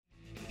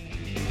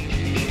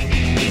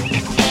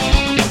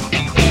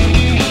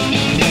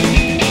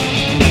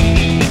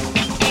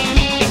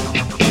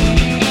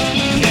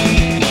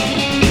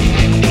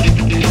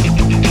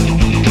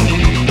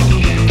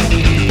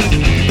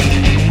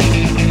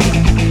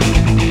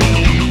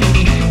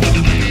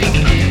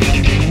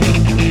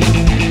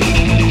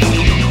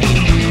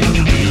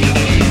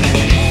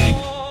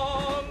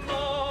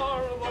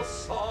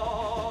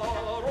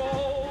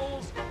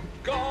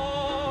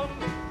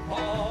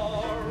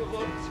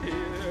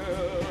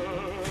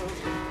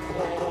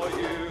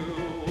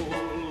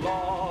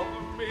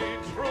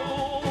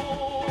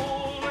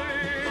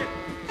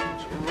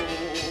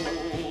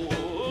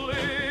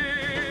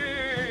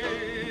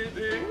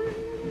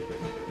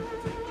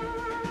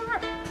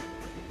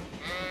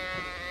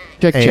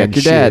Check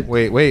your dad.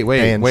 Wait.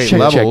 Check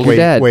Levels. your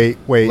dad. Wait.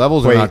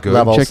 Levels are not good.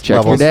 Levels.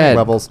 Check your dad.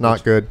 Levels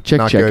not good. Check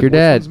not your good.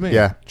 dad.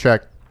 Yeah.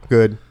 Check.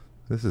 Good.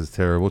 This is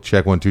terrible.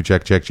 Check 1 2.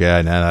 Check.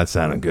 Yeah, now that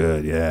sounded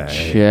good. Yeah.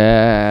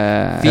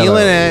 Check.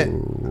 Feeling it.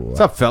 What's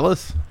up,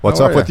 fellas? What's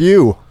How up are with ya?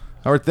 you?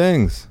 How are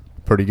things?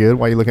 Pretty good.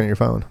 Why are you looking at your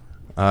phone?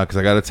 Because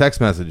I got a text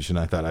message and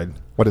I thought I'd.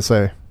 What'd it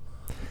say?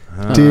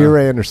 Dear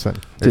Anderson.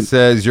 It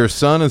says your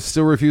son is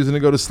still refusing to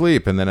go to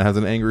sleep, and then it has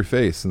an angry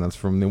face, and that's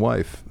from the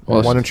wife.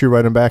 Well, why don't you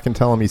write him back and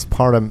tell him he's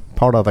part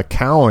of the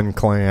Cowan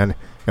clan,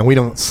 and we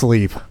don't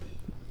sleep.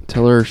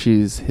 Tell her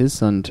she's his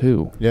son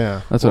too.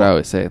 Yeah, that's what I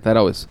always say. That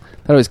always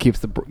gets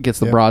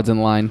the broads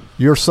in line.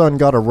 Your son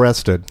got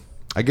arrested.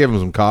 I gave him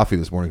some coffee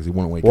this morning because he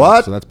wouldn't wake What?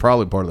 up. So that's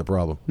probably part of the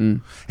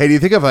problem. Hey, do you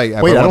think if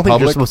I wait? I don't think public,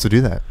 you're supposed to do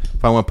that.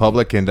 If I went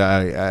public and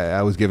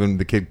I was giving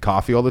the kid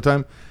coffee all the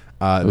time,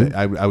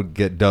 I would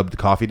get dubbed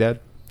Coffee Dad.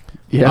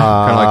 Yeah,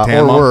 kind of like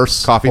Tan or Mom.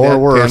 worse, Coffee or Dad,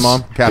 worse. Tan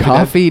Mom,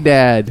 Coffee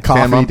Dad.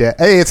 Coffee Dad.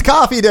 Hey, it's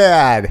Coffee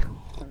Dad.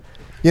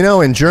 You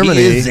know, in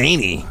Germany, he is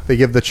zany. They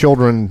give the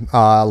children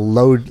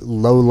low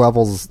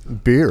levels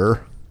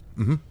beer.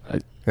 Mm-hmm.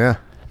 Yeah.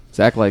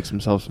 Zach likes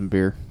himself some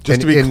beer.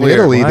 Just to be in clear,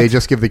 Italy, what? they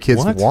just give the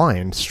kids What?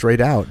 wine straight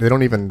out. They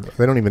don't even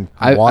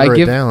water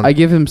it down. I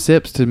give him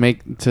sips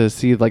to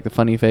see like the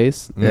funny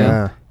face.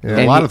 Yeah. There's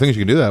a lot of things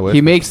you can do that with.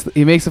 He makes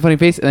the funny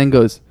face and then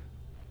goes,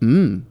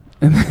 and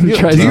then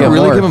tries do to you get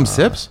really more. give him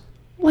sips?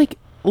 Like,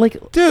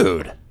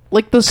 dude?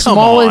 Like the Come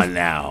smallest. on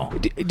now.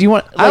 Do you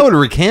want? Like, I would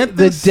recant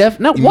the this.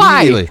 No,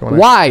 why? immediately.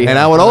 Why? And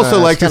I would also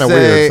like to kind of say,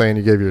 weird saying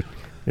you gave your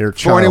before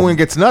child. anyone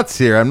gets nuts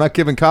here, I'm not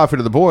giving coffee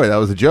to the boy. That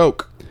was a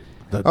joke.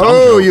 The dumb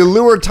Oh, joke. you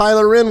lured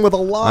Tyler in with a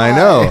lie. I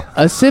know.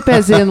 A sip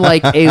as in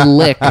like a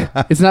lick.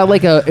 It's not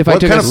like if I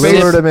What took kind a of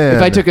sip. lured him in?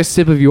 If I took a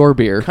sip of your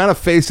beer, What kind of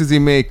face does he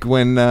make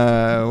when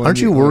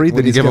Aren't you worried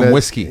that you give him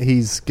whiskey?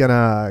 He's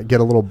gonna get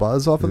a little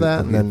buzz off of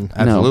that, and then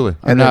Absolutely.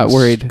 No, I'm not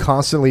worried.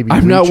 Constantly, be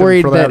I'm not reaching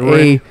worried for that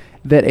ring.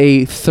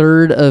 a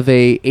third of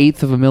a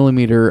eighth of a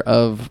millimeter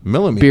of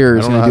beer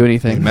is going to do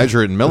anything.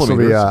 Measure it in This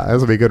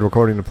millimeters. will be a good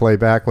recording to play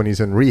back when he's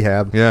in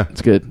rehab. Yeah.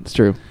 It's good. It's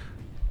true.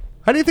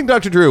 How do you think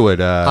Dr. Drew would?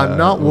 I'm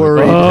not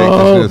worried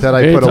that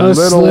I put It's a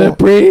little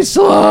slippery I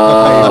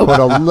slope. put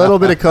a little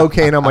bit of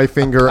cocaine on my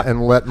finger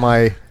and let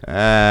my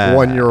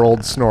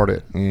 1-year-old snort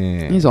it.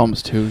 He's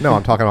almost 2. No,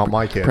 I'm talking about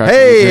my kid. Crack.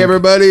 Hey,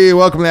 everybody.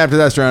 Welcome to After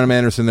That. I'm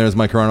Anderson. There's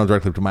Mike Carano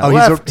directly to my Oh,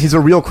 left. he's a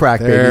real crack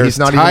baby. There's He's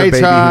not even a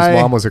baby Ty-Ty.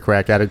 whose mom was a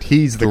crack addict.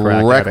 He's the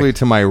crack Directly addict.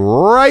 to my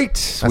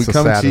right, we the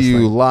come to saddest you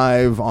thing.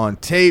 live on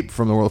tape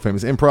from the world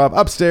famous Improv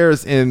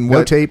upstairs in No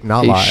what tape,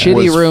 not A live. shitty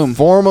was room.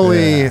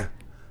 formerly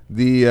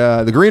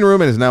the green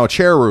room and is now a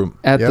chair room.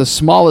 At Yep. the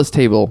smallest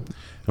table.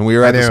 And we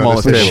are at the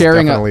smallest this table. is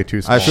Sharing a- definitely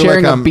too small. I feel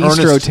Sharing like a I'm bistro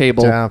Ernest,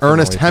 table. Definitely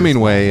Ernest too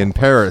Hemingway small. in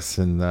Paris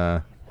and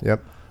Yep.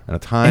 at a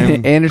time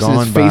And Anderson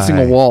gone is facing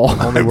by. a wall.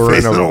 Only we're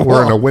in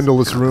a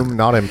windowless room,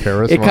 not in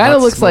Paris. It We're kind not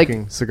of looks like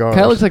smoking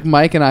cigars.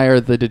 Mike and I are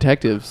the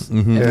detectives.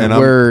 Mhm. And And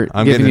we're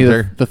I'm giving getting you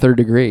there. the third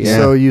degree. Yeah.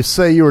 So you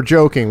say you were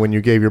joking when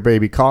you gave your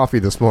baby coffee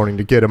this morning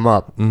to get him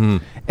up. Mm-hmm.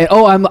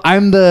 And,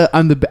 I'm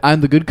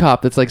the good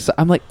cop. That's like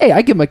I'm like, hey,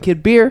 I give my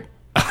kid beer.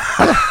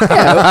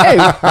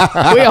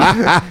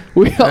 Yeah,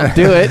 we all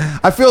do it.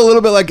 I feel a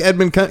little bit like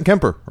Edmund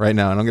Kemper right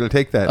now, and I'm going to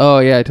take that. Oh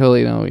yeah, I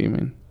totally know what you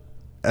mean.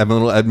 I'm a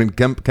little Edmund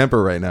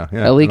Kemper right now.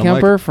 Yeah, Ellie and I'm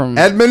Kemper from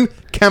Edmund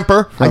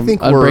Kemper. I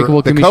think Unbreakable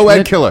we're the Kimmy co-ed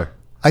Schmidt. killer.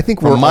 I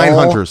think From we're Mind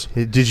all- Hunters.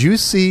 Did you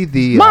see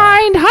the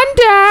Mind Did you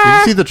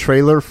Hunter. see the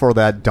trailer for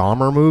that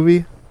Dahmer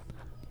movie?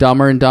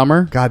 Dumber and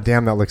Dumber. God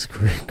damn, that looks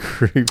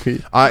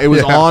creepy. It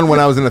was Yeah. on when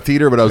I was in the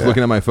theater, but I was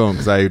looking at my phone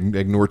because I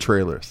ignore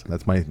trailers.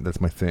 That's my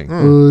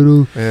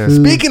thing. Yeah.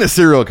 Speaking of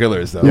serial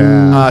killers, though,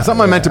 Yeah.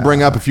 something I meant to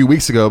bring up a few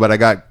weeks ago, but I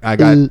got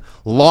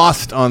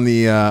lost on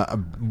the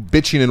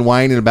bitching and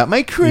whining about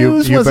my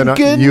cruise You've wasn't been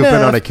good you've enough.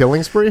 been on a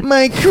killing spree.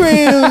 My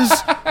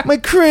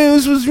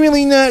cruise was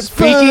really not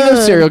Speaking fun.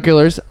 of serial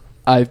killers,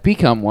 I've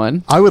become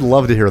one. I would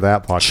love to hear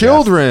that podcast.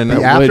 Children the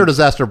would- After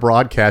Disaster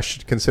broadcast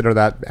should consider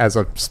that as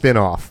a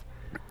spin-off.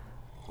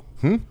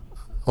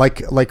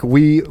 Like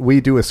we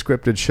do a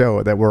scripted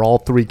show that we're all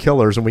 3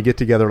 killers and we get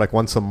together like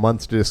once a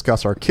month to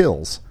discuss our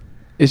kills.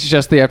 It's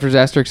just the After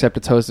Disaster, except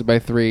it's hosted by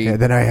 3. And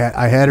then I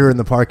had her in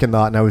the parking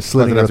lot and I was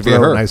slitting her Doesn't have to be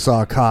throat her. and I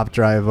saw a cop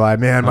drive by.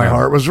 Man, my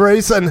heart was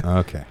racing.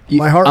 Okay.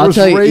 My heart I'll was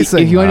tell you,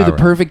 racing. if you want to do the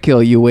Alright. perfect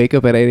kill, you wake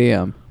up at 8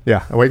 a.m.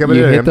 Yeah, I wake up at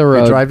You 8 hit a.m., the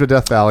road. you drive to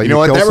Death Valley. You know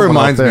what? kill That someone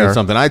reminds out me there. of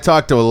something. I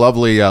talked to a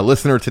lovely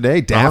listener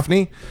today,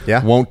 Daphne.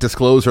 Yeah. Won't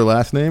disclose her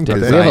last name. Did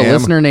 'cause they? We have I a am-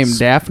 listener named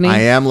Daphne. I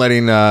am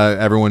letting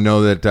everyone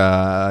know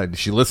that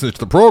she listens to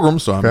the program,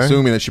 so I'm Okay.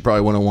 assuming that she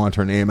probably wouldn't want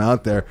her name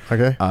out there.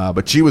 Okay.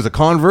 But she was a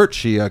convert.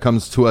 She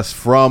comes to us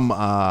from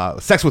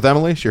Sex with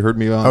Emily. She heard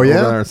me on Oh,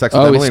 yeah? over there on Sex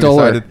with Oh, we Emily. stole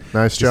her.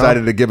 Nice job.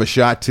 Decided to give a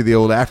shot to the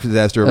old After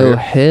Disaster. over Oh, here.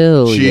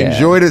 hell She yeah.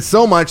 enjoyed it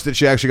so much that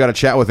she actually got a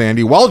chat with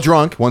Andy while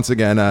drunk. Once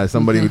again,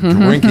 somebody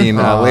drinking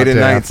Aw, late at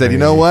night said, Daphne. "You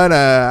know what?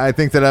 I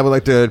think that I would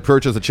like to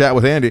purchase a chat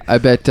with Andy." I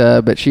bet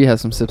she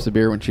has some sips of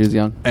beer when she was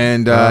young.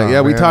 And Oh,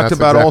 yeah, we man, talked that's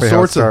about exactly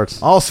how it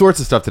all sorts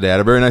of stuff today. I had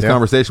a very nice Yeah.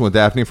 conversation with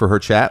Daphne for her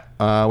chat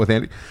with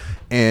Andy.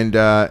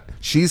 And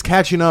she's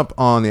catching up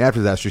on the After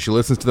Disaster. She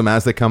listens to them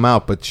as they come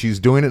out, but she's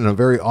doing it in a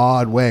very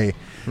odd way.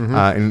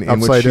 In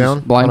upside down?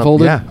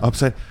 Blindfolded? Yeah,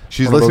 upside.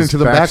 She's listening to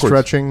them backwards.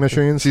 Stretching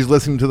machines? She's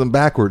listening to them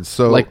backwards.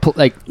 So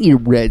like you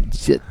red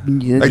shit.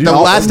 Like the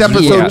last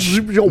episode.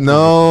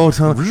 No,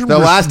 the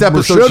last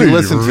episode she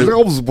listened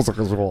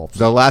to.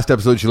 The last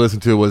episode she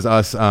listened to was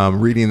us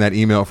reading that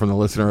email from the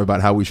listener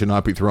about how we should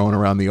not be throwing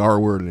around the R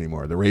word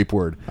anymore, the rape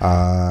word.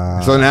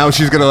 So now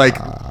she's gonna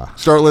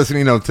start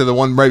listening, to the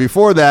one right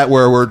before that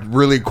where we're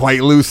really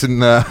quite loose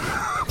and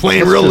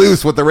playing real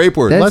loose with the rape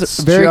word. That's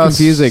very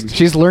confusing.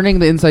 She's learning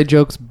the inside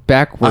jokes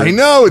backwards. I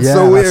know, it's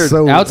so weird.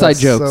 Outside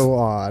jokes. So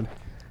odd.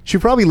 She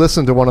probably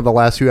listened to one of the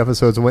last few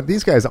episodes and went,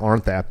 "These guys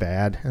aren't that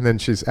bad." And then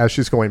as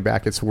she's going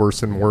back, it's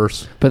worse and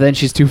worse. But then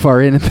she's too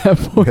far in at that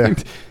point. Yeah.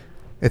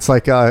 It's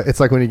like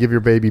when you give your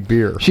baby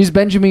beer. She's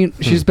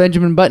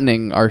Benjamin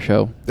buttoning our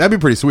show. That'd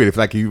be pretty sweet if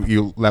like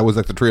you that was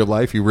like the tree of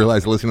life. You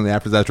realize listening to the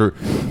After Disaster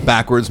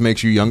backwards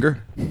makes you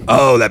younger.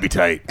 Oh, that'd be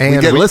tight. And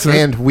we get listeners.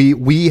 And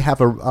we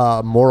have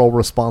a moral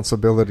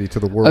responsibility to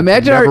the world.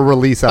 Imagine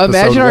release our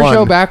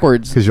show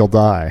backwards because you'll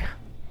die.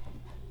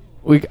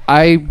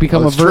 I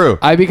become a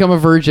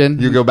virgin.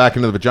 You go back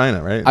into the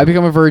vagina, right? I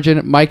become a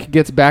virgin. Mike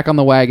gets back on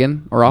the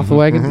wagon or off the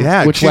wagon.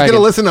 Yeah, which she's wagon?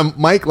 gonna listen to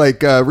Mike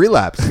like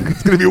relapse.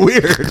 It's gonna be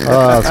weird.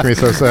 Oh, it's gonna be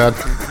so sad.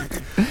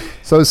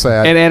 So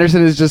sad. And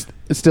Anderson is just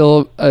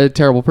still a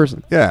terrible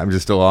person. Yeah, I'm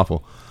just still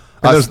awful.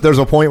 There's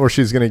a point where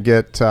she's gonna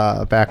get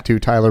back to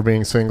Tyler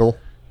being single.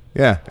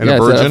 Yeah, and a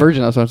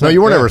virgin. That's what I'm saying. No,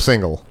 you were never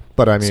single,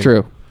 but I mean, it's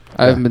true.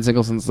 I haven't been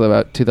single since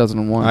about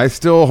 2001. I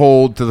still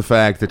hold to the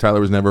fact that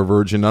Tyler was never a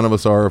virgin. None of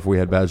us are if we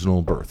had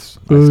vaginal births.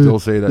 I still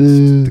say that's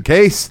the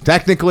case.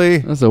 Technically,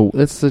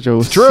 that's such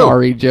a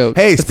sorry joke.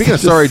 Hey, speaking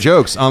of sorry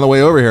jokes, on the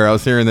way over here, I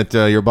was hearing that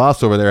your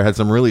boss over there had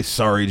some really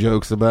sorry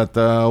jokes about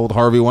old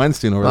Harvey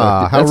Weinstein over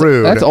there. How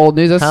rude! That's old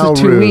news. That's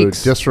 2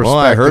 weeks. Disrespecting well,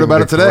 I heard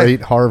about it today.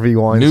 Great Harvey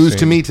Weinstein. News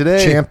to me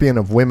today. Champion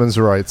of women's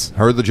rights.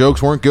 Heard the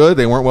jokes weren't good.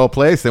 They weren't well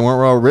placed. They weren't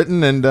well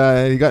written, and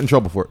he got in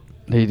trouble for it.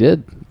 He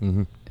did.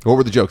 Mm-hmm. What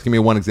were the jokes? Give me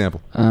one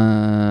example.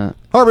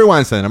 Harvey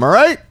Weinstein, am I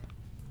right?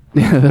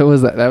 Yeah, that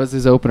was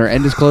his opener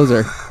and his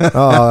closer.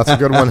 Oh, that's a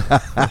good one.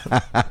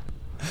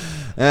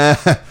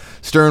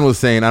 Stern was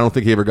saying, I don't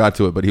think he ever got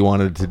to it, but he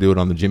wanted to do it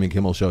on the Jimmy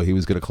Kimmel show. He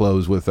was going to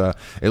close with at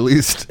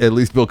least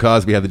Bill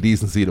Cosby had the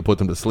decency to put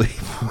them to sleep.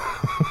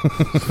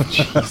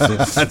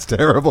 Jesus, that's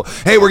terrible.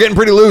 Hey, we're getting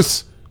pretty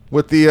loose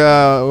with the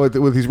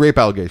with these rape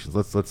allegations.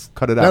 Let's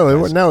cut it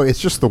out. No, it's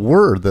just the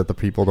word that the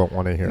people don't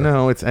want to hear.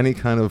 No, it's any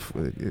kind of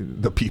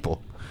the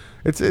people.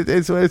 It's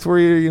where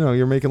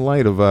you're making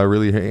light of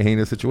really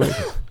heinous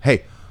situations.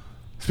 Hey,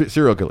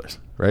 serial killers,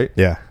 right?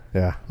 Yeah,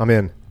 I'm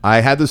in.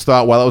 I had this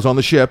thought while I was on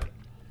the ship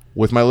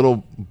with my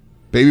little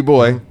baby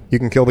boy. You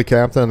can kill the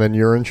captain, and then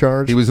you're in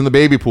charge. He was in the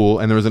baby pool,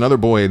 and there was another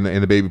boy in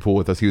the baby pool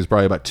with us. He was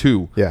probably about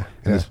 2. Yeah,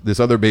 and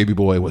this other baby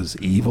boy was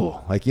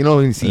evil. Like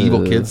when you see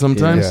evil kids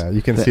sometimes. Yeah,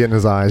 you can see it in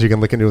his eyes. You can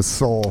look into his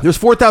soul. There's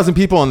 4,000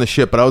 people on the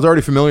ship, but I was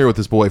already familiar with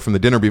this boy from the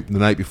dinner the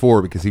night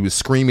before because he was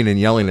screaming and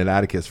yelling at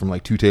Atticus from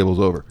like 2 tables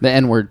over. The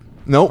N-word.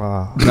 Nope,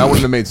 that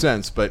wouldn't have made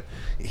sense. But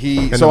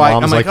I'm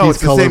like, oh,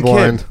 it's the same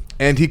kid.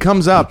 And he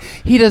comes up.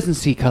 He doesn't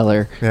see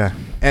color. Yeah.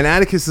 And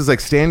Atticus is like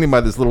standing by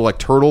this little like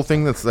turtle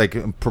thing that's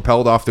like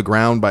propelled off the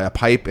ground by a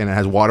pipe, and it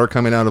has water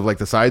coming out of like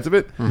the sides of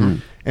it. Mm-hmm.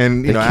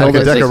 And like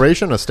a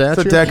decoration, a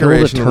statue, it's a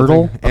decoration, a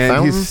turtle,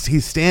 and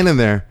he's standing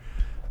there.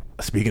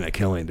 Speaking of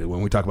killing, dude,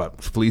 when we talk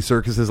about flea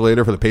circuses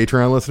later for the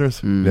Patreon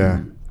listeners,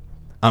 yeah,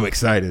 I'm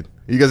excited.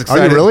 Are you guys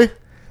excited? Are you really,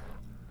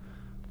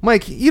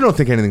 Mike? You don't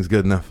think anything's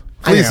good enough?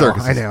 Flea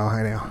circuses. I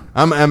know.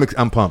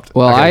 I'm pumped.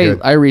 Well,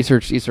 I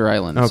researched Easter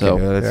Island. Okay, so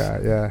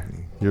yeah.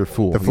 You're a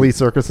fool. The flea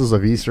circuses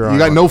of Easter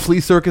Island. You got no flea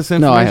circus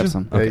information? No, I have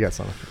some. Yeah, you got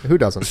some. Who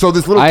doesn't? So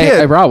this little kid...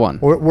 I brought one.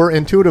 We're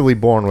intuitively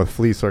born with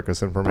flea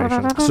circus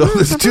information. So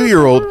this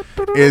 2-year-old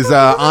is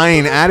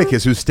eyeing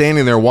Atticus, who's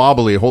standing there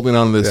wobbly, holding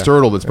on to this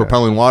turtle that's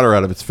propelling water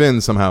out of its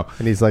fins somehow.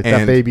 And he's like,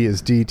 that baby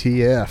is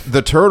DTF.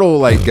 The turtle,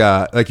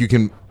 like you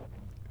can...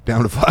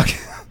 Down to fuck...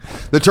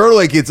 The turtle,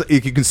 like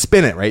you can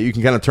spin it, right? You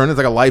can kind of turn it. It's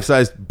like a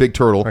life-size big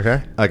turtle,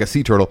 like a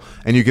sea turtle,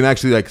 and you can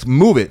actually like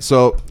move it.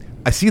 So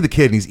I see the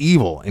kid, and he's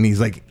evil, and he's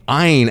like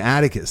eyeing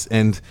Atticus,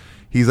 and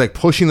he's like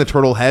pushing the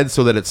turtle head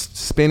so that it's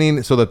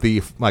spinning, so that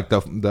the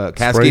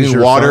cascading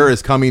water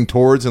is coming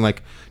towards and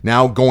like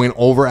now going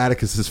over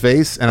Atticus's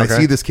face. And I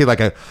see this kid like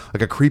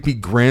a creepy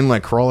grin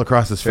like crawl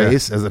across his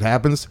face as it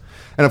happens.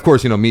 And of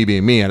course, me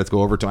being me, I had to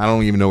go over to him. I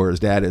don't even know where his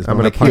dad is. I'm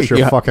going to punch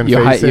your fucking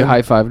face. You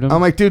high-fived him? I'm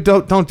like, dude,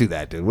 don't do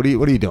that, dude. What are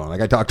you doing? Like,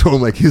 I talked to him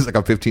like he's like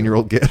a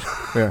 15-year-old kid.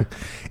 Yeah.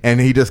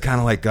 And he just kind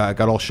of like got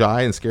all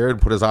shy and scared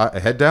and put his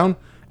head down.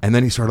 And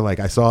then he started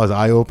like, I saw his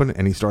eye open,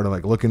 and he started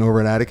like looking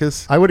over at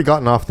Atticus. I would have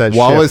gotten off that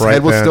while ship his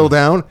head was still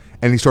down,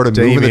 and he started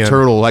moving the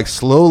turtle like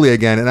slowly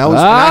again. And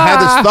I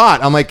had this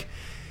thought. I'm like,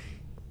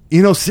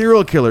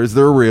 serial killers,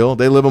 they're real.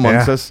 They live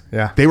amongst us.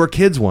 Yeah. They were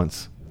kids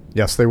once.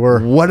 Yes, they were.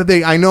 What did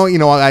they? I know.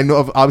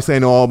 Obviously, I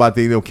know all about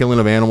the killing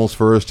of animals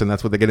first, and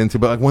that's what they get into.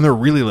 But like when they're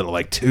really little,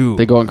 like 2,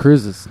 they go on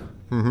cruises.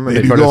 Mm-hmm.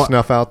 They try to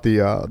snuff out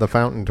the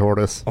fountain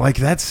tortoise. Like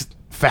that's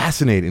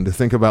fascinating to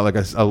think about like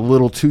a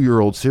little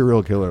 2-year-old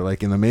serial killer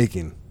like in the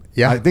making.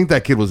 Yeah, I think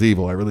that kid was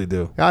evil. I really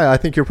do. Yeah, I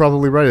think you're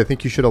probably right. I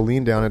think you should have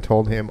leaned down and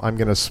told him, "I'm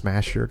going to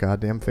smash your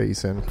goddamn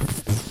face in.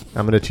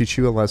 I'm going to teach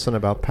you a lesson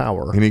about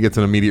power." And he gets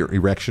an immediate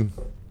erection.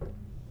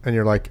 And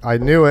you're like, "I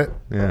knew it."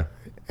 Yeah.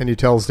 And he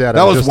tells Dad,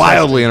 "That was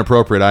wildly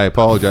inappropriate. I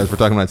apologize for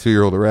talking about a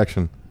 2-year-old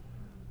erection."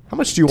 How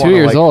much do you want? 2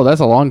 years old.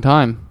 That's a long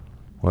time.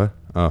 What?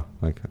 Oh,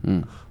 like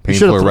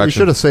painful erection. You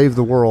should have saved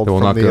the world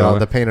from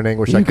the pain and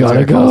anguish. You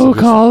gotta go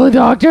call the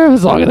doctor. It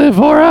was longer than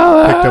 4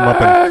 hours. Picked him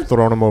up and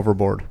thrown him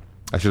overboard.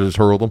 I should have just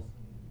hurled him.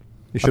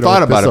 You should have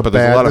thought about it, but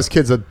there's a lot of... This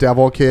kid's a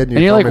devil kid.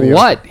 And you're like,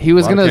 what? He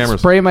was going to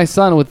spray my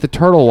son with the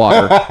turtle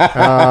water.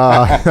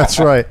 That's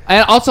right.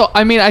 And also,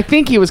 I mean, I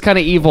think he was kind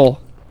of evil.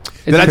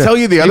 Did I tell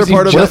you the other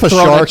part of what if a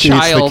shark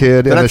eats the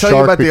kid and the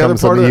shark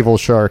becomes an evil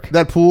shark?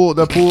 That pool,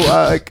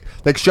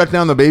 like shut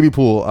down the baby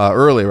pool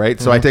early, right?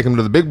 So I take him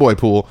to the big boy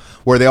pool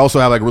where they also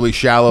have like really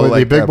shallow. Wait,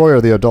 like the big boy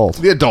or the adult?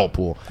 The adult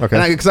pool.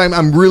 Okay. Because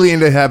I'm really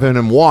into having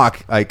him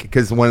walk, like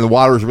because when the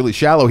water is really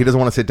shallow, he doesn't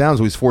want to sit down,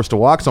 so he's forced to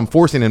walk. So I'm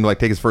forcing him to like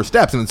take his first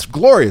steps, and it's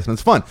glorious and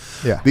it's fun.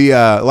 Yeah.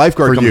 The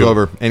lifeguard comes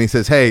over and he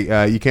says,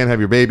 "Hey, you can't have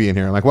your baby in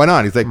here." I'm like, "Why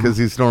not?" He's like, "Because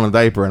he's still in a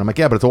diaper." And I'm like,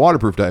 "Yeah, but it's a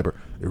waterproof diaper."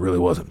 It really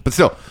wasn't, but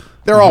still,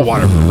 they're all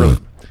waterproof, really.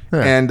 Yeah.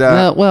 And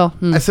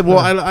I said, "Well,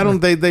 I don't.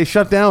 They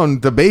shut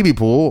down the baby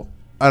pool,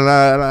 and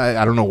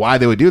I don't know why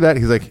they would do that."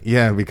 He's like,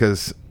 "Yeah,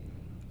 because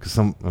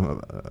some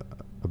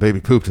a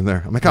baby pooped in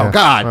there." I'm like, "Oh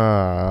God!"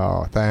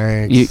 Oh,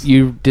 thanks.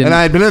 You didn't, and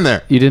I had been in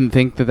there. You didn't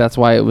think that's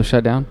why it was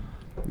shut down?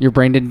 Your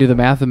brain didn't do the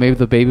math, and maybe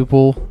the baby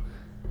pool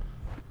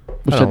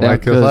was shut down.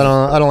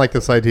 I don't like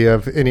this idea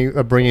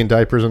of bringing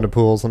diapers into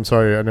pools. I'm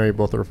sorry, I know you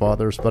both are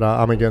fathers, but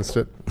I'm against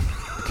it.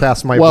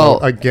 Cast my vote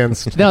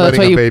against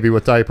letting a baby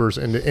with diapers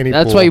into any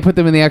pool. That's why you put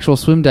them in the actual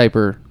swim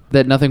diaper,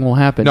 that nothing will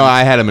happen. No,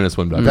 I had him in a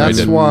swim diaper.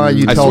 That's why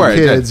you tell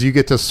kids you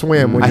get to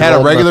swim. When I had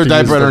a regular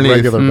diaper underneath,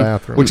 regular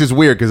bathroom. Which is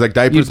weird because like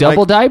diapers, you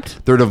double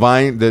diped. They're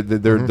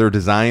they're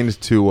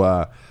designed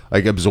to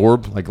like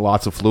absorb like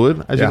lots of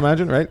fluid, as you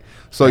imagine, right?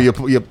 So you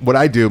what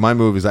I do, my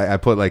move is I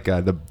put like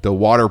the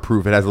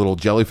waterproof. It has a little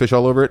jellyfish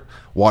all over it.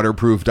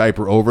 Waterproof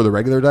diaper over the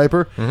regular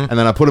diaper, and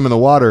then I put him in the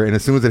water. And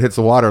as soon as it hits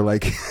the water,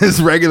 like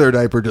his regular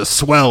diaper just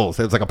swells.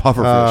 It's like a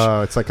puffer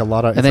fish. It's like a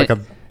lot of. And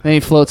then he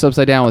floats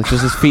upside down with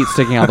just his feet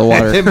sticking out of the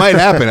water. It might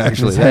happen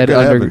actually. His head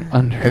under.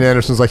 And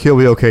Anderson's like, he'll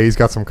be okay. He's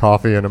got some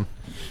coffee in him.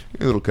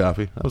 A little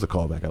coffee. That was a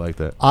callback. I like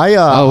that.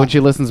 When she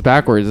listens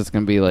backwards, it's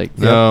going to be like...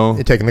 No.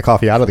 You're taking the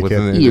coffee out of the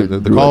kid.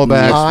 The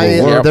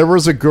callbacks. There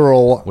was a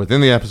girl...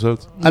 Within the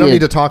episodes. I don't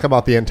need to talk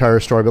about the entire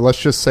story, but let's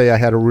just say I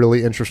had a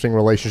really interesting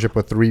relationship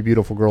with 3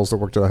 beautiful girls that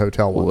worked at a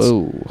hotel once.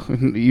 Whoa.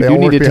 You do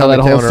need to tell that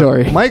whole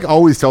story. Mike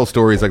always tells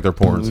stories like they're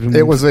porns.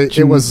 It was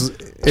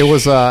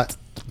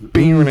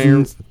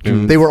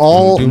they were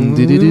all...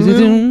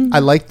 I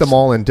liked them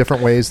all in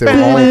different ways. They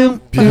were all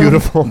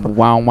beautiful.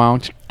 Wow.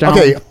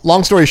 Okay,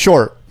 long story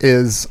short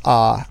is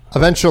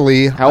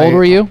eventually... How old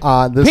were you?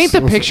 Paint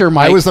the picture,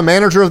 Mike. I was the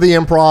manager of the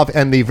Improv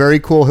and the very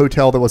cool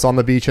hotel that was on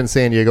the beach in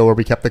San Diego where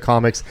we kept the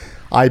comics.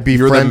 I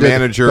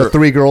befriended the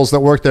 3 girls that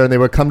worked there, and they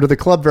would come to the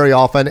club very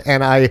often,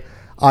 and I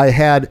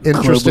had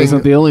interesting...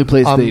 wasn't the only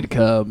place they'd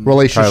come.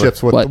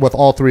 Relationships with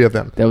all 3 of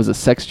them. That was a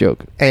sex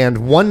joke.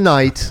 And one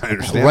night,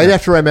 right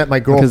after I met my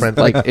girlfriend,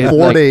 like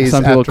 4 days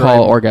some people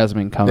call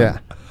orgasming coming. Yeah.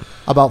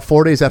 About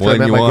 4 days after I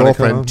met my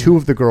girlfriend, 2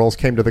 of the girls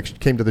came to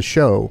the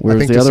show. Where I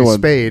think the to other see one?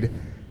 Spade,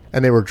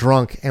 and they were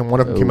drunk. And one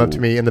of them came up to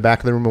me in the back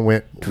of the room and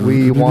went,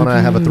 "We want to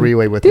have a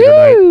 3-way with you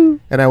tonight."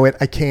 And I went,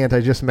 "I can't. I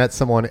just met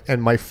someone."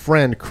 And my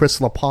friend Chris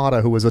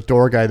Lapata, who was a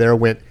door guy there,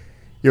 went,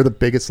 "You're the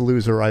biggest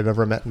loser I've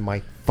ever met in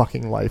my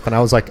fucking life." And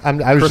I was like,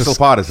 I was just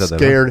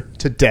scared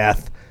to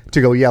death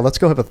to go. Yeah, let's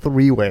go have a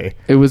 3-way.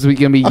 It was going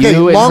to be okay,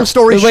 you. Long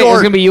story short, it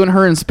was going to be you and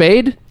her and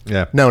Spade.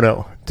 Yeah.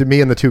 No. To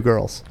me and the 2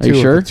 girls. Are you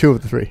sure? 2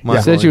 of the 3.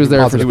 You said she was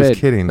there for Spade. He was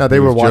kidding. No, they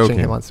were watching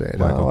him on stage.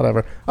 No,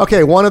 whatever.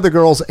 Okay, one of the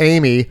girls,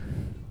 Amy.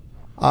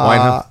 Why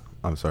not?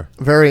 I'm sorry.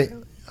 Very.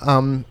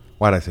 Why'd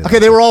I say that? Okay,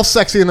 they were all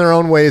sexy in their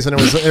own ways, and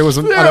it was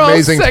an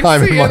amazing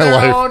time in my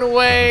life. Own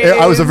ways.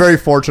 I was a very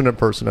fortunate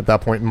person at that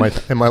point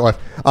in my life.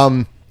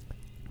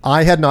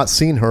 I had not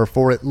seen her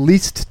for at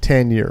least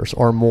 10 years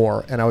or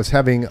more, and I was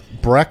having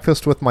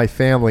breakfast with my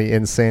family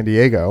in San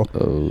Diego.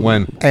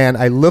 When? And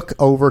I look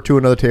over to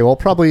another table,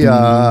 probably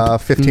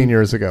 15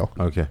 years ago.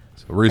 Okay.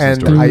 So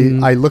recent and story.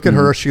 I look at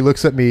her, she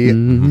looks at me,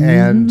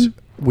 and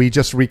we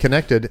just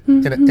reconnected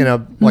in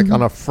a like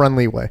on a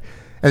friendly way.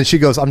 And she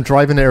goes, "I'm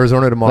driving to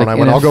Arizona tomorrow." Like and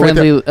I went, "I'll go with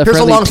you." Here's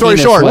a long story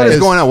short. What is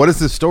going on? What is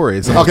this story?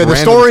 Okay, the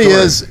story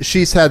is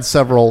she's had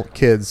several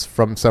kids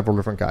from several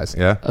different guys.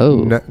 Yeah.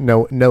 Oh.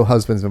 No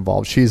husbands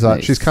involved. She's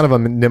she's kind of a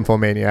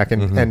nymphomaniac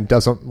and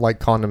doesn't like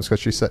condoms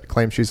because she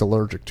claims she's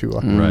allergic to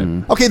them.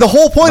 Right. Okay, the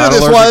whole point of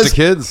this was to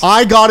kids.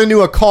 I got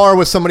into a car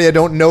with somebody I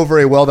don't know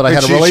very well that I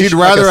had a relationship. She'd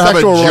rather have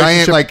a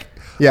giant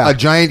a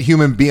giant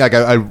human being, like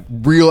a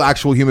real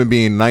actual human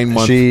being,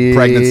 9-month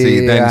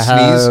pregnancy, than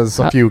has sneeze.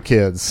 A few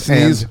kids.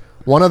 Sneeze.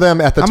 One of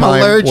them at the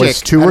time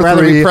was 2 or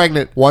 3.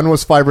 Pregnant. One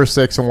was 5 or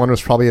 6, and one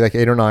was probably like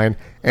 8 or 9.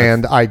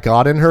 And I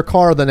got in her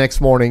car the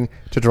next morning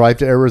to drive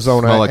to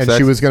Arizona, and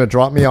she was going to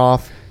drop me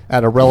off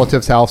at a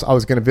relative's house. I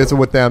was going to visit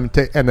with them,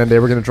 and then they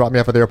were going to drop me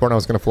off at the airport, and I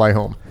was going to fly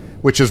home,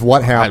 which is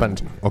what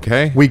happened.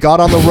 Okay. We got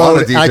on the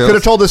road. And I could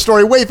have told this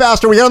story way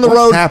faster. We got on the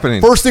road.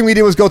 Happening? First thing we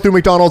did was go through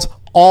McDonald's.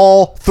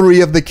 All 3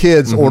 of the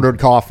kids ordered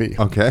coffee.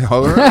 Okay.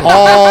 All right.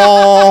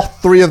 All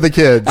 3 of the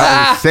kids.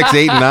 6,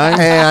 8, and 9.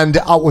 And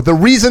the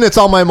reason it's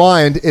on my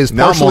mind is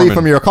partially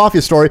from your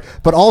coffee story,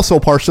 but also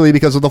partially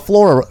because of the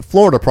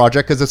Florida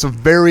project, because it's a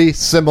very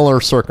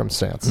similar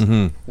circumstance.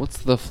 Mm-hmm. What's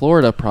the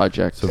Florida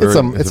project? It's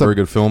a very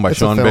good film by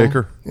Sean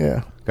Baker.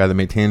 Yeah. Guy that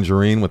made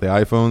Tangerine with the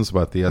iPhones,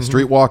 about the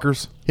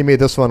streetwalkers. He made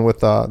this one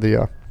with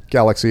the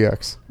Galaxy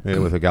X. Made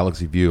it with a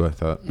Galaxy View, I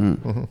thought.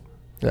 Mm-hmm.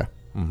 Yeah.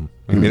 Mm-hmm.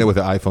 He made it with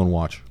the iPhone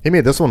watch. He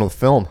made this one with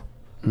film.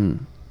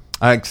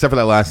 Except for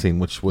that last scene,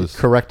 which was...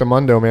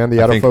 Correctamundo, man.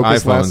 The out of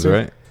focus last scene.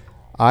 Right?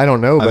 I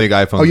don't know. I think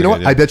iPhones. Oh, you know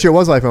what? I bet you it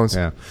was iPhones.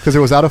 Yeah. Because it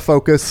was out of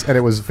focus, and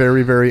it was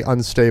very, very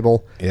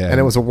unstable. Yeah. And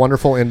it was a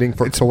wonderful ending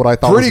to what I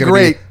thought was going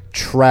to be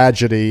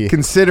tragedy.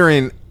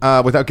 Considering,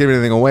 without giving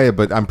anything away,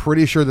 but I'm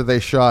pretty sure that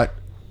they shot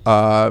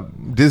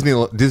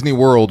Disney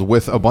World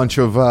with a bunch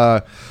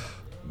of...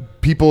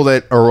 people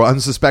that are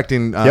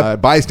unsuspecting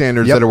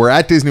bystanders that were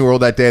at Disney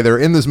World that day. They're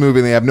in this movie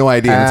and they have no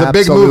idea. And it's a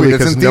big movie.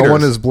 It's in theaters. No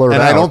one is blurred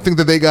and out. I don't think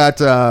that they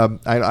got.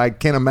 I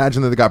can't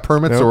imagine that they got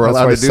permits or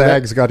allowed to do that.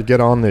 SAG's got to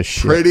get on this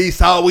shit. Pretty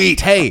sweet.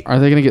 Hey, are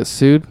they going to get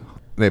sued?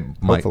 They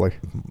might. Hopefully.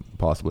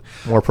 Possibly.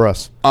 More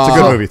press. It's a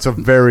good movie. It's a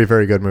very,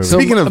 very good movie. So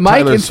speaking of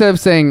Mike, instead of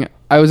saying,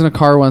 I was in a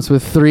car once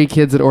with 3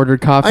 kids that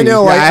ordered coffee. I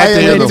know.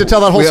 I need to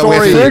tell that whole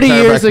story. 30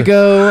 years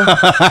ago,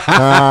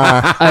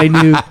 I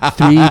knew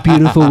 3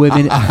 beautiful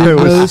women, the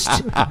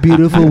most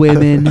beautiful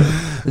women.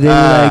 They were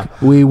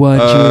like, we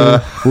want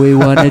you. We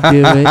want to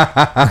do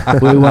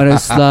it. We want to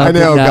slap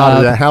it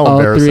out. How all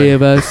embarrassing. 3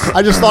 of us.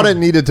 I just thought it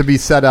needed to be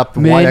set up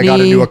why I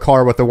got into a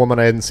car with a woman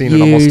I hadn't seen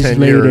in almost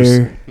 10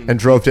 years and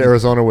drove to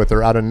Arizona with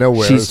her out of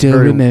nowhere. She still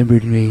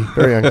remembered me.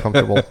 Very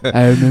uncomfortable.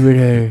 I remembered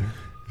her.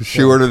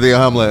 She ordered the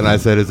omelet, and I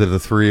said, "Is it a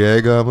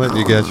 3-egg omelet?"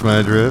 You catch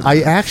my drift? I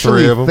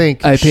actually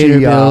think I paid her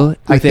bill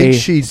with a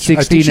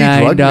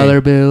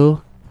 $69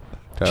 bill.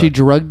 She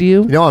drugged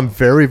you? No, I'm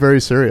very,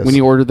 very serious. When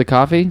you ordered the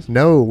coffee?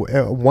 No.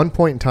 At one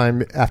point in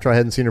time, after I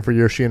hadn't seen her for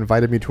years, she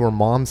invited me to her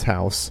mom's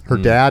house, her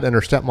dad and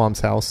her stepmom's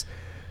house,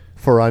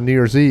 for New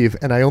Year's Eve,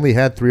 and I only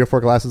had 3 or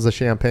 4 glasses of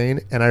champagne,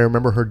 and I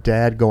remember her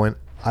dad going,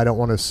 "I don't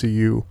want to see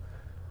you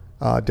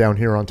down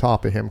here on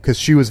top of him," because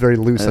she was very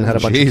loose and had a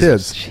bunch of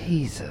kids.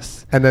 Jesus.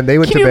 And then they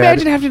went to bed. Can you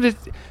imagine having to...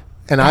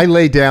 And I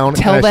lay down,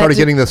 and I started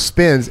getting the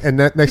spins, and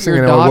next thing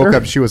I know, I woke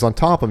up, she was on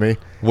top of me.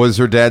 Was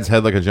her dad's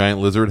head like a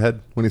giant lizard head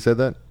when he said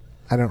that?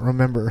 I don't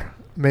remember.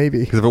 Maybe.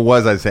 Because if it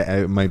was, I'd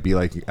say it might be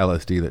like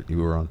LSD that you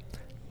were on.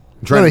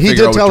 No, he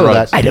did tell her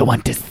that. I don't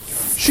want to...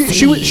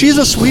 She's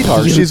a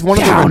sweetheart. She's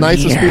one of the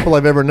nicest people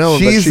I've ever known.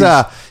 She's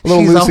a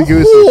little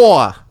loosey-goosey.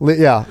 Whore.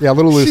 Yeah, a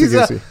little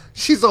loosey-goosey.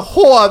 She's a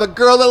whore. The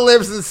girl that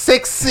lives in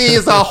 6C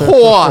is a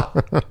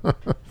whore.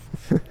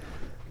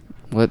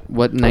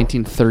 What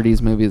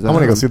 1930s movie is that? I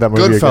want to go see that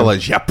movie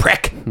Goodfellas, you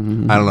prick. I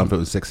don't know if it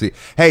was 6C.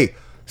 Hey,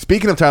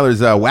 speaking of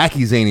Tyler's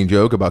wacky zany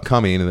joke about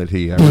coming and that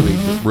he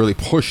really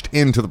pushed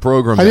into the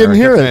program. I didn't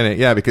hear it.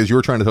 Yeah, because you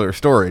were trying to tell your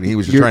story and he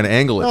was just trying to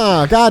angle it.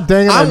 Oh, God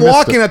dang it. I'm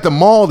walking at the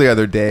mall the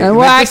other day. I'm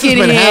walking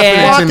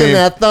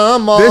at the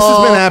mall. This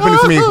has been happening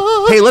to me.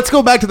 Hey, let's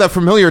go back to that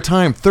familiar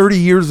time 30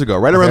 years ago,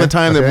 right around the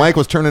time that Mike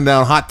was turning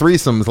down hot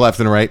threesomes left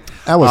and right.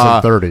 That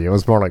wasn't 30. It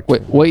was more like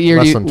what year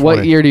do you think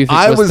What year do you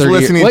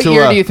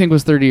think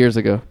was 30 years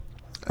ago?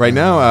 Right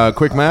now,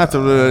 quick math,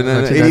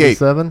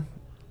 88.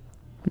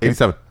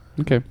 87.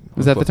 Okay.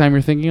 Is that the time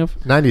you're thinking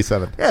of?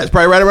 97. Yeah, it's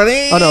probably right around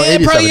 80. Oh, no,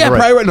 87.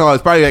 Probably right. No,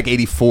 it's probably like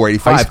 84,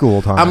 85. High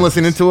school time. I'm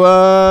listening to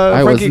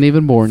I wasn't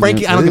even born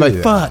Frankie, yet. I don't give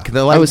a fuck.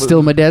 I was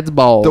still my dad's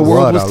balls. The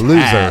world was a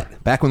loser.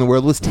 Back when the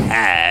world was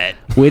tad.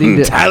 Waiting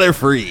to Tyler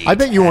Free. I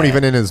bet you weren't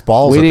even in his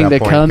balls waiting at that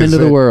to point, come into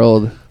the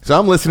world. So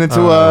I'm listening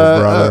to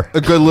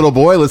a good little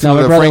boy. Listening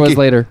my to brother Frankie. was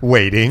later.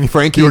 Waiting.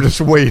 Frankie. You were just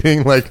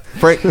waiting like...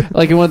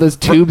 like in one of those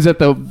tubes at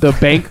the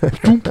bank.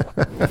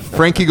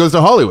 Frankie Goes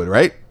to Hollywood,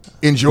 right?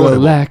 Enjoyable.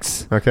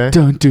 Relax. Okay.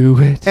 Don't do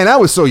it. And I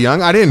was so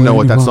young, I didn't know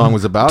what that song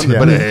was about. Yeah.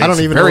 But I don't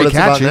even know what it's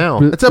catchy.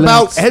 about now. It's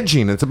about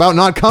edging. It's about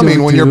not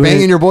coming when you're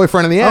banging your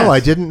boyfriend in the ass. Oh,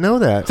 I didn't know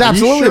that. It's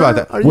absolutely about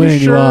that. Are you when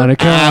sure? you want to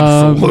come.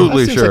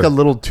 Absolutely That seems sure. like a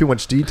little too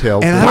much detail.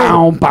 And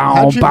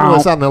how'd you know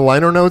this out in the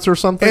liner notes or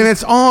something? And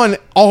it's on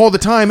all the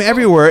time,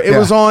 everywhere. It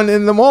was on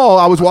in the mall.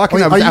 I was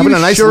walking. I was having a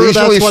nice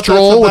leisurely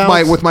stroll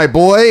with my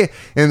boy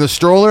in the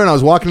stroller, and I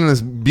was walking in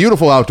this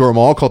beautiful outdoor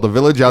mall called the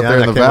Village out there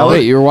in the valley.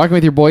 Wait, you were walking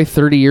with your boy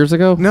 30 years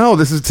ago? No,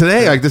 this is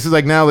today. Like this is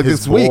like now, like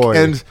this week,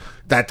 and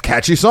that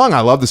catchy song.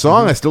 I love the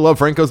song. I still love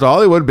Frank Goes to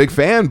Hollywood. Big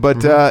fan,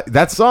 but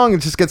that song, it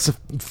just gets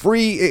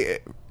free.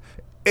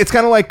 It's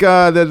kind of like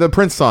the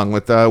Prince song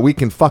with "We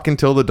Can Fuck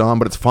Until the Dawn,"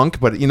 but it's funk,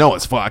 but you know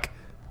it's fuck,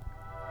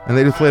 and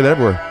they just play it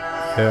everywhere.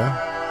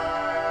 Yeah.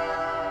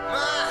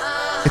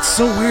 It's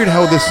so weird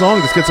how this song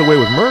just gets away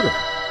with murder.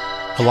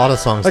 A lot of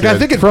songs. Like did. I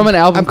think from an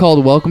album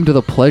called "Welcome to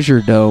the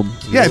Pleasure Dome."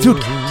 Yeah,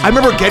 dude. I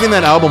remember getting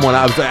that album when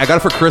I got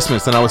it for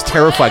Christmas, and I was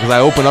terrified because I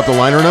opened up the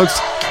liner notes,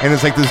 and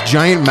it's like this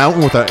giant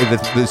mountain with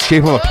the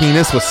shape of a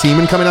penis with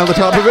semen coming out of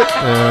the top of it.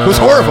 It was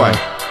horrifying.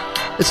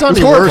 It's not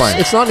any worse.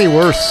 It's not any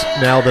worse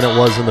now than it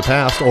was in the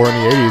past, or in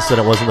the '80s than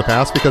it was in the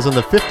past, because in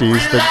the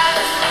 '50s,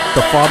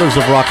 the fathers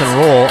of rock and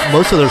roll,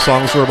 most of their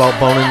songs were about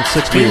boning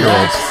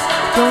 16-year-olds.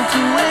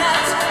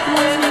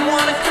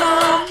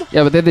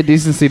 Yeah, but they had the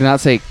decency to not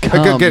say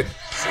 "come."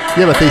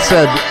 Yeah, but they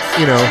said,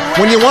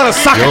 when you want to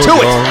suck it to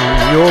it.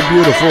 You're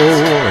beautiful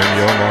and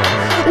you're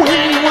mine.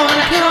 When you want to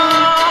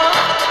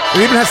come.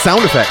 It even has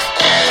sound effects.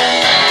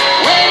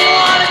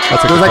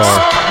 That's a good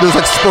there's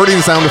like spurting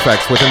sound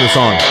effects within the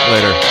song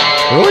later.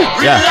 Really?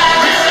 Yeah.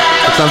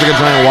 It sounds like a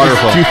giant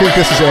waterfall. Do you think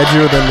this is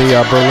edgier than the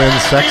Berlin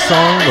sex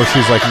song, where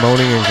she's like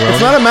moaning and groaning?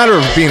 It's not a matter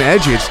of being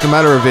edgy. It's just a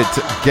matter of it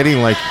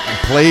getting like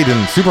played in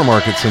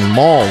supermarkets and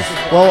malls.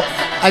 Well,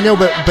 I know,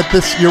 but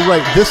this, you're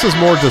right. This is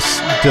more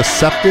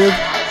deceptive.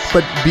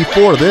 But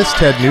before this,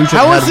 Ted Nugent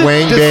had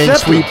Wang Dang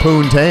Sweet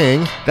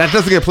Poontang. That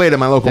doesn't get played at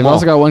my local They've mall.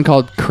 also got one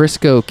called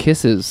Crisco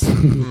Kisses.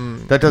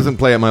 That doesn't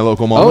play at my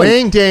local mall.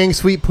 Wang Dang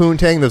Sweet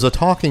Poontang. There's a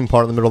talking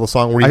part in the middle of the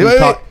song where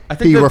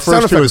he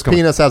refers to his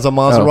penis as a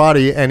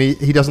Maserati, and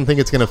he doesn't think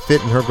it's going to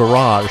fit in her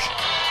garage.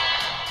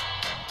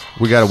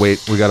 We gotta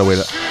wait.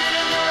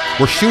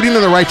 We're shooting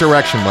in the right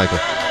direction, Michael.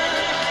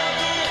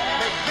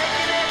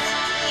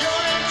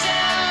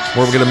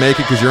 Where we're gonna make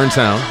it because you're in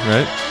town,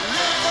 right?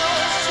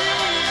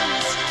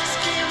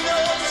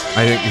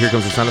 I think here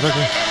comes the sound effect.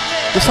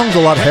 This song's a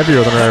lot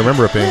heavier than I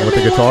remember it being with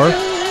the guitar.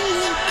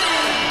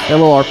 That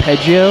little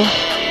arpeggio.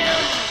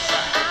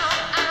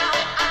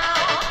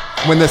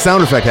 When the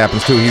sound effect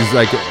happens too, he's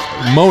like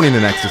moaning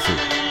in ecstasy.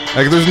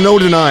 Like there's no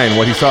denying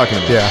what he's talking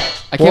about. Yeah.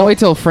 I can't wait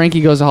till Frankie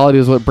Goes to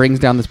Hollywood is what brings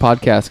down this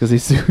podcast because he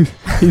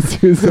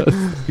sues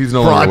us. He's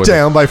no longer brought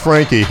down by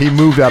Frankie. He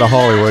moved out of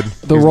Hollywood.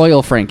 The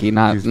royal Frankie,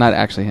 not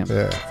actually him.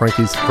 Yeah,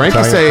 Frankie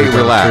Italian say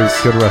relax.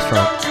 Good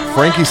restaurant.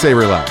 Frankie say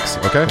relax.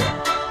 Okay. Yeah.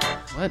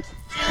 What?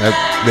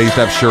 They used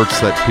to have shirts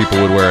that people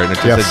would wear, and it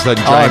just said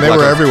giant. They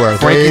were everywhere.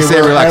 Frankie say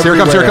relax. Here it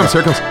comes.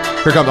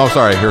 Oh,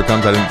 sorry. Here it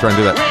comes. I didn't try and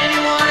do that.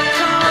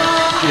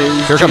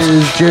 Here it comes.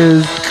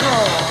 Jizz.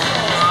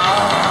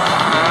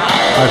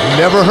 I've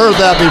never heard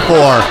that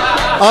before.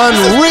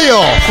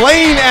 Unreal.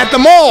 Playing at the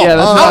mall. Yeah,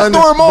 that's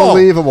outdoor mall.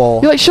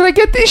 Unbelievable. You're like, should I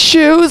get these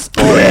shoes?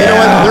 You know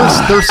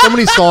what? There's so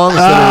many songs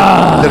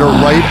that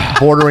are right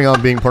bordering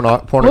on being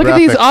pornographic. Look at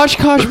these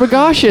Oshkosh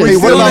bagoshes. Hey,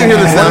 what about hear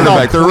the sound about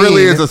effect? There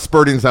really is a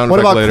spurting sound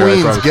What effect about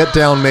later. Queen's Get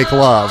Down, Make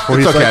Love? Where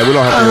It's he's okay. like, We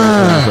don't have to hear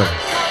the sound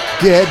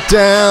effect. Get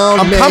down,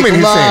 I'm make coming,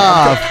 he's saying.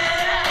 love.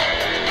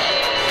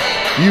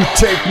 You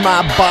take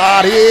my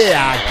body,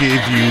 I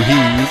give you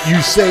heat. You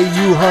say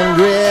you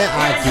hungry,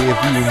 I give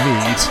you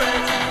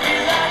meat.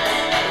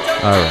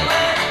 All right.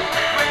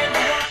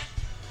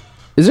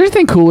 Is there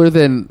anything cooler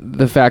than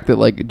the fact that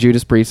like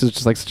Judas Priest is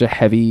just like such a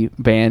heavy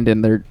band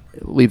and their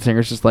lead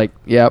singer's just like,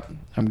 yep,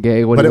 I'm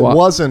gay. What But do you it want?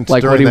 wasn't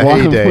like, during the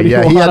heyday.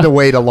 Yeah, he had to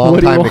wait a long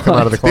time to come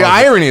out of the The closet.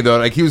 irony, though,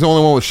 like he was the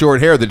only one with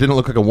short hair that didn't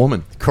look like a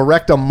woman.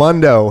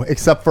 Correctamundo,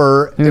 except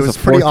for it was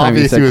the pretty fourth time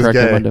obvious he was gay.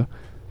 Correctamundo.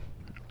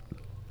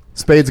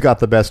 Spades got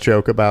the best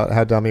joke about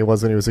how dumb he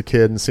was when he was a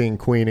kid and seeing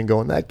Queen and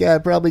going, that guy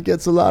probably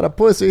gets a lot of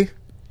pussy.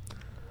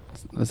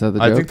 Is that the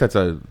joke?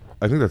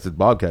 I think that's a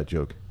Bobcat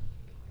joke.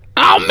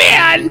 Oh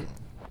man!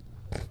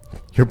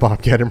 Your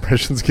Bobcat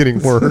impression's getting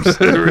worse.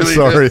 Really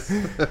Sorry.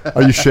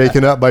 Are you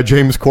shaken up by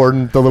James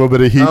Corden, the little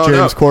bit of heat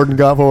James Corden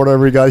got for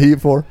whatever he got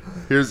heat for?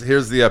 Here's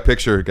the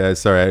picture,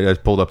 guys. Sorry, I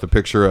just pulled up the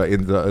picture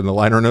in the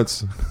liner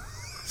notes.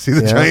 See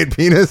the giant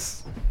penis?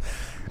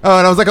 Oh,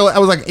 and I was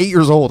like 8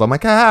 years old. I'm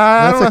like,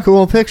 that's a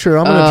cool picture.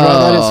 I'm gonna try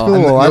that at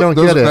school. I don't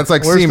get it. That's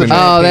like Where's semen. the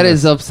That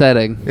is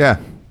upsetting. Yeah.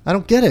 I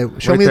don't get it.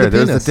 Show Right me there. the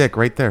penis. There's the dick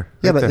right there.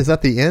 Yeah, Right but there. is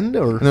that the end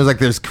or? And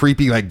there's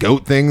creepy like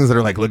goat things that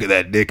are like, look at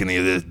that dick in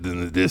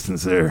the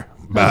distance there.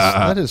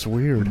 That is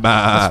weird.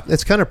 Bah.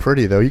 It's kind of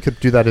pretty though. You could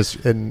do that as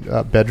in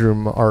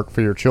bedroom art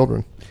for your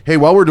children. Hey,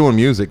 while we're doing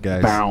music,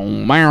 guys,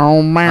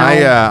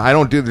 I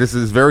don't do this.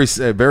 Is very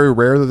very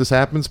rare that this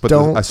happens. But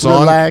Don't a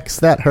song,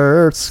 relax. That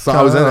hurts.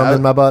 I was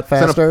in my butt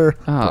faster.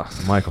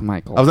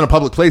 Michael. I was in a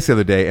public place the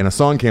other day, and a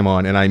song came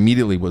on, and I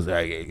immediately was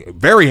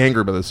very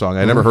angry by the song.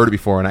 I never heard it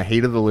before, and I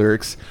hated the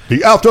lyrics.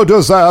 The after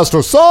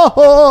disaster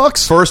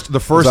sucks. The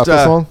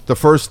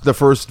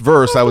first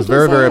verse, I was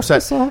very very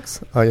upset.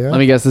 Sucks. Oh yeah. Let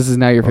me guess. This is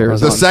now your favorite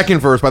The song. second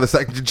verse,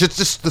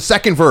 just the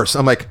second verse,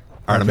 I'm like,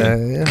 all right, I'm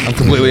in. Yeah. I'm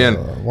completely in.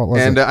 What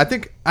was and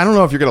it? I don't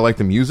know if you're gonna like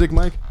the music,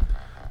 Mike,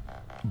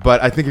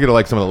 but I think you're gonna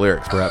like some of the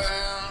lyrics, perhaps.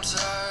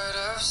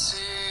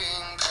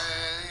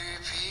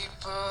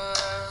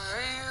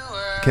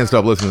 I can't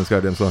stop listening to this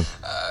goddamn song.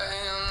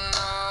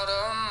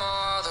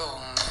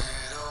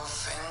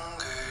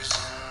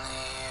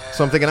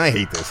 So I'm thinking, I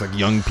hate this, like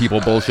young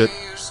people bullshit.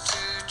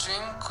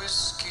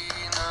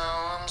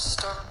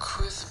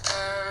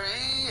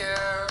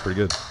 Pretty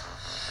good.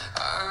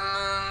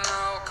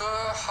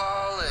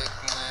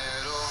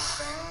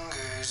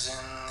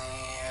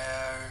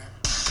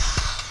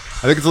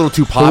 I think it's a little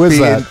too poppy.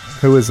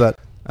 Who is that?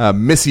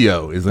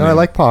 Missio is the No, name. I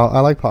like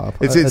pop.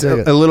 It's I dig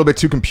it. a little bit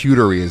too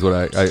computery, is what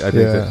I think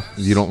that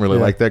you don't really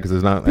like that because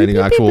there's not any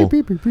actual.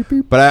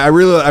 But I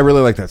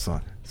really like that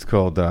song. It's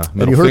called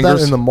Middle And you heard Fingers.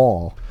 that in the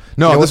mall.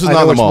 No, this was I not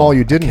know the which mall.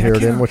 you didn't hear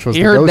it in, which was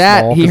He the heard Ghost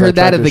that- Mall. he 'Cause heard I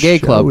that tried at the to gay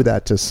show club.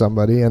 that to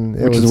somebody, and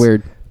it Which is was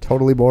weird.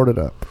 Totally boarded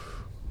up.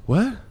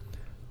 What?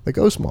 The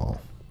Ghost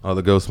Mall. Oh,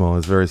 the Ghost Mall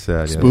is very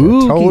sad. Yeah.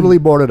 Spooky. Totally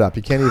boarded up.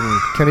 You can't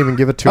even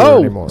give it to her Oh,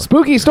 anymore.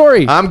 spooky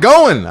story. I'm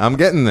going. I'm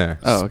getting there.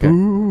 Oh, okay.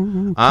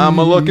 I'm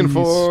a looking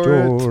for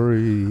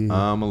story. it.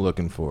 I'm a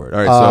looking for it.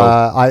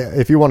 All right,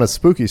 If you want a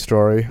spooky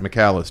story, so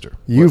McAllister.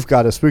 you've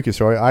got a spooky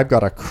story. I've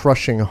got a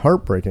crushing,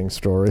 heartbreaking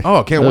story.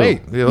 Oh, can't Oh.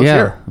 wait. Yeah, let's Yeah,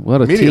 hear it.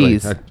 what a Immediately.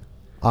 tease.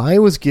 I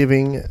was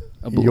giving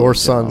balloon your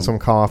son down. some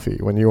coffee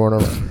when you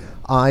weren't around.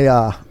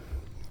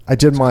 I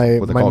did my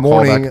What they call a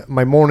morning callback?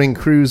 my morning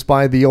cruise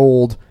by the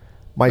old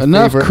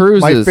Enough my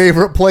cruises.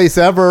 favorite place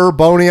ever,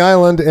 Boney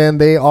Island, and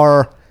they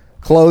are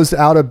closed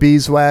out of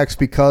beeswax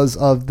because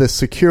of the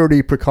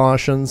security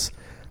precautions,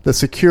 the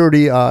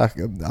security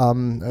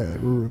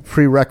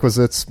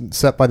prerequisites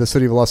set by the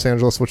city of Los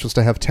Angeles, which was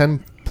to have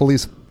 10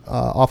 police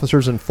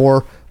officers and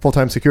 4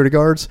 full-time security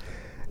guards.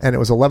 And it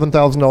was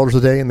 $11,000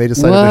 a day, and they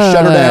decided to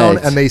shut her down,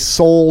 What? and they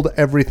sold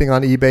everything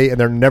on eBay, and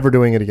they're never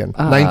doing it again.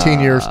 19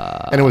 years,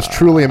 and it was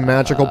truly a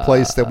magical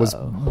place that was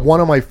one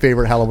of my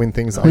favorite Halloween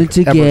things I've Once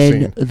ever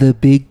again, seen. the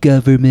big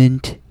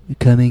government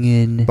coming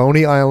in.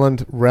 Boney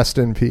Island, rest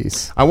in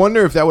peace. I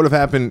wonder if that would have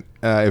happened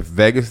if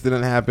Vegas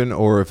didn't happen,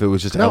 or if it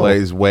was just No.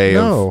 LA's way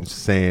No. of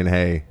saying,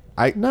 "Hey,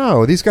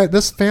 No,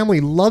 this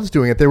family loves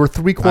doing it. They were I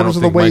don't 3/4 of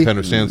the think way. Mike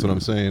understands what I'm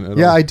saying." At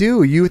Yeah, all. I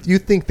do. You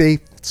think they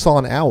saw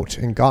an out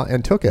and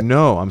took it?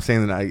 No, I'm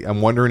saying that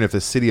I'm wondering if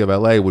the city of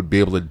LA would be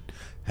able to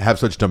have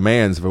such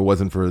demands if it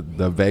wasn't for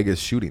the Vegas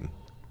shooting.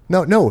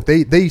 No.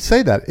 They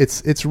say that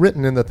it's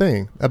written in the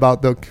thing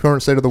about the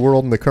current state of the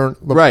world and the current.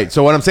 Right.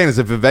 So what I'm saying is,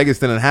 if Vegas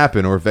didn't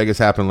happen, or if Vegas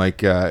happened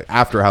like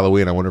after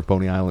Halloween, I wonder if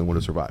Boney Island would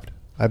have survived.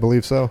 I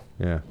believe so.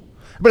 Yeah,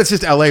 but it's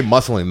just LA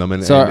muscling them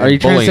and So, and are you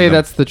trying to bullying say them.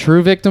 that's the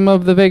true victim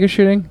of the Vegas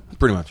shooting?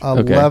 Pretty much.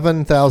 Okay.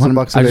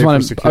 $11,000 a I day just for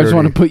want to. security. I just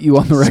want to put you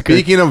on the record.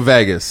 Speaking of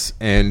Vegas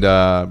and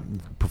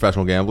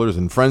professional gamblers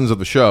and friends of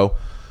the show,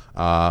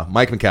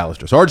 Mike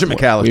McAllister, Sergeant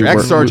McAllister,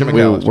 ex-Sergeant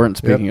we McAllister. weren't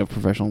speaking of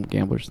professional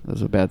gamblers.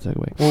 That's a bad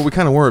segue. Well, we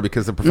kind of were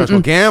because the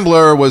professional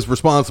gambler was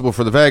responsible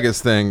for the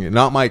Vegas thing,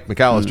 not Mike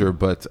McAllister,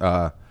 but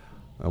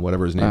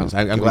whatever his name Wow. is.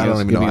 I'm Giving glad I don't us-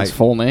 even know. giving his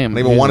full name.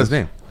 I don't even want his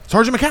Jesus. name.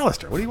 Sergeant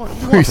McAllister. What do you want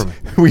from me?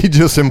 We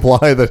just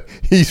imply that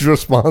he's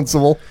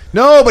responsible.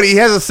 No, but he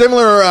has a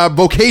similar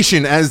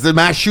vocation as the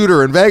mass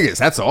shooter in Vegas.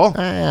 That's all.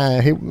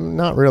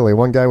 Not really.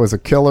 One guy was a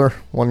killer.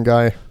 One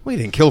guy. Well,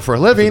 he didn't kill for a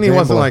living. He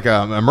wasn't like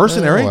a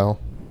mercenary. Well.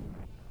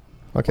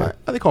 Okay. Why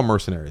are they called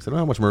mercenaries? I don't know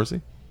how much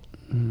mercy.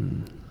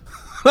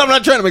 I'm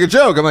not trying to make a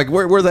joke. I'm like,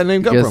 where's that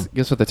name come from?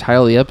 Guess what the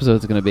title of the episode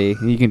is going to be?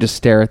 You can just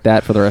stare at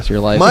that for the rest of your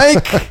life.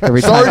 Mike,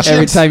 every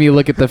Sergeant, time you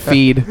look at the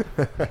feed.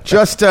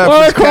 just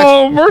I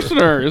call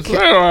mercenaries.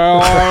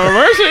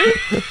 Mercy.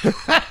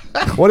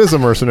 What is a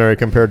mercenary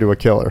compared to a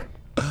killer?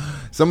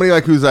 somebody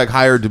like who's like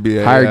hired to be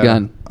a Hired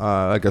gun.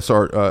 like a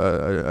sort.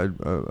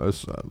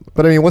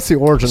 But I mean, what's the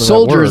origin of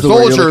Soldier is that the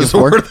word? word you're Soldier is the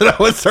looking word that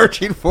I was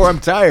searching for. I'm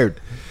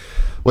tired.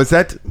 What's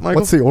that,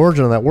 Michael? What's the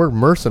origin of that word,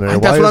 mercenary?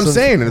 That's what I'm isn't-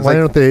 saying. It's Why like-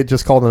 don't they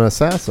just call it an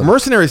assassin?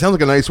 Mercenary sounds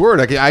like a nice word.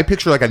 Like, I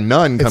picture like a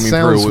nun It coming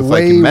sounds through with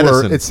like way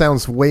medicine. it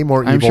sounds way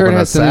more evil I'm sure it than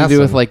has something to do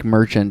with assassin. like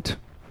merchant.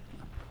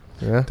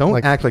 Yeah?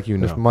 Don't act like you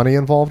know. There's money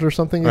involved or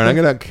something. you All right, I'm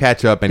think? gonna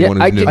catch up anyone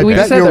Yeah, who's new. I we bet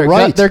just said you're they're,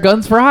 right. they're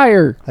guns for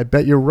hire. I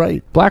bet you're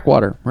right.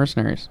 Blackwater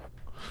mercenaries.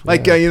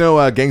 Like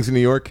Gangs in New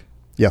York.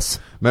 Yes.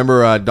 Remember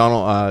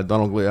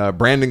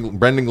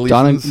Brandon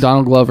Gleeson's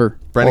Donald Glover.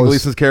 Brandon Oh,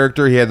 Gleeson's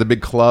character? He had the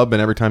big club,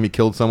 and every time he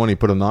killed someone, he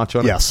put a notch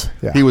on it. Yes,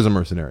 yeah. He was a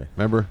mercenary.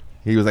 Remember?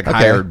 He was like Okay.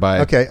 hired by.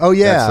 Okay. Oh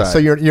yeah. that side. So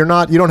you're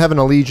not you don't have an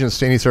allegiance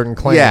to any certain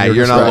clan. yeah, you're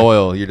just not like-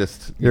 loyal. You're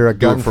just You're a do it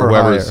gun for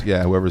whoever's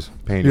hire. whoever's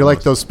paying. You're you like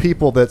most. those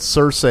people that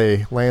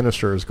Cersei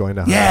Lannister is going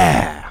to hire.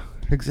 Yeah,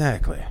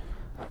 exactly.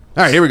 All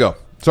right, here we go.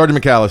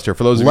 Sergeant McAllister.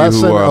 For those of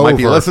Lesson you who might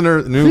be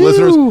over. new Phew.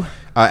 listeners,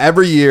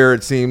 every year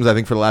it seems, I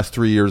think for the last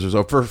 3 years or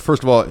so.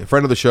 First of all, a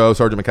friend of the show,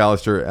 Sergeant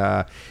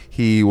McAllister.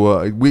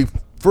 We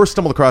first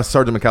stumbled across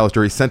Sergeant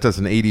McAllister. He sent us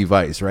an AD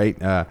Vice, right?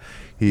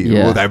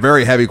 With a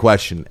very heavy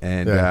question,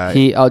 and Yeah.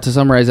 He to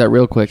summarize that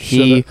real quick.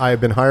 I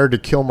have been hired to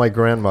kill my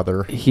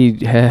grandmother. He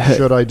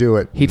Should I do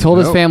it? he told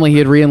his No. family he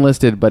had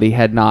reenlisted, but he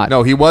had not.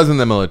 no, he was in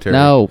the military.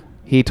 No,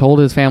 he told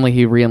his family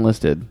he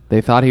reenlisted. They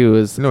thought he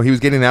was. No, he was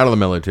getting out of the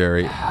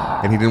military,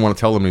 and he didn't want to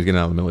tell them he was getting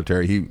out of the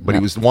military. But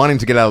he was wanting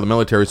to get out of the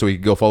military so he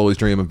could go follow his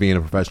dream of being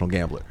a professional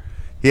gambler.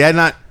 He had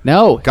not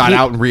got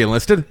out and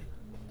re-enlisted.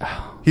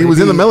 He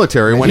was in the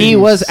military when He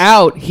was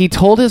out. He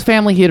told his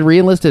family he had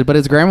reenlisted, but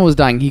his grandma was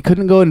dying. He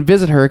couldn't go and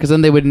visit her because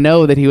then they would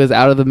know that he was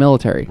out of the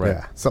military.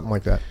 Yeah, something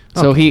like that.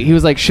 So he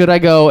was like, should I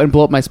go and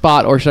blow up my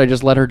spot, or should I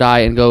just let her die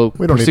and go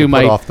We don't need pursue to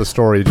my put off the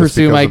story just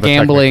pursue because my of the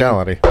gambling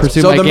technicality.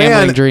 pursue So my the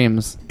gambling man-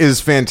 dreams?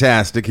 is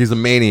fantastic. He's a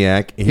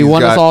maniac. He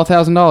won us all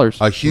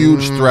 $1,000. a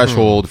huge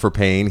threshold for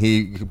pain.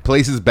 He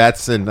places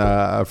bets and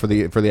for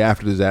the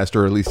after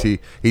disaster, or at least he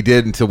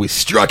did until we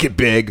struck it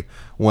big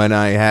when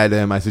I had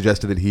him, I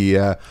suggested that he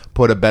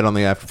put a bet on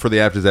for the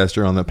after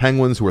disaster on the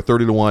Penguins, who were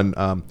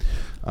 30-1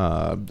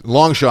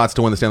 long shots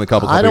to win the Stanley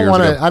Cup. I don't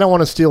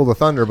want to steal the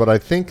thunder, but I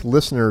think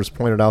listeners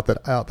pointed out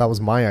that that was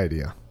my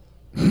idea.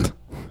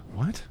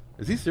 What?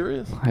 Is he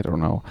serious? I don't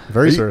know.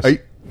 Very serious.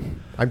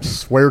 I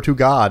swear to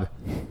God.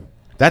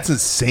 That's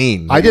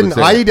insane. I didn't.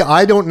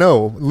 I don't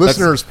know.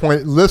 Listeners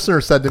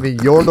said to me,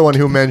 "You're the one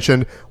who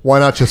mentioned. Why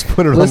not just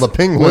put it on the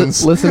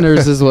Penguins?"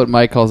 Listeners is what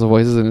Mike calls the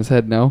voices in his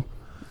head. No,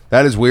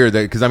 that is weird.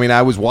 Because I mean,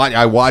 I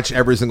watch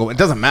every single. It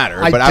doesn't matter,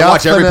 but I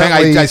watch every.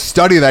 I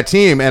study that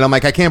team, and I'm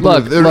like, I can't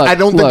believe. I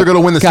don't think they're going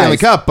to win the Stanley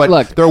Cup,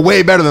 but they're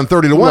way better than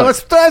 30-1.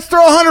 Let's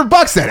throw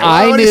 $100 at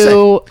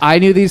it. I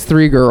knew these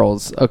three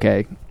girls.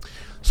 Okay.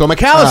 So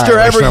McAllister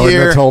every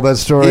year told that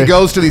story. He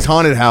goes to these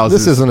haunted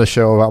houses. This isn't a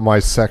show about my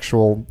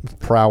sexual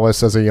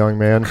prowess as a young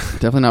man.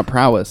 Definitely not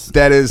prowess.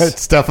 That is.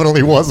 It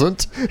definitely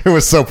wasn't. It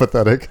was so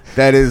pathetic.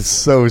 That is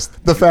so.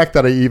 The fact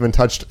that I even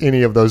touched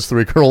any of those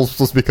three girls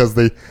was because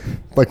they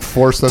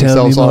forced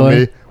themselves on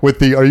me with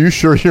the "Are you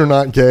sure you're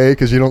not gay?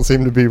 Because you don't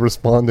seem to be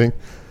responding."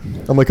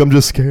 I'm like, I'm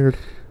just scared.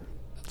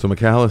 So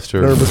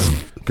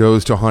McAllister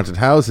goes to haunted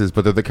houses,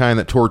 but they're the kind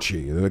that torture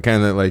you. They're the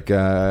kind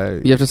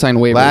that you have to sign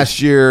waivers.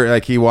 Last year,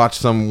 he watched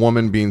some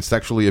woman being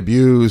sexually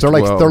abused by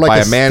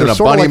a man in a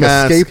bunny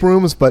mask. Escape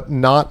rooms, but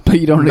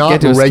you don't not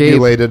get to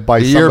regulated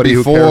by somebody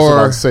who cares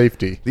about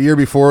safety. The year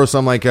before,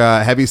 some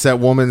heavy-set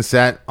woman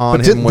sat on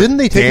him. Didn't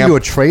they take him to a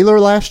trailer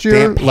last year,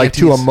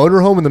 to a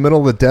motorhome in the middle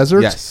of the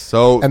desert? Yes.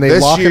 So and they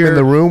lock him in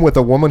the room with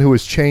a woman who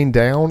was chained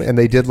down, and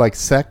they did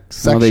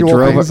sexual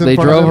things. They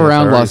drove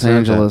around Los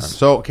Angeles.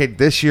 So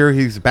this year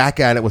he's back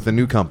at it with a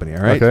new company.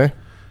 All right. Okay.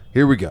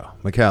 Here we go,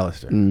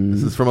 McAllister.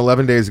 This is from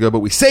 11 days ago, but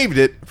we saved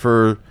it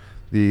for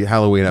the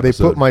Halloween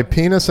episode. They put my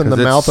penis in the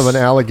mouth of an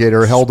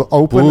alligator held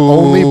open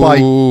only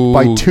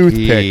by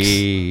toothpicks.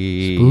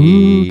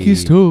 Spooky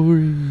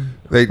story.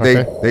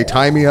 They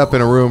tie me up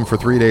in a room for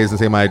 3 days and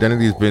say my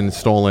identity's been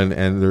stolen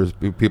and there's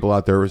people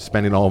out there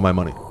spending all of my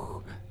money.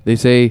 They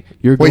say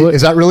you're. Wait,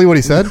 is that really what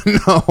he said?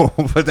 No,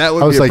 but that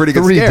would be a pretty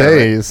good 3 scare.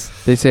 days.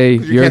 Right? They say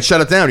you can't shut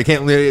it down. You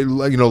can't,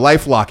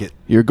 life lock it.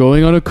 You're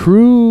going on a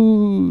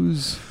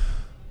cruise.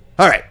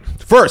 All right.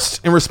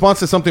 First, in response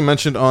to something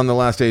mentioned on the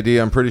last AD,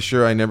 I'm pretty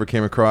sure I never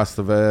came across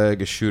the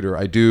Vegas shooter.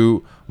 I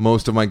do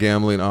most of my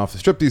gambling off the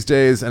strip these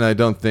days, and I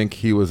don't think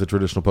he was a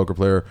traditional poker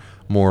player,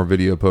 more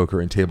video poker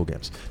and table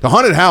games. The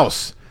haunted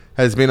house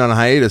has been on a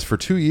hiatus for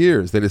 2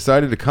 years. They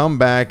decided to come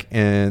back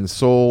and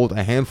sold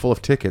a handful of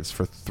tickets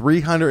for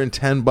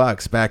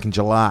 $310 back in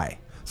July.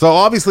 So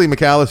obviously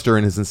McAllister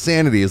and his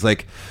insanity is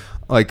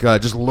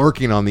just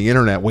lurking on the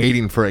internet,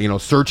 waiting for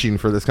searching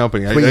for this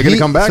company. Are they going to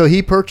come back? So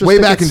he purchased way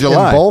back in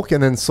July in bulk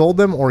and then sold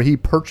them, or he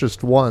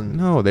purchased one?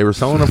 No, they were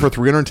selling them for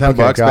 $310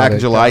 back in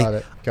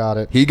July. Got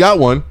it. He got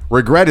one,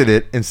 regretted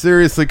it, and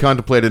seriously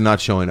contemplated not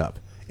showing up.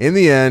 In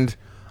the end.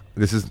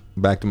 This is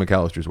back to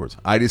McAllister's words.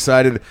 I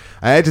decided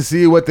I had to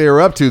see what they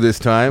were up to this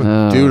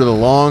time due to the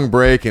long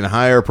break and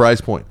higher price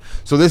point.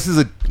 So this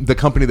is the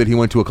company that he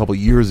went to a couple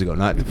years ago.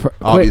 Not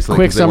obviously.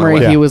 Quick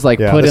summary: he was put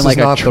in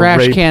a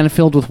trash can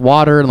filled with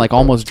water and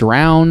almost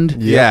drowned.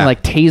 Yeah,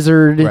 and,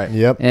 tasered. Right.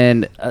 Yep.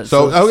 And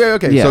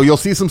okay. Yeah. So you'll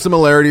see some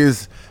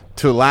similarities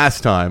to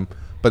last time,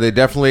 but they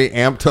definitely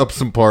amped up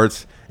some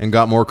parts and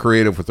got more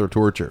creative with their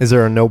torture. Is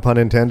there a no pun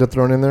intended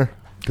thrown in there?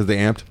 Because they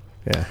amped.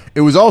 Yeah. It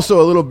was also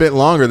a little bit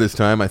longer this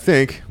time, I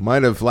think.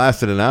 Might have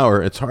lasted an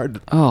hour. It's hard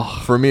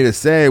for me to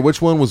say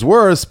which one was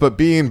worse, but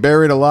being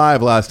buried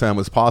alive last time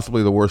was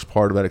possibly the worst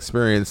part of that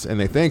experience, and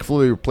they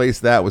thankfully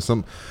replaced that with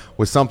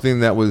something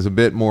that was a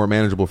bit more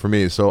manageable for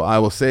me. So I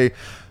will say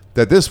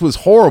that this was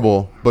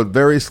horrible, but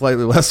very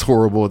slightly less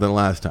horrible than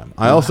last time.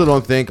 I also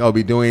don't think I'll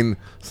be doing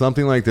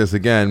something like this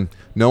again.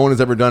 No one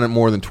has ever done it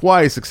more than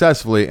twice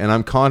successfully, and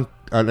I'm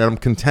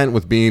content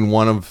with being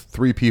one of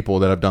 3 people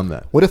that have done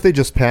that. What if they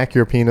just pack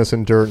your penis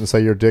in dirt and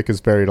say your dick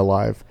is buried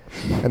alive?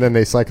 And then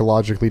they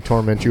psychologically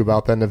torment you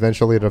about that, and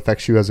eventually it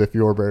affects you as if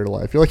you're buried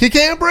alive. You're like, you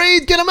can't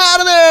breathe! Get him out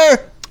of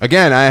there!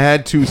 Again, I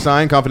had to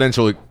sign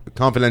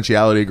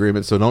confidentiality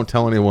agreements, so don't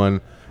tell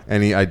anyone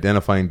any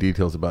identifying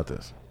details about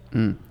this.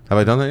 Have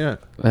I done that yet?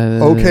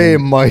 Okay,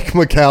 Mike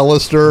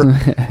McAllister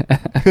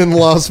in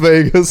Las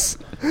Vegas.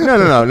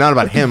 No, not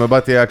about him,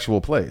 about the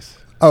actual place.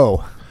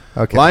 Oh,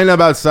 okay. Lined up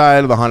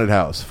outside of the haunted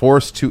house,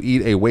 forced to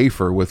eat a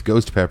wafer with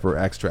ghost pepper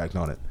extract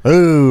on it.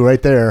 Ooh,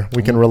 right there.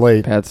 We can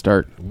relate. Bad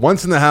start.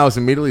 Once in the house,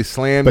 immediately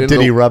slammed But did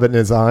he rub it in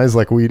his eyes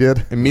like we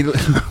did?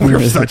 Immediately. We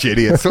were such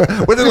idiots.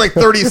 Within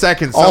 30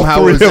 seconds, somehow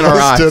all it was in our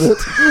eyes. Did it.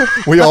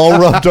 We all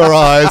rubbed our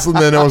eyes, and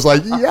then it was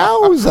like,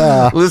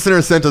 yowza.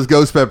 Listeners sent us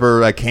ghost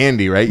pepper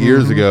candy, right,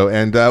 years ago,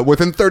 and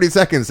within 30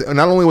 seconds,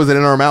 not only was it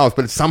in our mouth,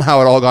 but somehow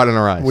it all got in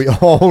our eyes. We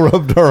all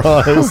rubbed our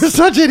eyes. We're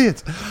such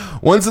idiots.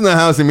 Once in the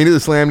house, immediately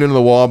slammed into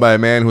the wall by a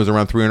man who was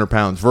around 300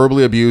 pounds,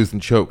 verbally abused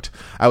and choked.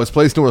 I was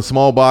placed into a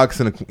small box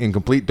in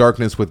complete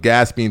darkness with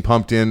gas being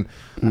pumped in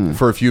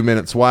for a few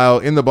minutes. While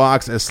in the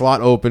box, a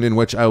slot opened in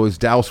which I was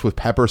doused with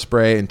pepper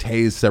spray and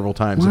tased several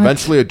times. What?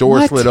 Eventually, a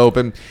door slid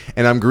open,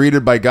 and I'm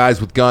greeted by guys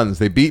with guns.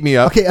 They beat me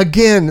up. Okay,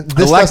 again,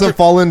 this doesn't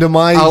fall into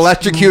my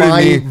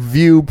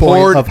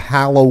viewpoint of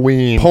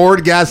Halloween.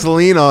 Poured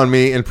gasoline on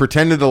me and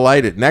pretended to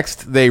light it.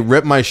 Next, they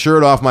ripped my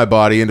shirt off my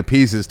body into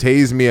pieces,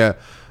 tased me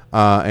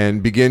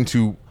and begin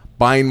to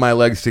bind my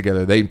legs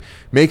together. They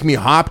make me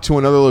hop to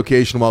another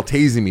location while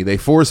tasing me. They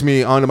force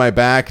me onto my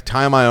back,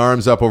 tie my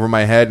arms up over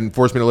my head, and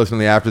force me to listen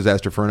to the After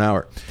Disaster for an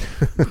hour.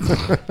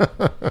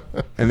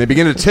 And they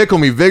begin to tickle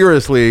me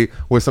vigorously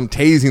with some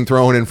tasing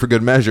thrown in for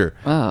good measure.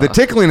 The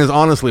tickling is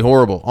honestly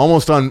horrible,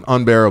 almost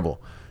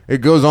unbearable. It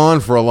goes on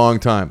for a long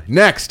time.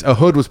 Next, a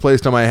hood was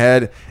placed on my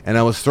head, and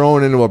I was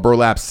thrown into a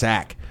burlap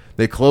sack.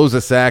 They closed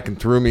the sack and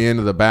threw me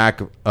into the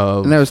back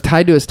of... And I was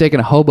tied to a stake,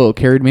 and a hobo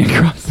carried me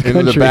across the country.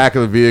 Into the back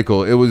of the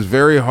vehicle. It was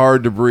very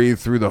hard to breathe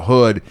through the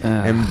hood,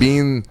 and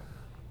being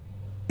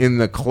in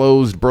the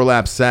closed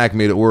burlap sack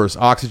made it worse.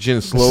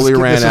 Oxygen slowly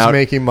ran out.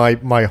 This is making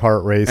my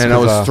heart race. And I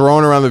was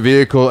thrown around the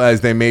vehicle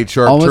as they made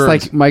sharp turns. Almost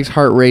like Mike's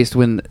heart raced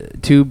when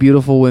two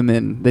beautiful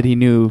women that he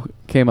knew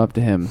came up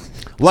to him.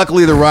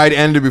 Luckily, the ride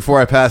ended before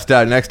I passed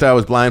out. Next, I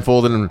was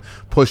blindfolded and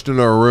pushed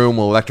into a room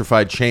with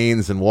electrified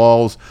chains and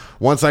walls.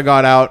 Once I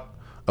got out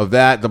of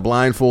that, the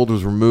blindfold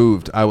was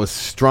removed. I was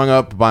strung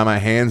up by my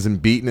hands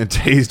and beaten and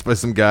tased by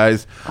some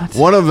guys. What?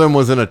 One of them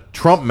was in a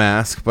Trump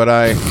mask, but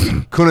I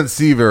couldn't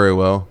see very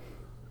well.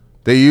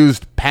 They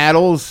used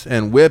paddles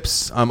and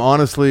whips. I'm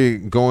honestly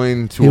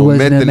going to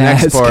omit the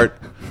next part.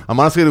 I'm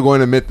honestly going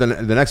to omit the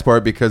next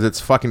part because it's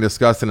fucking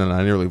disgusting and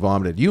I nearly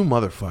vomited. You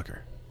motherfucker.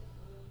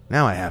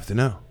 Now I have to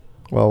know.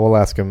 Well, we'll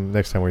ask him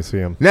next time we see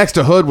him. Next,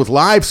 a hood with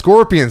live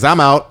scorpions. I'm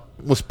out.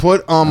 Was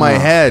put on my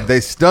head. They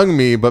stung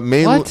me, but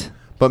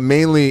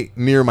mainly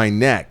near my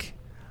neck.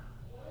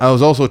 I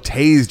was also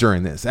tased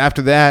during this.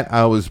 After that,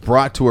 I was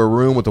brought to a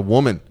room with a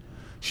woman.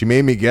 She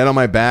made me get on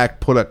my back,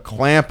 put a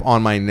clamp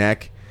on my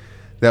neck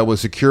that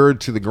was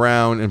secured to the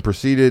ground, and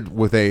proceeded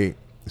with a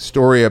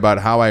story about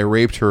how I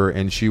raped her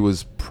and she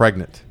was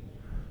pregnant.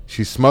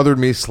 She smothered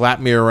me,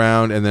 slapped me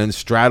around, and then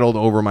straddled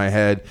over my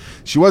head.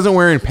 She wasn't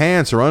wearing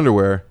pants or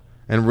underwear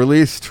and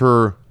released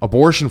her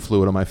abortion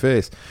fluid on my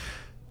face.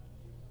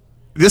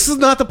 This is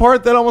not the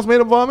part that almost made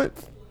him vomit.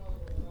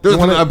 There's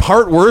a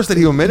part worse that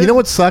he omitted. You know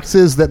what sucks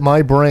is that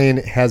my brain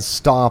has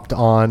stopped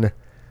on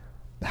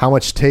how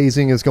much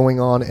tasing is going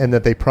on and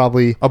that they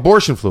probably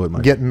abortion fluid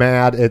might get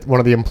mad at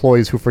one of the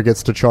employees who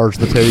forgets to charge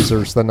the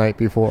tasers the night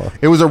before.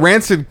 It was a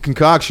rancid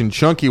concoction,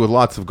 chunky with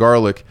lots of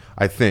garlic,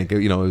 I think.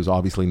 You know, it was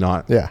obviously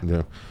not. Yeah.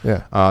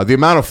 The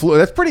amount of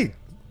fluid, that's pretty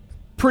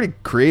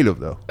creative,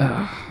 though.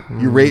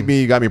 You raped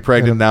me, you got me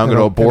pregnant, now I'm going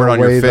to abort on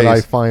your face. That I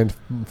find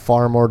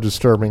far more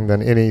disturbing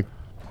than any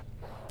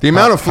the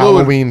amount of fluid,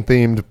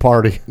 Halloween-themed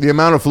party. The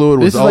amount of fluid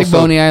was also... This is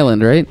like Boney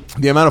Island, right?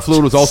 The amount of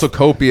fluid was also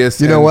copious.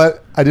 You know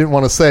what? I didn't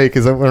want to say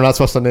because we're not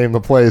supposed to name the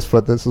place,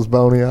 but this is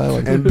Boney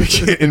Island. And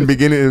in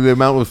beginning, the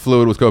amount of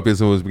fluid was copious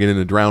and was beginning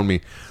to drown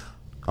me.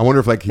 I wonder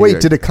if like...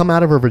 Wait, did it come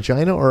out of her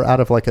vagina or out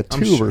of like a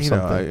tube or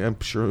something? I'm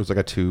sure it was like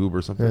a tube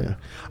or something. Yeah.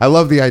 I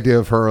love the idea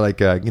of her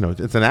like,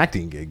 it's an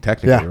acting gig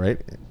technically,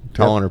 right?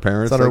 Telling her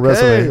parents. It's on her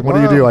resume. Hey, what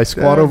do you do? I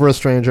squat over a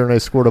stranger and I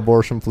squirt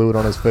abortion fluid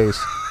on his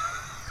face.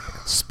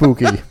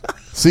 Spooky.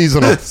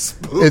 Seasonal.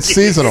 Spooky. It's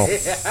seasonal.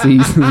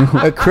 Seasonal.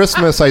 At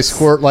Christmas, I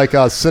squirt like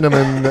a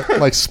cinnamon,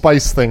 like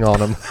spice thing on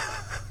him.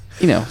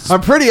 You know,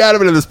 I'm pretty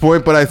adamant at this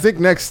point, but I think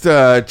next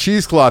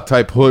cheesecloth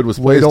type hood was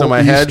placed on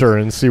my head.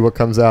 And see what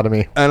comes out of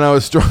me. And I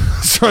was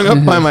strung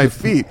up by my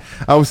feet.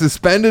 I was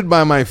suspended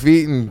by my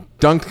feet and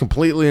dunked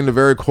completely into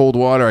very cold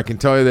water. I can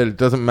tell you that it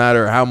doesn't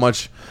matter how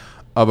much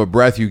of a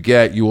breath you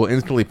get, you will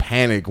instantly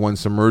panic when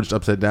submerged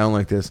upside down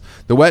like this.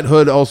 The wet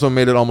hood also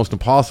made it almost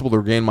impossible to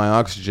regain my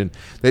oxygen.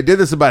 They did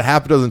this about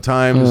half a dozen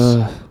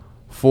times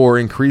for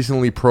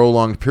increasingly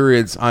prolonged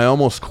periods. I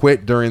almost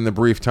quit during the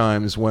brief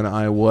times when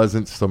I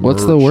wasn't submerged.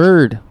 What's the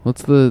word?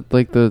 What's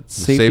the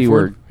safety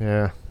word?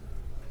 Yeah.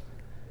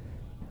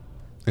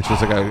 It's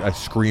just like a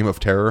scream of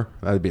terror.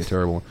 That'd be a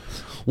terrible one.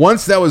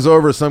 Once that was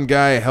over, some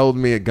guy held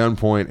me at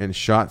gunpoint and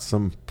shot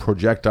some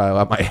projectile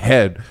at my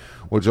head,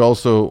 which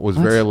also was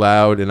very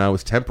loud, and I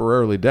was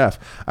temporarily deaf.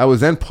 I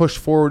was then pushed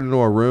forward into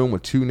a room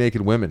with two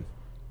naked women.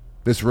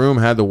 This room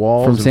had the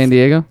walls... From San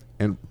Diego?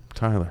 And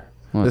Tyler.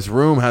 What? This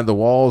room had the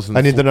walls... and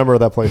I need the number of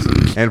that place.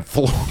 And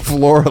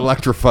floor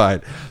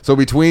electrified. So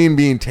between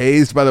being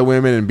tased by the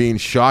women and being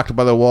shocked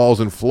by the walls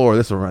and floor...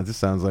 This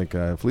sounds like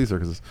flea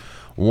circuses.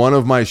 One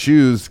of my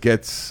shoes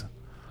got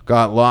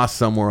lost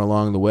somewhere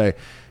along the way.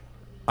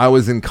 I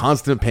was in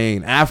constant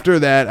pain. After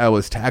that, I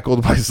was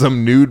tackled by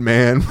some nude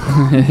man,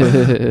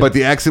 but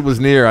the exit was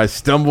near. I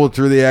stumbled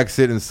through the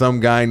exit, and some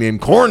guy named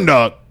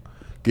Cornduck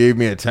gave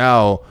me a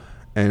towel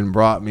and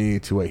brought me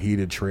to a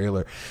heated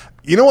trailer.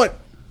 You know what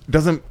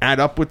doesn't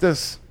add up with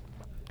this?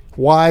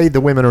 Why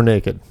the women are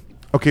naked.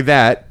 Okay,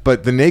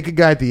 but the naked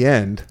guy at the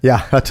end.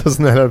 Yeah, that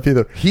doesn't add up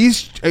either.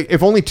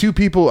 If only 3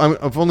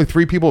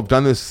 people have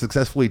done this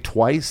successfully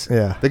twice.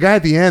 Yeah. The guy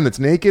at the end that's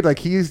naked, like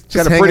he's Just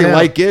got a pretty hanging out.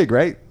 light gig,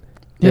 right?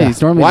 Yeah,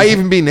 he's normally Why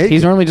even be naked?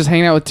 He's normally just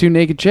hanging out with 2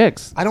 naked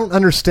chicks. I don't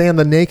understand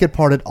the naked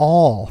part at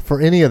all for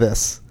any of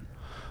this.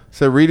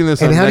 So reading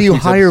this, And on how do next you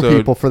week's hire episode-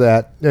 people for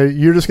that?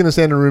 You're just going to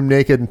stand in a room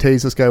naked and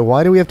tase this guy.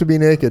 Why do we have to be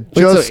naked?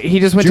 Wait, so he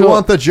just went do you to a-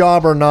 want the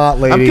job or not,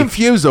 lady? I'm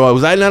confused though.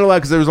 Was I not allowed?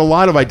 Because there was a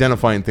lot of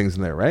identifying things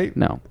in there, right?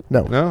 No.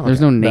 No. No. There's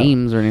Okay. no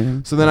names or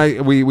anything. So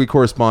then we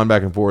correspond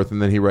back and forth,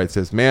 and then he writes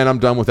this, man, I'm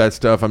done with that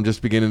stuff. I'm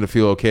just beginning to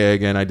feel okay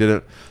again. I did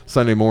it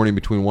Sunday morning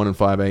between 1 and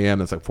 5 a.m.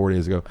 That's like 4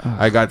 days ago.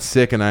 I got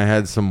sick, and I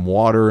had some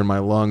water in my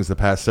lungs the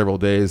past several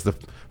days. The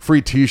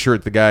free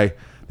T-shirt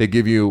they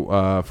give you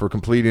for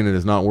completing it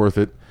is not worth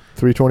it.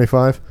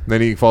 $325.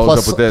 Then he follows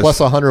up with this. Plus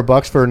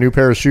 $100 for a new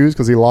pair of shoes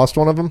because he lost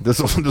one of them. This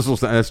will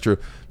that's true.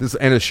 This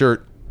and his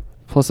shirt.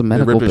 Plus a They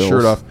medical ripped his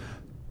bills. shirt off.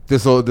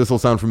 This will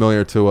sound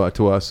familiar to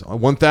us.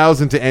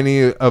 1,000 to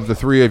any of the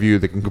 3 of you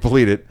that can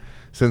complete it.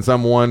 Since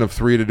I'm one of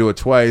 3 to do it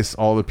twice,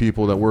 all the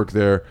people that work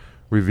there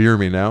revere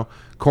me now.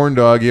 Corn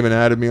Dog even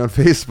added me on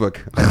Facebook.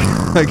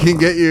 I can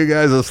get you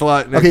guys a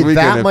slot next weekend.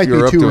 That if might be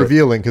you're up too to it.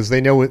 revealing because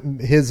they know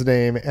his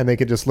name and they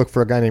could just look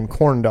for a guy named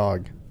Corn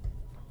Dog.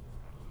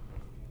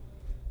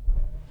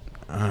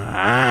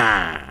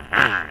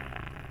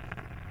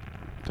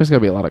 There's got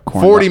to be a lot of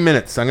corn 40 dogs.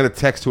 minutes. I'm going to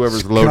text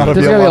whoever's gotta loading. There's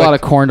be got to be a a lot lot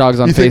of- of corn dogs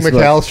on You think Facebook.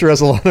 McAllister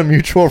has a lot of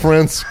mutual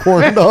friends?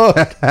 Corn Dog.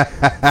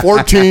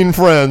 14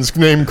 friends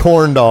named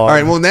Corn Dog. All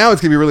right, well, now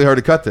it's going to be really hard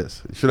to cut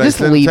this. Should Just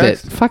I send leave a it.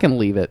 text? Fucking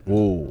leave it.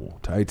 Whoa,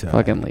 tie-tie.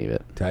 Fucking leave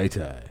it.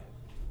 Tie-tie.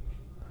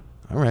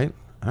 All right.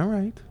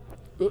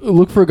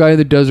 Look for a guy in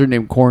the desert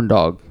named Corn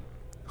Dog.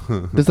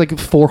 There's like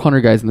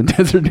 400 guys in the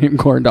desert named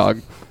Corn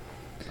Dog.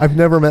 I've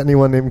never met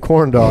anyone named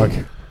Corn Dog.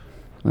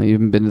 Well, you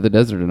haven't been to the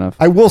desert enough.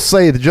 I will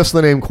say that just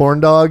the name Corn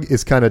Dog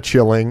is kind of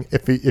chilling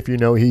if you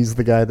know he's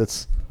the guy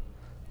that's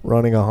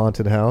running a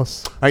haunted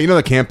house. All right, you know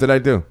the camp that I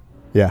do?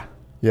 Yeah.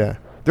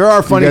 There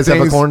are funny You guys have a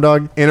things, corn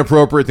dog?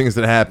 inappropriate things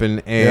that happen,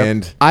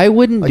 and I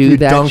wouldn't Like do you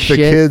that dunk shit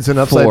the kids in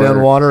upside for- down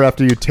water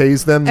after you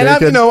tase them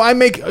naked. I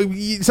make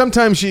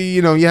sometimes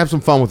you have some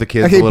fun with the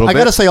kids Okay, a little I bit.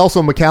 gotta say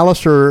also,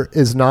 McAllister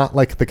is not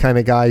like the kind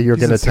of guy you're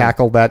He's gonna insane.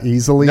 tackle that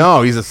easily.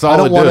 No, he's a solid I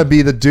don't want to dude.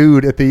 be the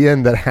dude at the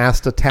end that has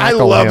to I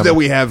tackle love him. that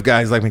we have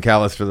guys like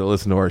McAllister that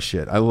listen to our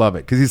shit. I love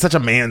it because he's such a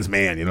man's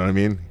man. You know what I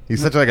mean?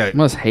 He's such like He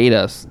must hate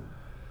us.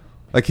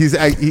 I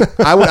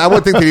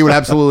would think that he would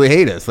absolutely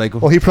hate us. Like,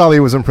 Well, he probably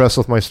was impressed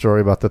with my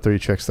story about the 3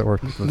 chicks that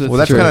worked. well,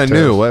 that's true. kind of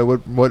new.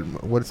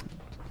 What's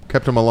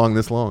kept him along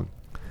this long?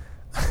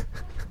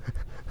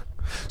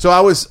 So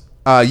I was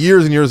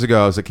years and years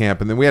ago. I was at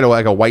camp, and then we had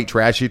a white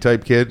trashy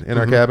type kid in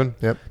our cabin.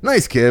 Yep.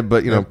 Nice kid,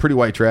 but pretty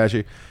white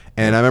trashy.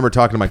 And I remember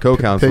talking to my Pig in a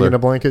co-counselor.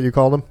 blanket, you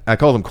called him? I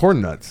called him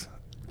corn nuts.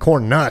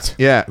 Corn nut.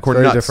 Yeah, corn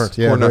Very nuts. different.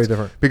 Yeah, corn very nuts.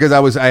 different. Because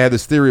I had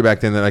this theory back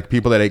then that like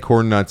people that ate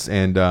corn nuts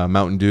and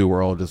Mountain Dew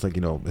were all just like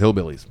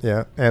hillbillies.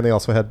 Yeah, and they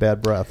also had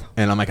bad breath.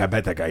 And I'm like, I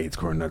bet that guy eats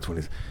corn nuts when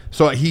he's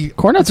he.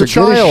 Corn nuts are It's a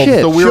good as child.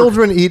 shit. So we're-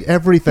 Children eat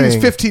everything. He's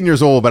 15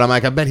 years old, but I'm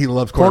like, I bet he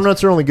loves corn Corn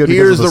nuts are only good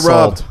Here's because of the the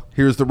rub. salt.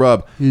 Here's the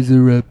rub. He's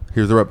a rep.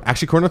 Here's the rub.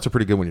 Actually, corn nuts are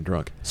pretty good when you're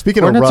drunk.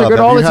 Speaking Corn of nuts are rub, good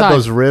have all you the had time.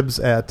 those ribs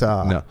at...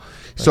 No.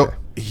 So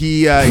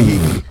he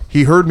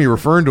heard me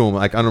referring to him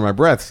like under my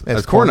breath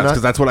as corn corn nuts nut?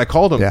 because that's what I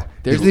called him. Yeah.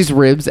 There's these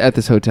ribs at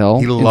this hotel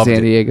He in loved San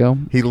it. Diego.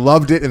 He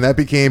loved it, and that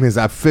became his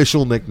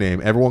official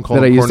nickname. Everyone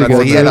called That him I corn used to nuts.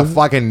 go He had a to.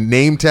 fucking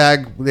name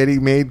tag that he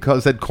made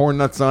said corn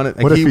nuts on it.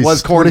 Like What if he he's,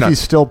 was corn what if nuts. he's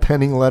still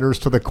penning letters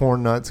to the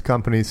Corn Nuts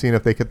company, seeing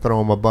if they could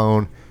throw him a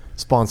bone?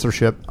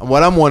 Sponsorship.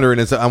 What I'm wondering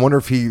is, I wonder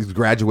if he's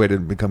graduated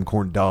and become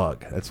corn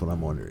dog. That's what I'm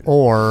wondering.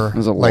 Or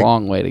There's a like,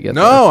 long way to get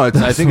there. No,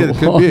 I think it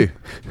could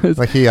be.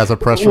 like he has a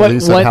press What-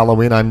 release what- at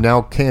Halloween. I'm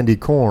now candy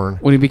corn.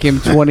 When he became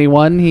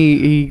 21,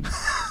 he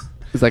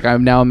was like,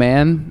 I'm now a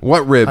man.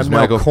 What ribs, I'm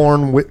Michael? now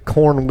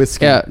corn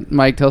whiskey. Yeah,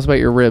 Mike, tell us about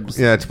your ribs.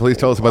 Yeah, please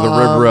tell us about the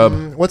rib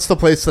rub. What's the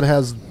place that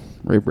has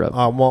Rib rub.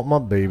 I want my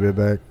baby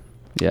back?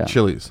 Yeah.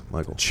 Chili's,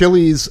 Michael.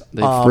 Chili's.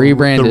 They free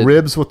branded. The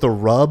ribs with the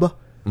rub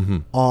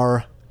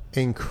are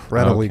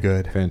incredibly Okay,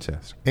 good.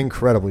 Fantastic.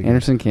 Incredibly good.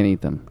 Anderson can't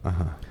eat them.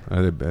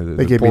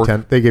 They gave me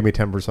 10. They gave me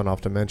 10% off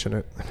to mention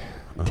it.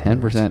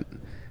 10%.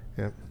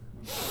 Yeah,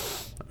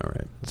 All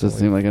right. Doesn't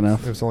seem like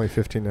enough. it was only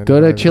 $15.99. Go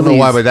to I don't know Chili's.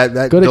 why, but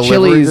that Go to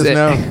delivery Chili's. just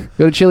now,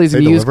 Go to Chili's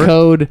and They use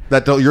deliver?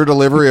 code. your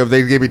delivery of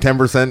they gave me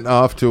 10%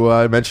 off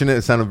to mention it.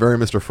 It sounded very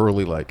Mr.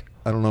 Furley like.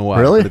 I don't know why.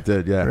 Really? But it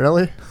did. Yeah.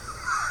 Really?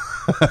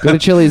 Go to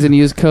Chili's and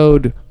use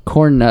code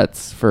corn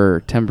nuts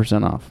for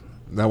 10% off.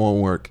 That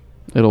won't work.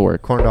 It'll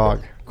work. Corn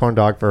dog. Corn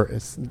dog for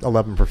it's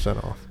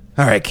 11% off.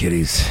 All right,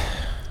 kiddies.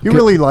 You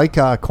really like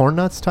corn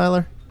nuts,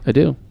 Tyler? I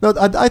do. No,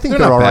 I think They're they're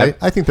not all bad. right.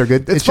 I think they're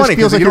good. It's It funny just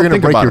feels 'cause like you you're don't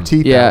going to think break your about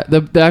teeth. Yeah,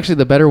 out. actually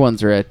the better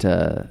ones are at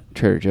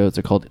Trader Joe's.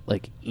 They're called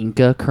like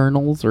Inca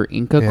kernels or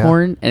Inca Yeah.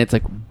 corn, and it's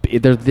like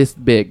they're this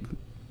big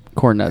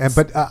corn nuts.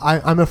 But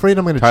I'm afraid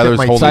I'm going to Tyler's chip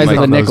my holding teeth size of like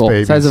a on those nickel.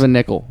 babies. Size of a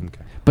nickel.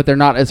 Okay. But they're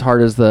not as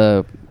hard as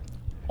the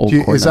old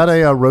corn Is that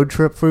nuts. a road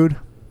trip food?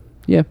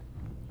 Yeah.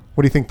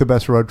 What do you think the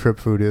best road trip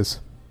food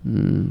is?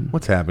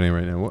 What's happening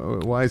right now?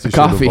 Why is this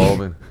Coffee. show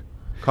evolving?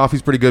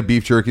 Coffee's pretty good.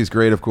 Beef jerky's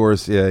great, of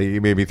course. Yeah,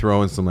 you maybe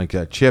throw in some like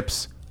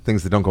chips,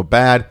 things that don't go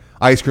bad.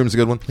 Ice cream's a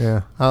good one.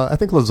 Yeah, I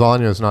think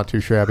lasagna is not too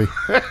shabby.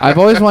 I've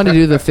always wanted to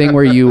do the thing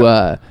where you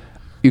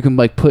can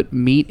like put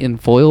meat in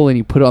foil and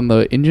you put it on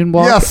the engine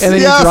block and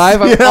then you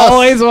drive. I've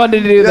always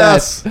wanted to do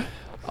that.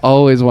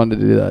 Always wanted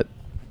to do that.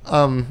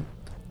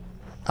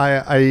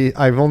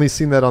 I've only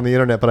seen that on the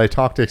internet, but I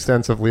talked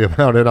extensively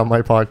about it on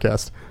my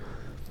podcast.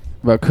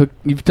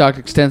 You've talked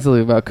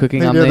extensively about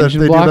cooking on the engine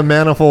They block? do the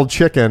manifold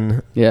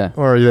chicken. Yeah.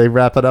 Or they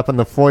wrap it up in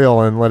the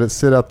foil and let it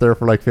sit up there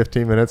for like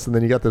 15 minutes, and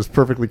then you got this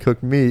perfectly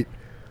cooked meat.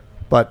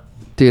 But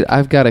dude,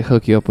 I've got to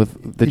hook you up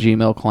with the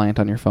Gmail client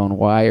on your phone.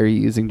 Why are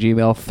you using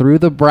Gmail through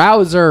the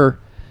browser?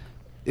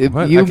 You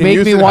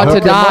make me want to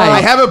die. I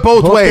have it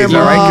both ways,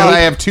 all right? Because I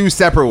have two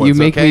separate ones. You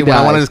make me when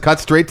die. I want to just cut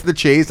straight to the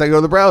chase, I go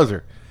to the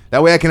browser.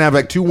 That way I can have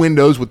like two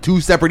windows with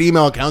two separate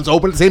email accounts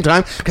open at the same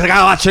time because I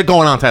got a lot of shit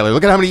going on, Tyler.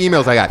 Look at how many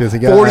emails I got.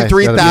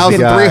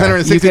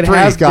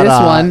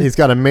 43,363. He's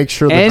got to make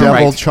sure the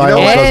devil child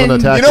doesn't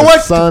attack you know what?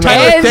 his son.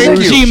 Tyler, thank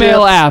you.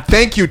 Gmail app.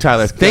 Thank you,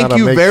 Tyler. Thank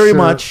you very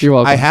much. You're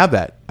welcome. I have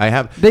that.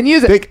 Then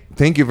use it.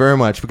 Thank you very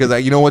much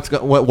because you know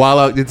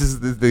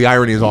the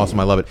irony is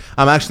awesome. I love it.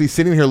 I'm actually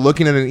sitting here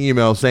looking at an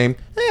email saying,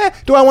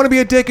 do I want to be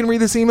a dick and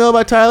read this email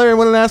about Tyler and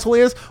what an asshole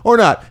he is or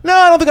not? No,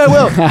 I don't think I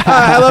will.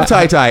 I love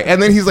Ty.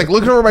 And then he's like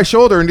looking over my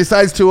shoulder and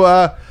decides to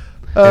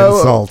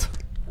insult.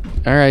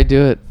 All right,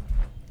 do it.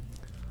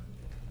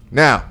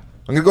 Now,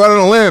 I'm going to go out on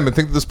a limb and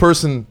think that this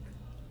person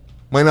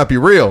might not be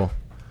real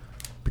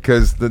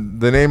because the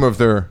name of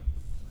their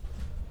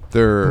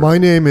My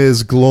name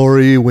is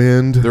Glory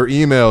Wind. Their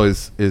email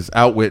is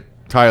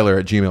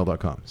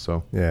outwittyler@gmail.com.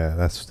 So yeah,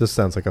 this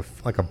sounds like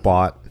a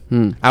bot.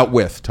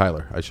 Outwith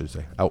Tyler, I should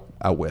say.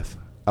 Outwith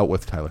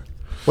Tyler.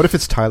 What if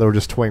it's Tyler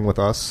just toying with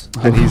us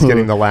and he's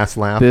getting the last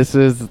laugh? This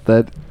is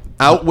that.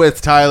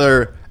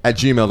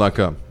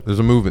 Outwithtyler@gmail.com. There's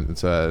a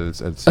movement.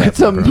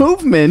 It's a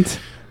movement.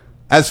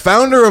 As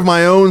founder of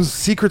my own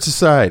secret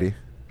society,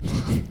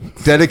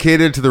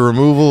 dedicated to the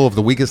removal of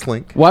the weakest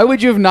link. Why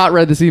would you have not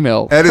read this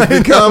email? It has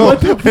become.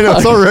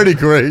 It's already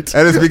great.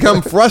 It has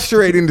become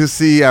frustrating to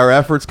see our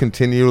efforts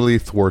continually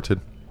thwarted.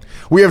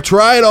 We have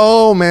tried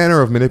all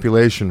manner of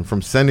manipulation,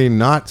 from sending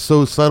not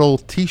so subtle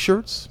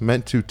T-shirts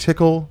meant to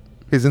tickle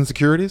his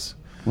insecurities.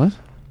 What?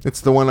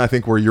 It's the one I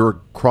think where you're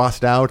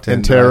crossed out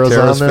and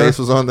Tara's face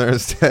was on there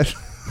instead.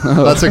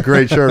 That's a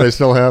great shirt. I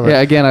still have it.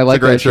 Yeah, again, I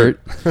like that shirt.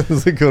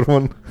 It's a good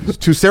one.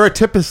 To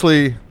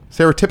surreptitiously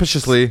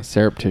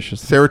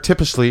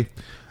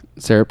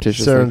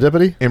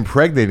Serendipity?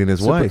 impregnating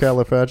his wife.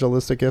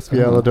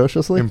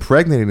 Supercalifragilisticexpialidociously?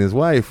 Impregnating his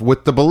wife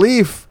with the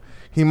belief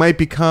he might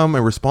become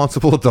a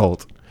responsible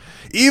adult.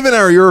 Even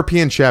our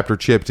European chapter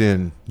chipped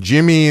in.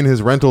 Jimmy in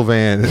his rental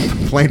van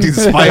planting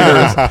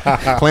spiders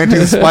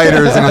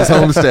in his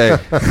homestay.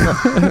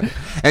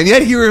 And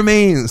yet he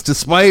remains,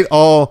 despite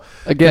all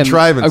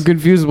contrivance. I'm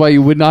confused why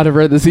you would not have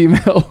read this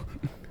email.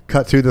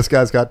 Cut to, this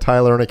guy's got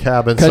Tyler in a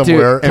cabin Cut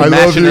somewhere. To, I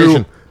love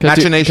you.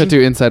 Machination? Cut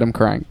to inside, I'm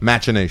crying.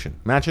 Machination?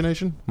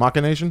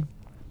 Machination?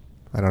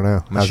 I don't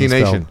know.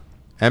 Machination.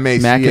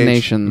 M-A-C-H.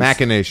 Machinations.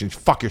 Machinations.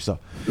 Fuck yourself.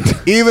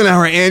 Even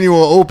our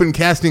annual open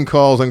casting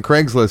calls on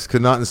Craigslist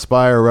could not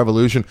inspire a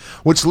revolution,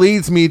 which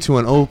leads me to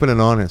an open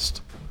and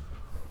honest.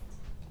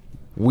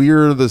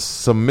 We're the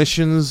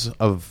submissions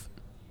of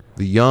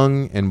the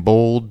young and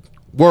bold.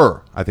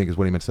 Were, I think is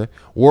what he meant to say.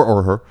 Were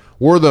or her.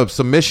 Were the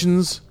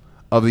submissions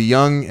of the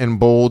young and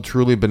bold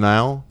truly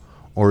banal?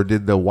 Or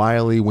did the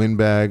wily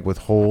windbag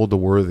withhold the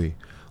worthy,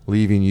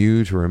 leaving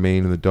you to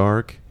remain in the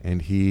dark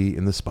and he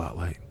in the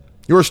spotlight?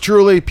 Yours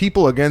truly,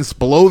 people against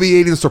below the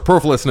 80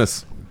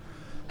 superfluousness.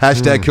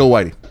 Hashtag kill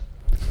Whitey.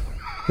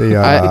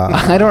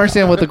 I don't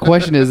understand what the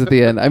question is at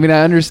the end. I mean,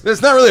 I understand.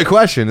 It's not really a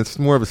question. It's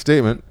more of a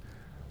statement.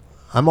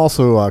 I'm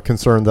also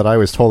concerned that I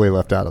was totally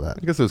left out of that.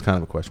 I guess it was kind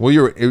of a question. Well,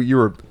 you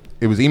were.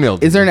 It was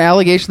emailed. Is there an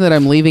allegation that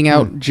I'm leaving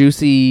out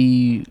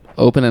juicy,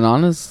 open and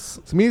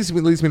honest? To me, it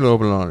leads me to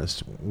open and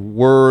honest.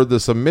 Were the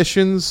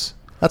submissions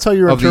That's how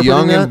you're of the interpreting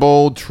young that? and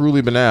bold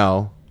truly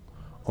banal,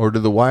 or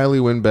did the wily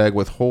windbag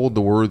withhold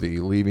the worthy,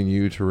 leaving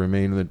you to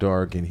remain in the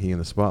dark and he in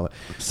the spotlight?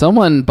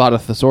 Someone bought a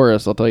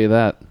thesaurus, I'll tell you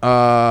that.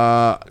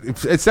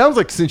 It sounds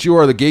like since you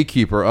are the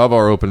gatekeeper of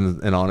our open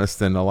and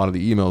honest, and a lot of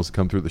the emails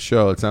come through the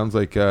show, it sounds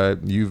like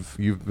you've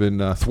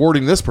been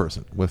thwarting this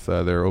person with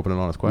their open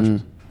and honest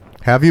questions.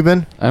 Have you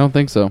been? I don't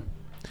think so.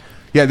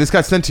 Yeah, this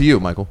got sent to you,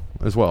 Michael,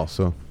 as well.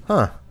 So,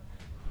 Huh.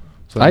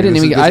 so I didn't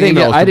even get I this didn't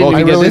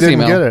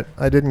email. get it.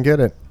 I didn't get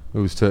it. It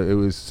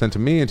was sent to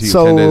me and to you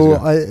 10 days ago.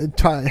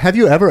 Have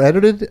you ever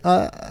edited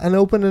an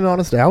open and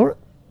honest hour?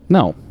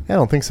 No. I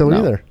don't think so No.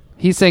 either.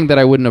 He's saying that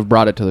I wouldn't have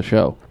brought it to the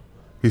show.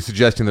 He's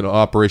suggesting that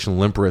Operation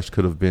Limp Wrist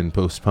could have been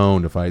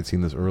postponed if I had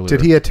seen this earlier.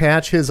 Did he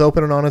attach his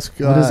open and honest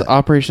What is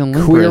Operation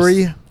Limp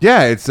query? Wrist?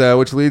 Yeah, it's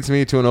which leads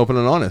me to an open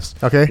and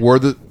honest. Okay. Were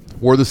the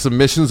Were the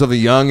submissions of the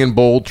young and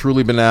bold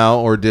truly banal,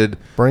 or did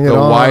Bring it the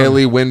on.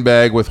 wily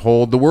windbag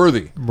withhold the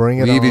worthy, Bring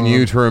it leaving on.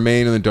 you to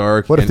remain in the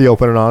dark? What if the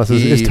open and honest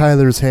is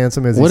Tyler as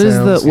handsome as he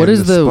sounds? What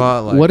is the the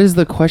spotlight. what is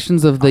the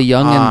questions of the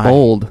young and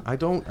bold? I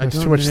don't. There's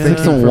don't too much know.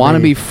 thinking. Some for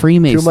wannabe me.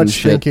 Freemason Too much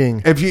shit.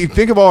 thinking. If you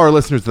think of all our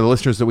listeners, the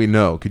listeners that we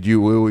know, do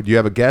you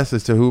have a guess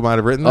as to who might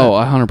have written that? Oh,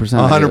 100%.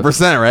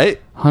 100%, right?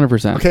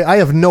 100%. Okay, I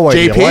have no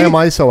idea. JP? Why am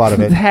I so out of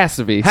It it? has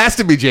to be. Has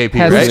to be JP,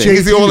 Has to right? be.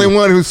 He's the JP? only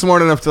one who's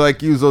smart enough to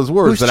like use those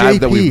words Who's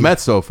that we've JP? met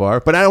so far.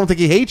 But I don't think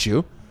he hates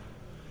you.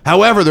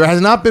 However, there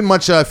has not been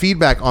much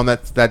feedback on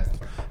that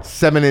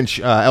 7-inch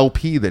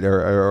LP that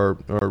or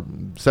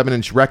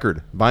 7-inch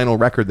vinyl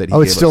record that he Oh,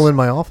 gave it's still us. in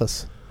my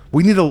office.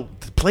 We need to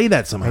play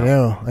that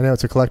somehow. I know.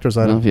 It's a collector's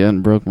I don't know item. if you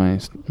hadn't broke my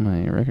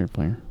record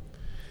player.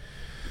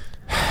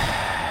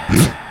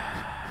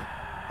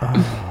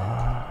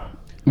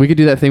 We could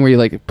do that thing where you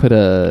like put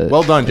a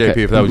Well done, JP.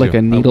 If that was like you.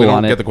 a needle we don't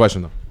on get it. the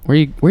question though.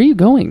 Where are you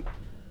going?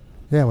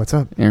 Yeah, what's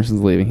up?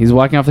 Anderson's leaving. He's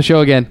walking off the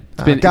show again.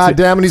 God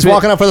damn it, he's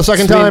walking up for the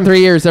second it's been time. 3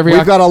 years.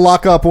 We've got to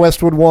lock up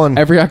Westwood 1.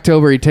 every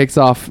October he takes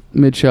off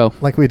mid-show.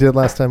 Like we did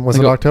last time. Was it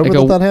Like a- October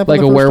like a, that happened? Like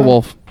the a first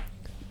werewolf.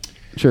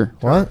 Sure. time?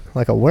 What?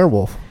 Like a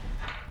werewolf.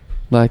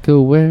 Like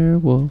a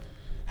werewolf.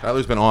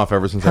 Tyler's been off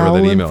ever since I read that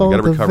Howling email. for You got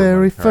to the recover.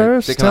 very man. All right?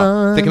 first Thicken up-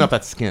 time. thicken up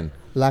that skin.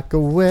 Like a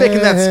werewolf.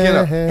 Thicken that skin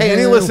up. Hey,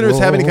 any listeners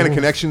have any kind of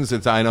connections?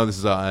 I know this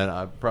is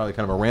probably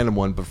kind of a random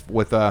one, but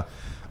with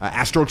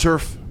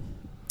AstroTurf,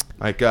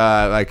 like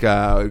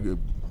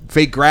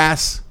fake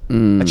grass.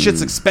 That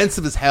shit's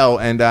expensive as hell,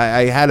 and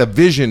I had a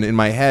vision in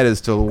my head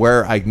as to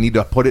where I need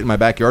to put it in my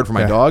backyard for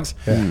my dogs.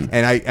 Yeah.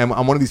 And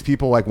I'm one of these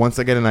people. Like once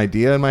I get an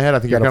idea in my head, I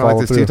think you're Gotta kind of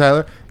like follow this too, through.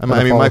 Tyler. I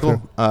Gotta mean,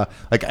 follow Michael.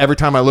 Like every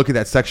time I look at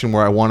that section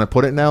where I want to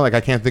put it now, like I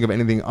can't think of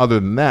anything other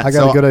than that. I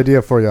got a good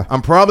idea for you.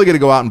 I'm probably going to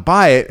go out and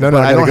buy it, No, but I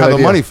I got a don't good have the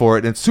idea. money for it,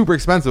 and it's super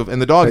expensive,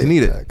 and the dogs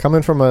need it.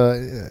 Coming from a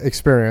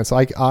experience,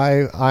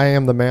 I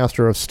am the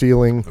master of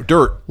stealing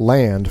Dirt.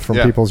 land from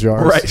Yeah. people's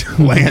yards. Right.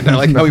 Land. I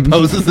like how he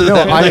poses it. No,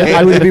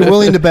 I would be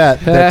willing to bet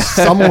that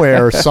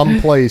somewhere,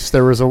 someplace,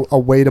 there is a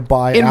way to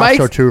buy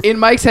AstroTurf. In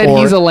Mike's head, for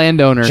he's a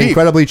landowner.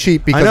 incredibly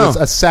cheap I because know. it's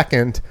a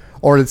second,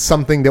 or it's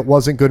something that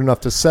wasn't good enough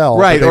to sell.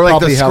 Right, But they or like the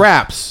probably have-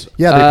 scraps.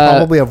 Yeah, they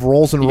probably have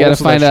rolls and You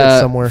rolls got to of that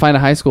shit somewhere. find a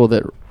high school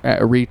that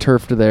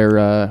re-turfed their.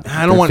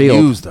 I don't want to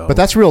use, though. But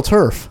that's real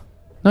turf.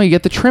 No, you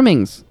get the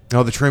trimmings.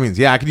 Oh, the trimmings.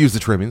 Yeah, I could use the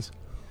trimmings.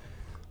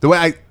 The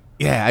way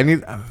I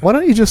need. Why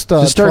don't you just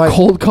Just start try-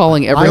 cold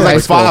calling every I high like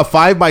school. A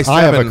 5x7.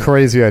 I have a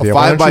crazy idea. A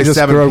Why 5 don't by you just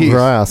 7 grow piece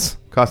grass?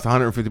 costs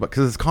 $150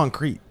 because it's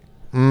concrete.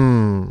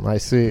 I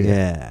see.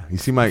 Yeah, you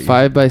see my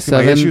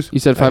 5x7. issues? You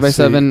said I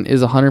 5x7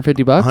 is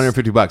 $150.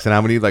 $150, and I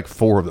would need like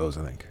 4 of those.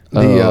 I think.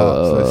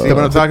 Oh. See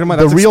what I'm talking about?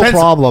 The That's real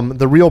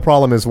expensive.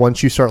 problem is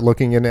once you start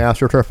looking into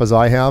AstroTurf as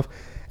I have,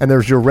 and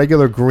there's your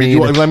regular green.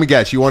 Let me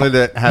guess. You wanted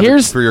to have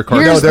Here's- it for your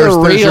car. here's the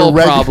real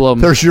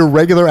problem. There's your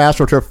regular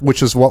AstroTurf,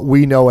 which is what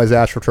we know as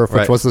AstroTurf, which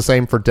Right. was the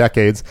same for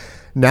decades.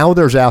 Now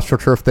there's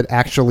AstroTurf that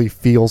actually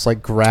feels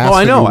like grass. Oh, I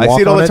when know. you I walk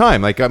see it all on the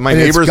time. Like my And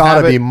neighbors it's got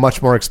have to be it.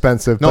 much more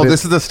expensive. No, but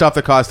this is the stuff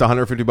that costs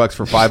 $150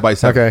 for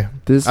 5x7. okay.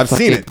 I've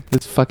seen it.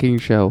 This fucking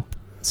show.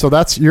 So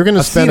you're going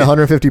to spend seen it.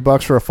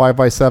 $150 for a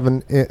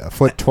 5x7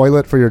 foot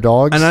toilet for your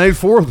dogs. And I need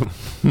 4 of them.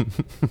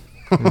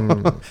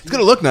 It's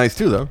gonna look nice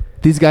too, though.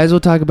 These guys will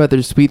talk about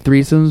their sweet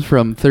threesomes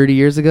from 30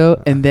 years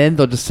ago, and then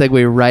they'll just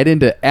segue right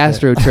into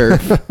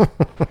AstroTurf.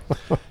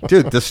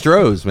 Dude, the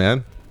Stros,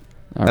 man.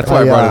 All That's right.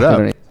 why I brought it I up.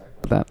 don't need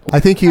that. I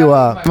think you.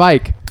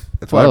 Mike.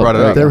 That's why I brought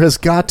it up. There has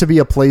got to be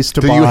a place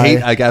to Do buy you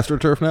hate like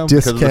AstroTurf now?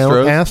 because of the discount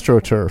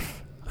Stros? AstroTurf.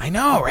 I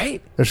know,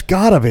 right? There's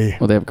got to be.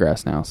 Well, they have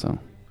grass now, so.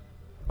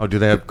 Oh, do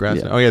they have grass?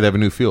 Yeah. Oh, yeah, they have a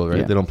new field, right?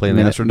 Yeah. They don't play in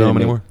the Minute- Astrodome minute-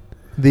 anymore.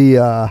 They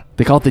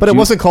call it the But it Ju-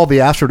 wasn't called the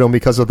Astrodome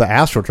because of the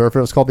AstroTurf. It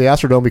was called the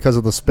Astrodome because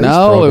of the space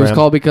No, program. it was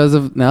called because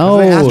of. No.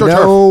 Because of the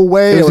No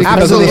way. It It was was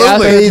because of the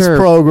Absolutely. space AstroTurf.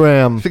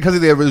 program. Because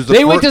of the,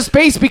 They went to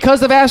space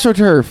because of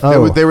AstroTurf.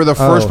 Oh. they were the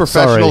first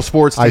professional sorry.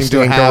 sports I team to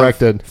stand have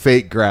corrected.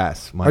 fake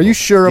grass. Michael. Are you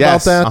sure about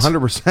Yes, that?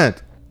 100%.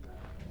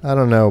 I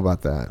don't know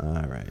about that. All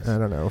right. I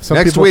don't know. Some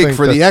Next people week think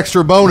for the that-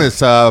 extra bonus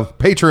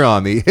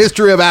Patreon, the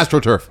history of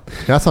AstroTurf.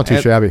 That's not too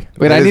And- shabby.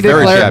 Wait, That I is need to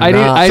very clarify.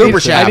 shabby. Super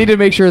shabby. I need to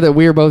make sure that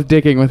we're both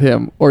dicking with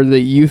him, or that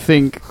you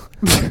think.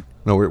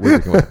 No, we're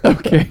thinking about it.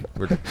 Okay.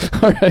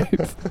 All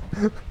right.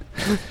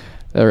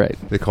 All right.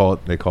 They call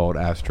it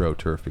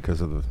AstroTurf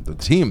because of the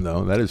team,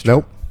 though. That is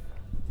true.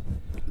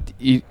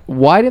 Nope.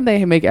 Why didn't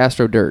they make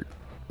Astro Dirt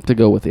to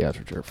go with the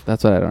AstroTurf?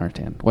 That's what I don't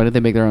understand. Why did they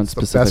make their own Best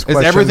specific?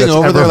 question everything that's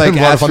over ever there like been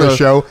brought up on the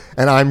Astro- show,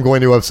 and I'm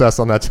going to obsess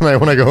on that tonight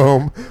when I go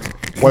home.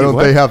 Why don't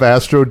What? they have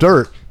Astro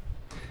Dirt?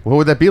 What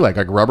would that be like?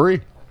 Like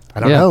rubbery? I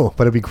don't Yeah. know,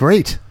 but it'd be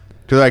great.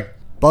 To like,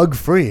 Bug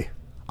free.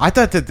 I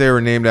thought that they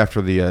were named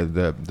after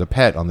the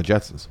pet on the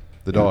Jetsons,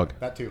 the dog.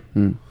 That too.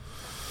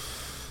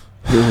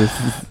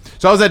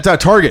 So I was at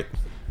Target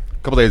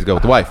a couple days ago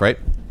with the wife, right?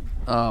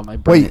 Oh, my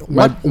brain. Wait,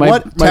 my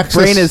what my Texas-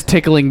 brain is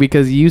tickling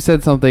because you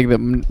said something that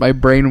my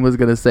brain was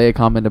going to say a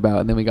comment about,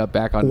 and then we got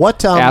back on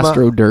What,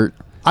 Astro Dirt.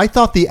 I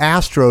thought the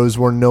Astros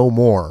were no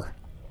more.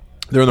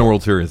 They're in the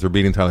World Series. They're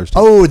beating Tyler's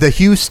team. Oh, the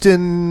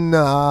Houston.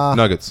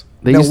 Nuggets.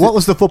 What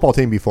was the football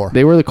team before?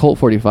 They were the Colt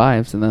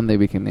 45s, and then they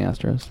became the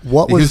Astros.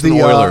 What was the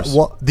Oilers?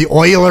 The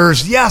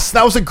Oilers. Yes,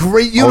 that was a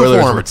great uniform.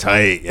 Oilers were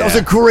tight. Yeah. That was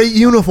a great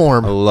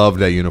uniform. I love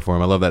that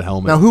uniform. I love that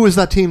helmet. Now, who is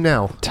that team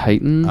now?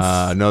 Titans?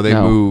 No, they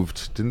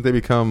moved. Didn't they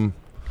become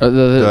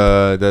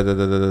the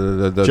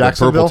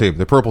purple team?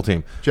 The purple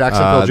team.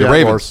 Jacksonville the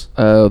Ravens.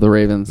 Oh, the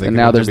Ravens. And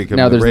now there's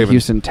the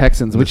Houston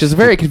Texans, which is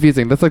very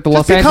confusing. That's like the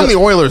Los Angeles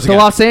Oilers. The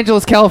Los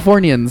Angeles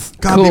Californians.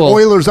 God, cool. the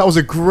Oilers. That was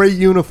a great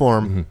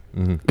uniform.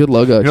 Good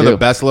logo. You know too. the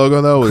best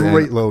logo though.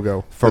 Great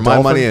logo. For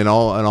my money, in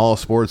all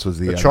sports was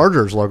the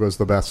Chargers logo is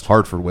the best.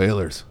 Hartford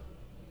Whalers.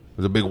 It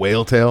was a big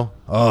whale tail.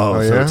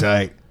 Oh, so yeah?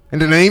 tight. And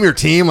to name your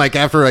team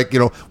after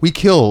we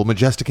kill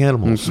majestic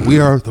animals. We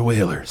are the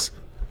Whalers.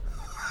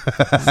 I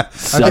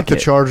think the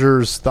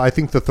Chargers. I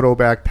think the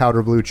throwback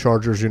powder blue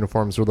Chargers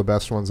uniforms were the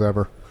best ones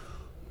ever.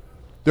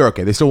 They're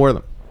okay. They still wear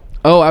them.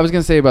 Oh, I was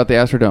going to say about the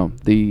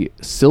Astrodome. The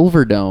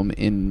Silver Dome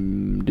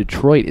in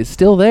Detroit is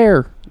still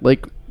there,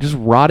 just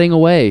rotting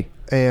away.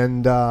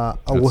 And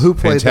who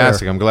played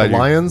fantastic. there? I'm glad the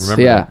Lions.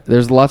 Remember Yeah,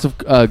 there's lots of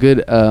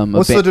good.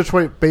 What's the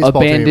Detroit baseball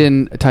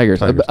abandoned team?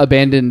 Tigers.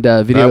 Abandoned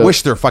video. I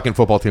wish their fucking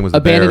football team was the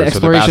abandoned Bears.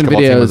 exploration so the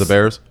basketball team videos was the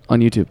Bears. On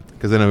YouTube.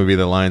 Because then it would be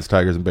the Lions,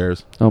 Tigers, and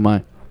Bears. Oh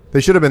my!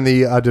 They should have been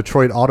the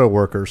Detroit Auto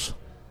Workers.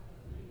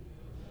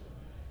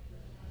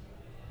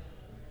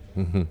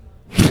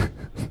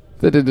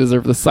 They didn't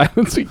deserve the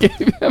silence we gave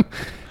him.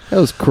 That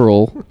was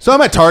cruel. So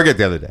I'm at Target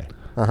the other day.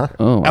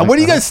 Oh, Where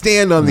do you guys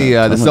stand on the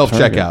I'm self at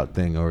Target. checkout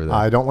thing over there?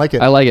 I don't like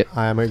it. I like it.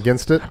 I'm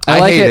against it. I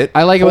like hate it.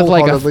 I like it with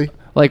Wholeheartedly.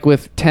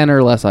 with 10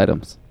 or less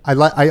items.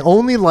 I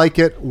only like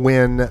it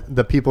when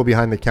the people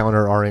behind the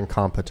counter are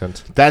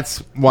incompetent. That's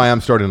why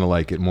I'm starting to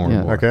like it more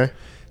and more. Okay.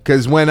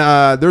 Because when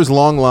there's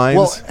long lines.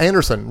 Well,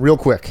 Anderson, real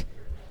quick.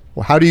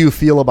 Well, how do you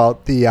feel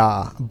about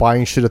the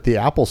buying shit at the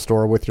Apple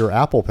store with your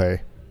Apple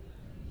Pay?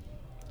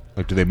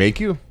 Do they make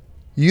you?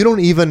 You don't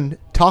even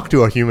talk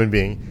to a human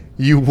being.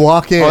 You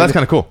walk in. Oh, that's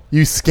kind of cool.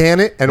 You scan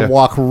it and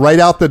walk right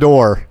out the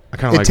door. I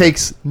kinda like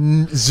takes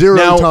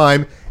zero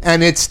time,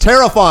 and it's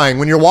terrifying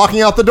when you're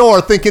walking out the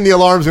door thinking the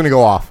alarm's going to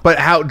go off. But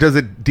how does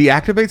it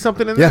deactivate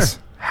something in there? Yes.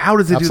 How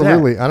does it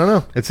Absolutely. do that? I don't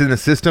know. It's in the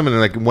system,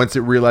 and once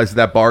it realizes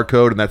that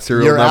barcode and that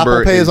serial Your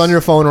number, Apple Pay is on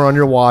your phone or on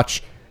your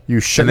watch. You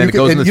And then it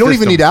goes in the you don't even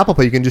system. need Apple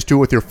Pay. You can just do it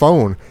with your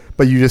phone.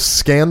 But you just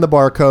scan the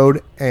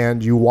barcode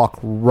and you walk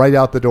right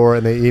out the door,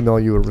 and they email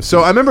you a receipt. So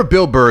I remember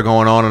Bill Burr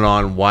going on and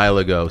on a while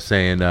ago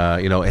saying,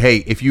 hey,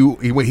 if he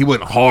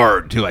went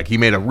hard to he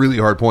made a really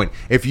hard point.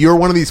 If you're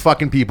one of these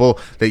fucking people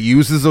that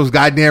uses those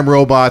goddamn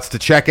robots to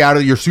check out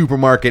of your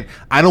supermarket,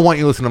 I don't want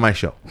you listening to my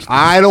show.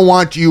 I don't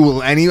want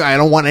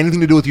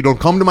anything to do with you. Don't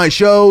come to my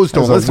shows.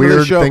 Don't That's listen a to the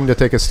weird show. thing to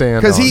take a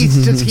stand Because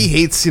on. he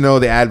hates the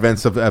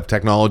advents of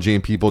technology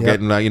and people Yep.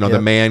 getting the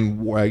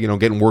man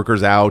getting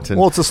workers out and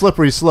Well, it's a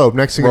slippery slope.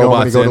 Next thing you know, I'm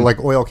going to robots go in.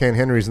 to Oil Can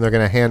Henry's, and they're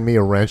going to hand me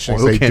a wrench and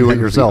Oil say, Can "Do it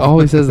Henry's. yourself."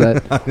 Always says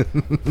that.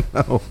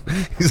 no,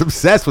 he's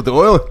obsessed with the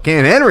Oil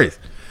Can Henry's.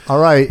 All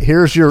right,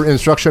 here's your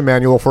instruction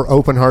manual for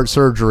open heart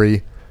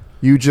surgery.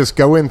 You just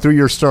go in through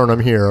your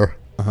sternum here.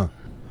 Oh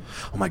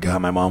my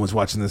god, my mom was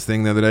watching this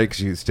thing the other day because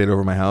she stayed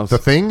over at my house. The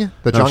Thing,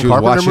 the No, John she was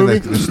Carpenter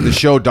watching movie. the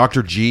show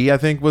Dr. G, I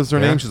think was her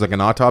name. She's like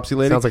an autopsy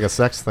lady. Sounds like a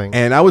sex thing.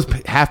 And I was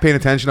half paying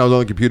attention. I was on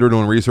the computer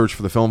doing research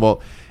for the Film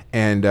Vault,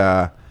 and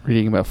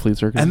Reading about flea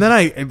circus. and then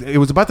it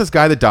was about this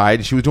guy that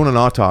died. She was doing an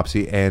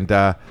autopsy, and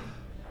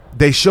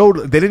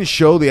unfortunately they didn't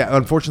show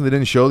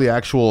the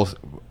actual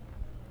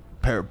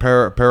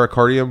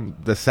pericardium,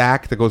 the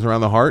sac that goes around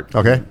the heart.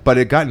 Okay. But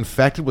it got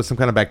infected with some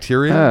kind of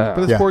bacteria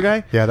for this yeah. poor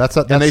guy. Yeah, that's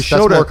they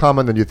showed more a-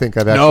 common than you think.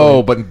 I've actually.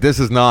 No, but this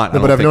is not.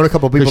 No, but I've known a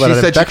couple of people that she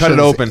had said she cut it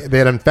infections. open. They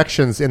had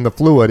infections in the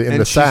fluid in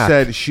And the she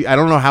sac. said I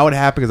don't know how it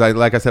happened because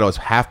like I said, I was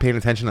half paying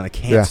attention and I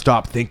can't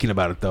stop thinking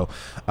about it though.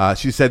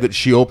 She said that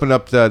she opened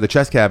up the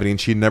chest cavity and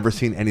she'd never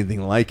seen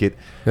anything like it.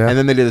 Yeah. And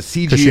then they did a 'Cause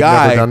she'd never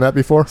CGI done that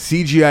before?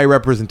 CGI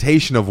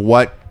representation of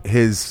what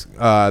his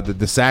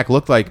the sac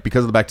looked like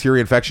because of the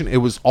bacteria infection. It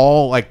was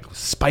all like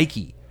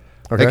spiky.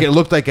 Okay. Like it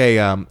looked like a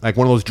like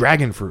one of those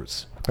dragon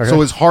fruits. Okay. So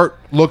his heart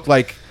looked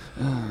like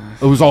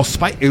it was all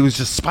It was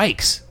just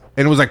spikes,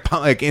 and it was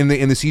like in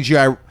the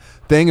CGI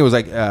thing. It was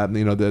like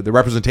the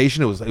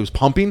representation. It was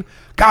pumping.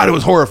 God, it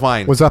was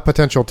horrifying. Was that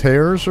potential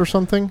tears or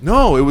something?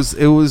 No, it was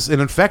an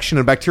infection,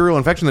 a bacterial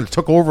infection that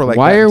took over. Like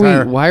why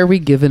are we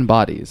given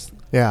bodies?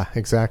 Yeah,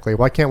 exactly.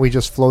 Why can't we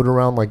just float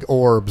around like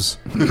orbs?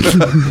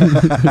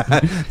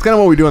 It's kind of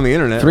what we do on the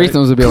internet. Threesomes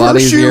right? would be a lot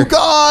Curse easier. you,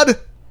 God!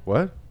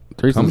 What?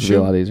 Threesomes would be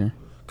a lot easier.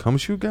 Cum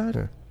shoe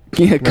god?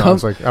 Yeah, No, I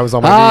was like, I was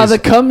on my knees the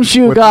cum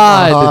shoe with-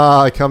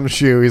 god. Cum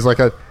shoe. He's like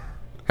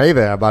hey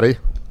there, buddy.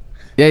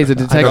 Yeah, he's a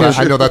detective.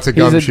 I know that's a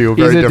He's gumshoe.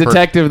 Very He's a different.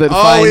 detective that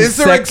Oh, finds is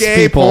there sex a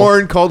gay people.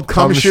 porn called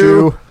cum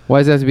shoe? Why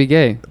does it have to be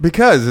gay?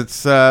 Because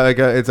it's like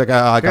a it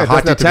hot doesn't have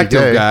to be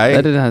detective gay. guy.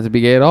 That doesn't have to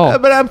be gay at all.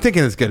 But I'm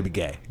thinking it's going to be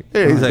gay.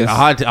 He's like a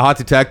hot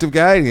detective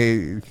guy.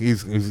 And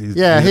he's Yeah, he's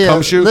a here.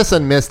 cum shoe.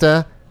 Listen,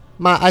 mister.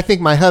 I think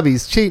my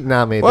hubby's cheating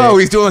on me. Whoa, babe.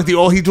 he's doing like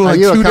Are two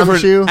you a cum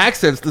different shoe?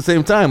 accents at the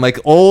same time, like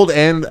old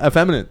and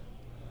effeminate.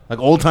 Like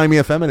old-timey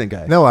effeminate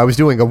guy. No, I was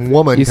doing a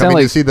woman coming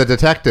to see the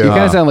detective. You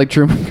kind of sound like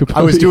Truman Capote.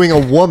 I was doing a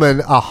woman,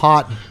 a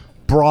hot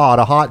broad,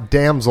 a hot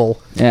damsel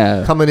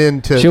coming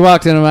in to... She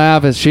walked into my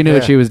office. She knew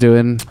what she was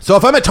doing. So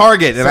if I'm at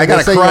Target and I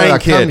got a crying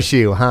kid...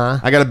 shoe, huh?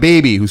 I got a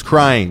baby who's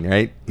crying,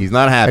 right? He's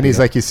not happy. And he's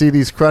like, you see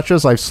these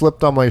crutches? I've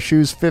slipped on my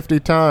shoes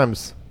 50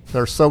 times.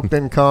 They're soaked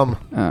in cum.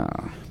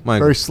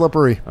 Very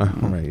slippery. All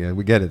right, yeah,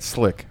 we get it.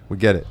 Slick. We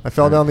get it. I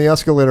fell down the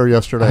escalator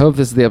yesterday. I hope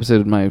this is the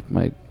episode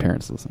my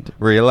parents listen to.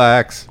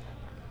 Relax.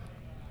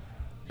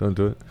 Don't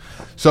do it.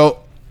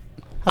 So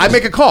I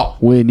make a call.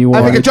 When you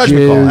I make a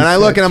judgment call, and I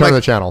look and I'm Turn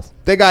like, the channel.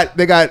 They got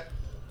a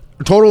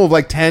total of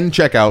like 10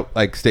 checkout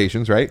like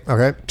stations, right?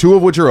 Okay. 2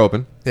 of which are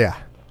open. Yeah.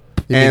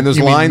 There's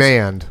lines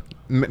manned.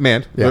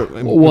 Manned. Yeah.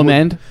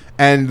 Woman.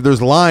 And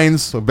there's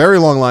lines, very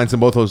long lines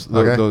in both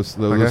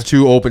those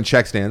 2 open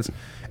check stands.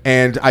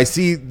 And I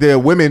see the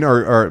women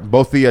or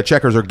both the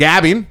checkers are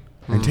gabbing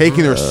and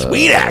taking their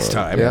sweet ass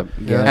time. Yep.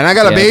 And I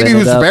got a baby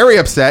who's very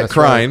upset,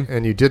 crying. Right.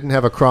 And you didn't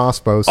have a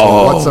crossbow,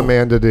 so what's a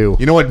man to do?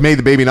 You know what made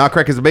the baby not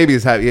cry? Because the baby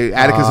is Atticus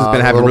has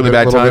been having really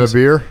bad times. A little bit of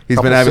beer. He's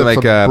been having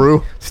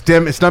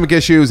like stomach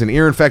issues and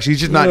ear infection.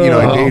 He's just not,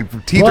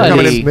 teeth are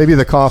coming in. Maybe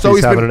the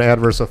coffee's having an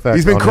adverse effect.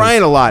 He's been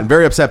crying a lot and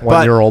very upset.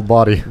 1-year-old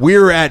body. We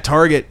were at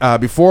Target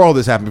before all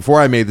this happened.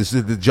 Before I made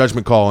the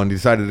judgment call and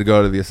decided to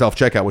go to the self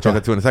checkout, which I'll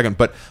get to in a second.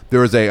 But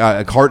there was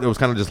a cart that was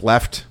kind of just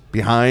left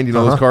behind,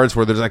 those carts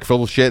where there's like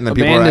filled with shit, and then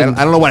people are,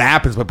 I don't know what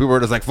happens, but people were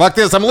just like, fuck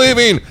this, I'm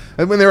leaving.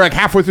 And when they were like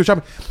halfway through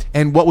shopping,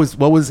 and what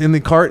was in the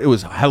cart? It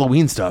was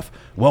Halloween stuff.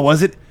 What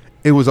was it?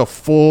 It was a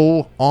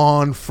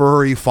full-on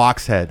furry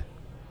fox head,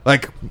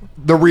 like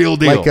the real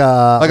deal, like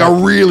a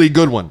really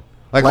good one,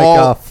 like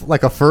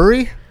a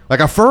furry, like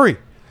a furry.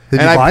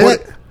 Did you buy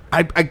it?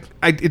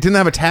 It didn't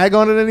have a tag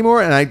on it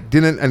anymore, and I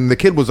didn't. And the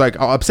kid was like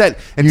upset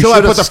until I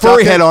put the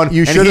furry head on,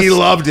 and he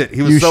loved it.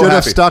 He was so happy. You should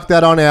have stuck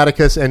that on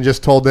Atticus and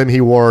just told them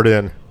he wore it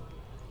in.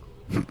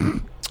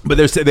 But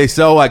they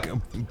sell like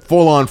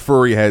full on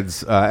furry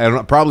heads,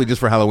 probably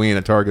just for Halloween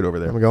at Target over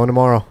there. I'm going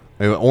tomorrow.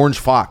 Orange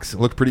fox. It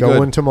looked pretty good.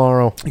 Going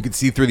tomorrow. You could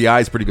see through the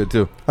eyes pretty good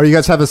too. Oh, you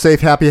guys have a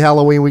safe, happy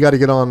Halloween. We got to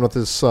get on with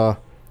this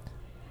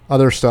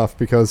other stuff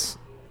because.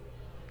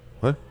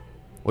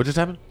 What just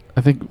happened? I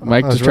think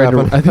Mike just tried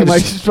to. I think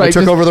Mike just tried. I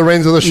took over the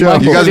reins of the show.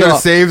 You guys are going to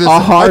save this?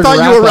 I thought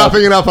you were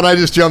wrapping it up, and I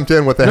just jumped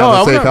in with the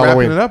have a safe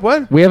Halloween. Wrapping it up.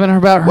 What? We haven't heard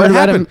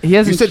about him. He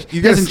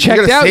hasn't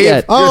checked out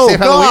yet. Oh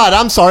God!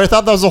 I'm sorry. I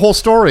thought that was the whole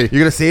story.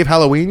 You're going to save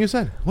Halloween? You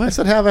said what? I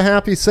said have a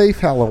happy, safe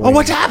Halloween. Oh,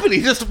 what's happened?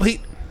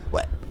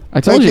 What? I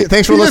told you.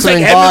 Thanks for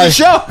listening. Bye. The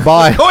show.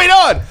 Bye. What's going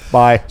on?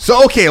 Bye.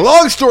 So, okay,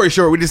 long story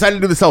short, we decided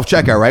to do the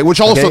self-checkout, right? Which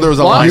also there was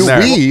a line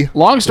there.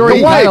 Long story,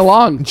 kind of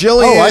long.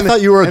 Jillian. I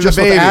thought you were just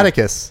with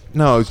Atticus.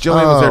 No, it's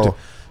Jillian was there too.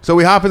 So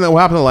we hop in the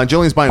line.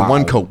 Jillian's buying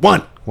one coat.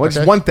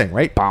 Just one thing,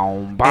 right?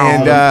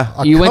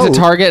 And you went to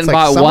Target and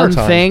bought one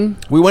thing?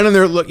 We went in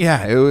there. Look,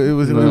 yeah, it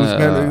was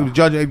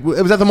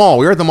at the mall.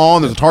 We were at the mall,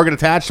 and there's a Target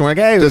attached. So we're like,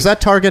 hey, does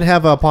that Target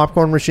have a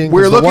popcorn machine?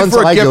 We're looking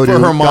for a gift for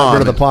her mom. Got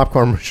rid of the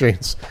popcorn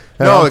machines.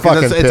 No, it's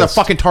a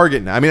fucking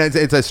Target now. I mean, it's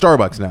a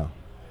Starbucks now.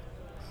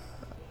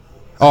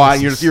 Oh,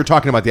 you're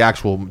talking about the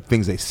actual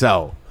things they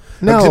sell.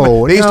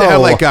 No, they used to have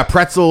like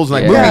pretzels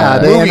and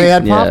like they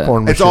had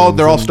popcorn machines.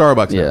 They're all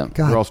Starbucks. Yeah,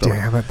 God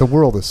damn it, the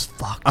world is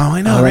fucked. Oh,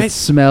 I know, right? That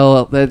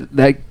smell,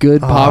 that good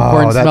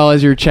popcorn smell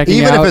as you're checking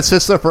out. Even if it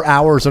sits there for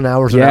hours and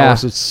hours and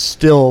hours, it's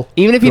still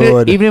even if you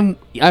didn't.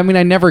 I mean,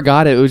 I never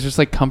got it. It was just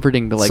like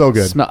comforting to like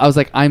smell. I was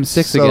like, I'm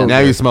sick again. Now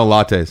you smell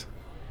lattes.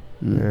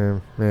 Yeah.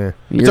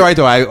 It's all right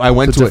though. I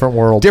went to a different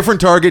world,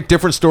 different Target,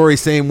 different story.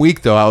 Same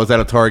week though, I was at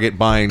a Target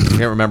buying.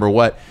 Can't remember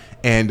what,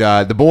 and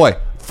the boy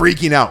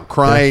freaking out,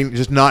 crying,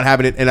 just not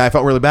having it, and I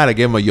felt really bad. I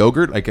gave him a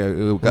yogurt, like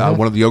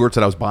one of the yogurts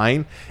that I was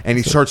buying, and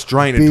he starts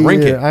trying to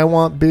drink it. I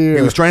want beer.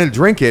 He was trying to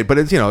drink it, but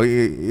it's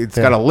it's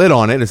got a lid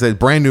on it. And it says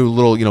brand new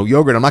little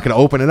yogurt. I'm not going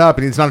to open it up,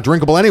 and it's not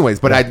drinkable anyways.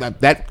 But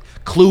that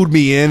clued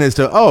me in as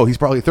to he's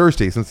probably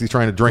thirsty since he's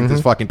trying to drink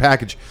this fucking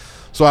package.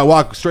 So I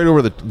walk straight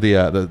over the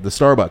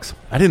Starbucks.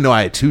 I didn't know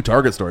I had 2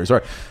 Target stores.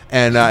 Sorry,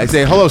 and I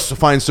say, "Hello,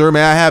 fine sir,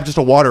 may I have just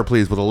a water,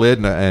 please, with a lid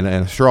and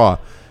a straw?"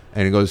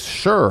 And he goes,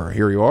 "Sure,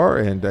 here you are."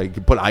 And he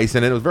put ice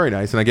in it. It was very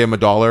nice. And I gave him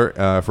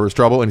 $1 for his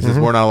trouble. And he says,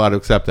 "We're not allowed to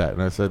accept that."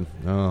 And I said,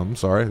 "Oh, I'm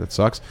sorry. That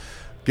sucks."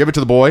 Give it to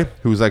the boy,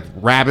 who's like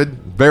rabid,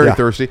 very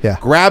thirsty. Yeah.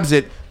 Grabs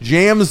it,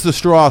 jams the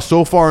straw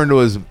so far into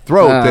his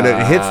throat that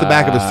it hits the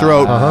back of his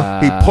throat.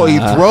 He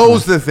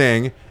throws the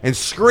thing and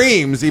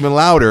screams even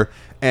louder.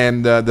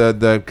 And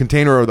the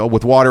container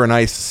with water and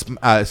ice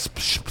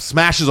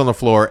smashes on the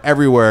floor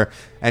everywhere.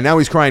 And now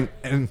he's crying.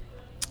 And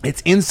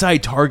it's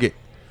inside Target.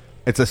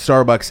 It's a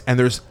Starbucks, and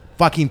there's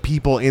fucking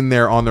people in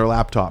there on their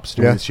laptops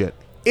doing this shit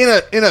in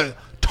a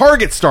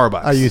Target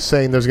Starbucks. Are you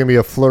saying there's going to be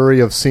a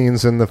flurry of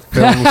scenes in the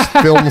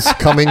films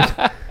coming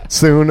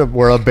soon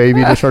where a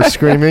baby just starts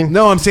screaming?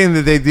 No, I'm saying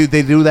that they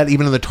do that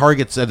even in the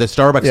Targets, the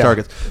Starbucks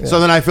Targets. Yeah. So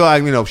then I feel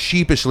like,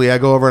 sheepishly I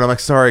go over and I'm like,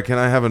 sorry, can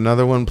I have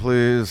another one,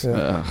 please?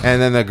 Yeah.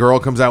 And then the girl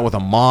comes out with a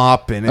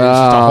mop and it's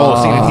just a whole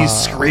scene and he's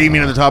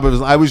screaming at the top of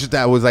his. I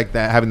was like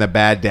that, having that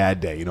bad dad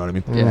day. You know what I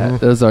mean? Yeah,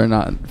 those are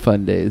not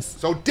fun days.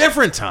 So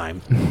different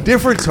time,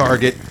 different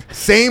Target,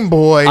 same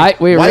boy.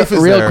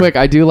 Real quick,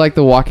 I do like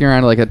the walking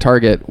around like a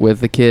Target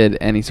with the kid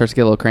and he starts to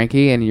get a little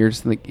cranky and you're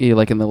just like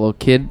in the little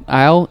kid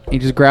aisle. You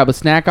just grab a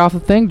snack off the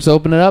thing, just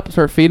open it up,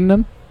 start feeding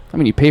them. I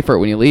mean, you pay for it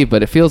when you leave,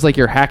 but it feels like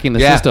you're hacking the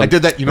system. I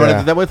did that. You know what I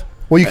did that with?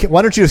 Well,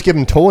 why don't you just give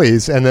them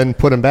toys and then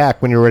put them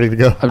back when you're ready to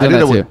go? I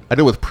did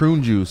it with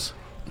prune juice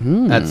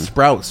at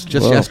Sprouts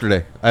just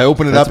yesterday. I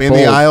opened it up in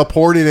the aisle,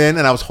 poured it in,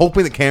 and I was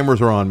hoping the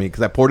cameras were on me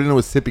because I poured it into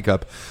a sippy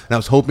cup, and I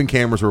was hoping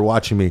cameras were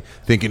watching me,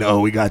 thinking, "Oh,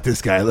 we got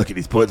this guy. Look at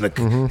he's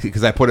putting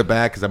because I put it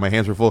back because my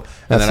hands were full."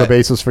 That's the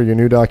basis for your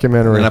new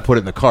documentary. And I put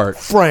it in the cart,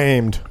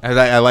 framed. And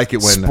I like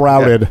it when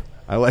sprouted.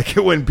 I like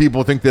it when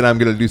people think that I'm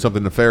going to do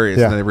something nefarious,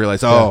 and then they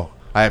realize,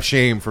 I have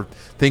shame for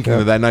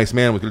thinking that nice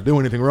man was going to do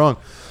anything wrong.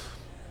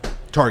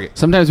 Target.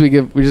 Sometimes we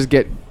just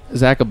get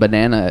Zach a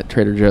banana at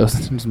Trader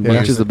Joe's. Just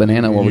bunches of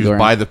banana while we go around.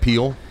 Buy the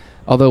peel.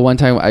 Although one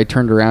time I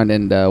turned around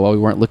and while we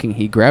weren't looking,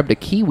 he grabbed a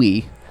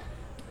kiwi.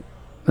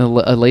 A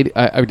lady,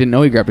 I didn't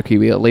know he grabbed a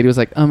kiwi. A lady was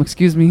like,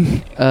 "Excuse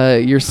me,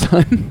 your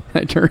son."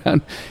 I turned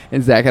around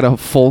and Zach had a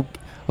full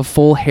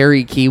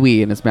hairy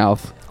kiwi in his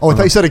mouth. Oh, I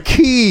thought you said a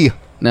key.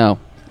 No.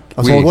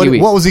 So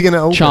what was he going to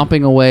open?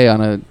 Chomping away on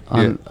a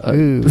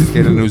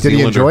Did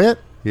he enjoy it?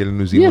 He had a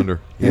New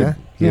Zealander. Yeah.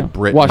 Yeah.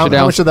 Brit. Wash it down.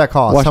 How much did that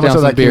cost? How much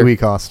did that kiwi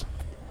cost?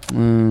 I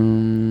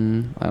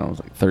don't know, it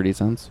was like 30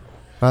 cents.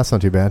 That's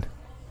not too bad.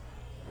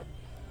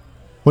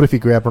 What if you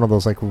grab one of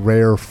those like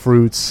rare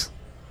fruits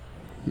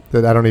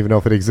that I don't even know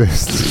if it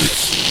exists?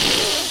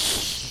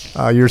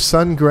 Your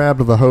son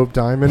grabbed the Hope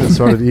Diamond and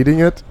started eating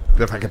it.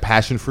 Like a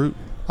passion fruit?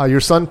 Your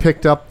son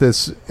picked up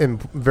this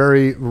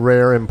very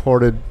rare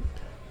imported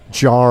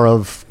jar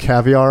of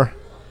caviar,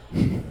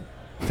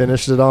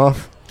 finished it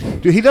off.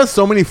 Dude, he does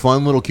so many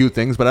fun little cute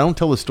things, but I don't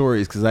tell the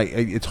stories because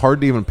it's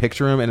hard to even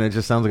picture him, and it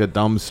just sounds like a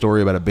dumb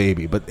story about a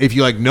baby. But if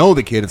you know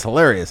the kid, it's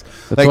hilarious.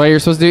 That's why you're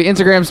supposed to do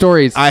Instagram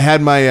stories. I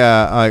had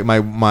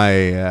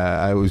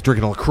I was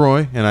drinking a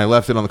LaCroix, and I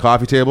left it on the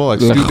coffee table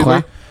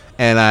stupidly,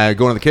 and I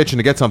go into the kitchen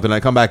to get something. And I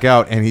come back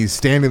out, and he's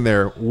standing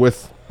there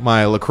with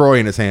my LaCroix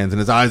in his hands, and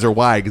his eyes are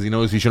wide because he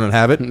knows he shouldn't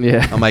have it.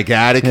 Yeah. I'm like,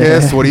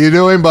 Atticus, what are you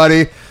doing,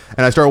 buddy?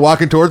 And I start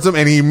walking towards him,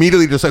 and he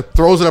immediately just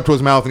throws it up to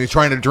his mouth, and he's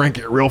trying to drink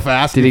it real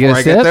fast. Did he get a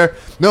sip? Get there.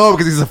 No,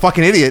 because he's a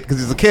fucking idiot, because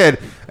he's a kid,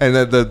 and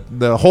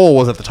the hole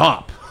was at the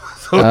top.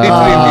 So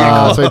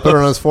he put it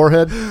on his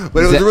forehead.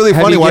 But it was really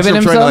funny watching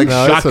him trying to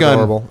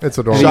shotgun. It's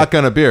adorable.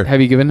 Shotgun a beer.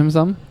 Have you given him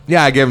some?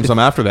 Yeah, I gave him some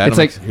after that. It's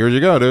like, here you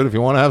go, dude. If you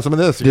want to have some of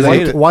this,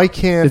 why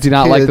can't? Does he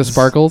not like the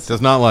sparkles?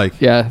 Does not like.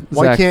 Yeah.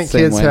 Why can't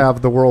kids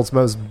have the world's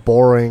most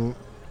boring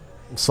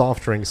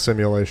soft drink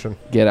simulation?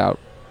 Get out.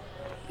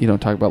 You don't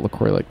talk about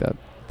LaCroix like that.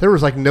 There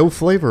was no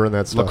flavor in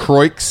that stuff.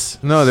 LaCroix?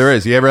 No, there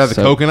is. You ever have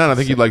the coconut? I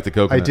think you'd like the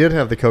coconut. I did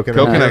have the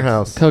coconut in our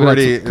house.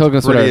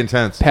 Coconut's pretty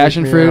intense.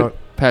 Passion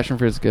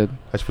fruit is good.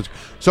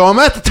 So I'm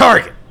at the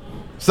Target.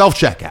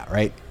 Self-checkout,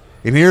 right?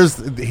 And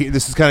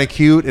this is kind of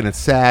cute, and it's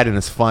sad, and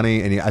it's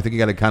funny, and I think you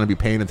got to kind of be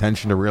paying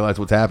attention to realize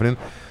what's happening.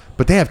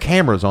 But they have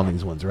cameras on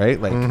these ones,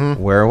 right? Like,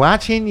 we're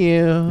watching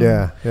you.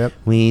 Yeah. Yep.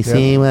 We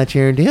see what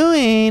you're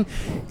doing.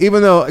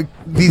 Even though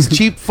these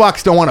cheap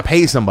fucks don't want to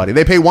pay somebody.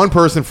 They pay one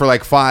person for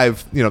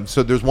five,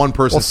 so there's one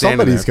person standing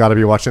there. Somebody's got to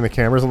be watching the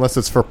cameras unless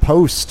it's for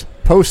post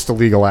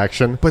illegal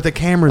action. But the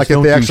cameras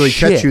don't do shit. If they actually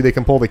catch you, they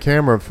can pull the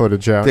camera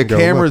footage out. The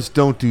cameras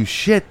don't do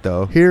shit,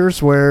 though.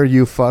 Here's where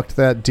you fucked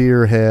that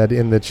deer head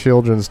in the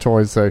children's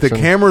toy section. The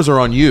cameras are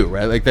on you,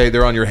 right? Like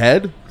they're on your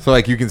head. So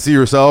you can see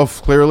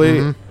yourself clearly.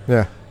 Mm-hmm.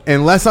 Yeah.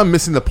 Unless I'm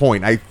missing the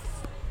point, I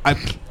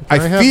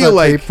feel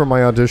like for my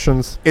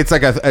auditions, it's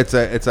like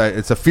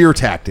it's a fear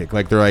tactic.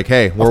 Like they're like,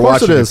 hey, we're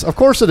watching. Of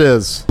course it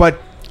is.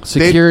 But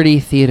security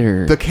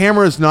theater. The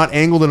camera is not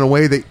angled in a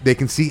way that they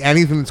can see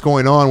anything that's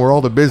going on where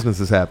all the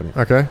business is happening.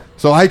 Okay.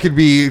 So I could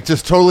be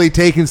just totally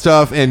taking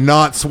stuff and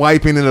not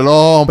swiping it at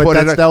all.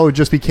 But that would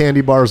just be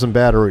candy bars and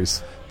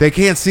batteries. They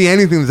can't see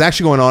anything that's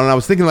actually going on. And I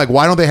was thinking,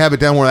 why don't they have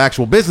it down where the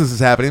actual business is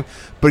happening?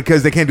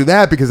 Because they can't do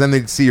that because then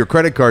they'd see your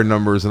credit card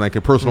numbers and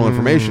your personal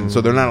information. So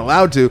they're not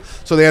allowed to.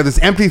 So they have this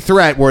empty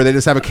threat where they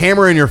just have a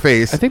camera in your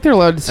face. I think they're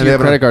allowed to see your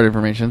credit card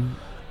information.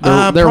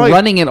 They're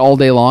running it all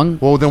day long.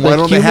 Well, then why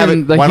don't they have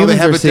it? Why don't they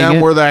have it down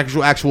where the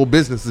actual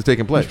business is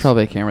taking place? There's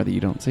probably a camera that you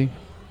don't see.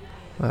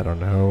 I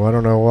don't know. I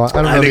don't know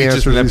the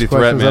answer to these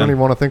questions. I don't even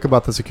want to think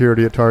about the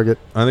security at Target.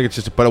 I think it's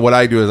just. But what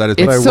I do is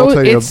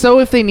it's so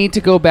if they need to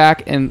go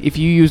back and if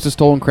you used a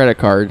stolen credit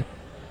card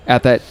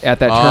at that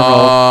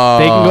terminal,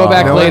 they can go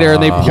back later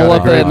and they pull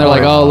up it and they're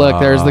like, oh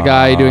look, there's the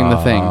guy doing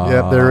the thing.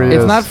 Yep, there he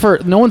is. It's not for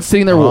no one's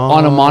sitting there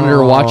on a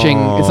monitor watching.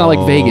 It's not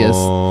like Vegas.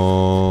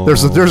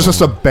 There's just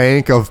a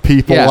bank of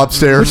people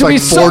upstairs. Which would be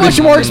so much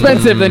more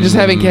expensive than just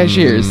having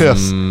cashiers.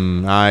 Yes,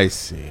 I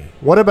see.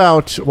 Why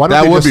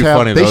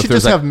don't they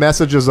just have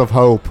messages of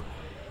hope?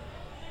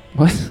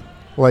 What?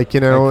 Like, you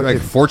know, like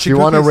if fortune you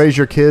want to cookies? raise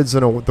your kids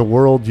in the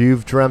world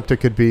you've dreamt it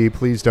could be,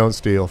 please don't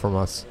steal from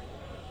us.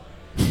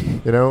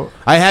 You know,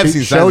 I have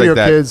seen show signs like your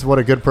that. kids what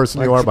a good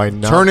person you are by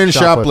not turn in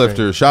shoplifting.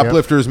 shoplifters.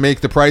 Shoplifters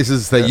make the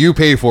prices that you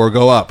pay for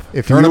go up.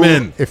 Turn them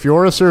in. If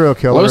you're a serial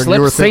killer Loose and you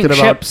were lips thinking sink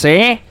about ships,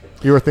 eh?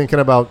 you were thinking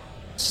about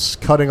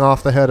cutting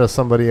off the head of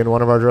somebody in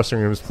one of our dressing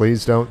rooms,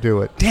 please don't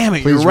do it. Damn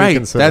it, Please you're right.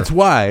 reconsider. That's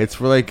why. It's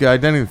for like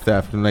identity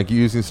theft and like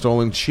using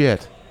stolen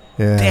shit.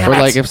 Yeah. Damn Or it.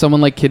 like if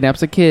someone like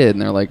kidnaps a kid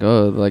and they're like,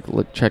 oh, like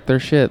look, check their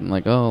shit and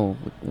like, oh,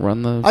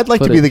 run the. I'd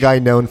like to be footage. the guy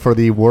known for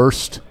the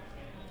worst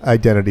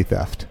identity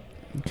theft.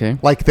 Okay.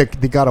 Like they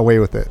got away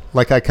with it.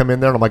 Like I come in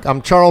there and I'm like,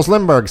 I'm Charles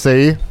Lindbergh,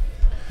 see?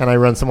 And I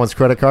run someone's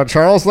credit card.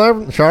 Charles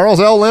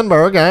L.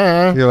 Lindbergh.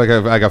 You're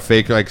like a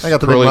fake like I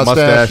got the curly big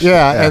mustache.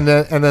 Yeah,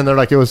 yeah. and then they're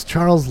like, it was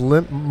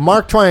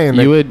Mark Twain.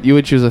 You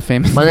would choose a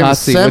famous My name is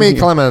Nazi. Sammy wouldn't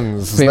you?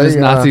 Clemens. Famous They,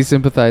 Nazi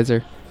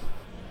sympathizer.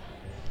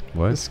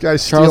 What? This guy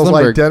steals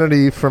Lindbergh.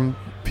 identity from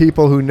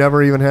people who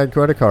never even had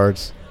credit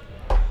cards.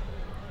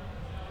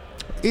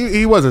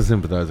 He was a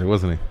sympathizer,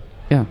 wasn't he?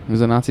 Yeah, he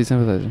was a Nazi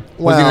sympathizer.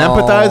 Was he an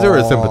empathizer or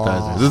a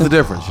sympathizer? There's a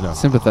difference, you know.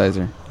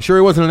 Sympathizer. Sure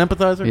he wasn't an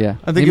empathizer? Yeah.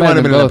 I think he might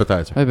have been an both.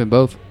 empathizer. Might have been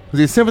both. Was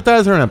he a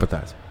sympathizer or an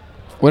empathizer?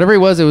 Whatever he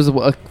was, it was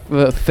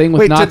a thing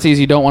with Wait, Nazis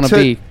you don't want to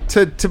be.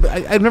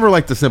 I've never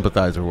liked the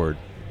sympathizer word.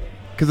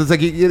 Because it's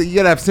like you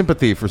got to have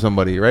sympathy for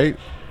somebody, right?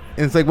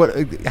 And it's like, what?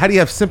 How do you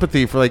have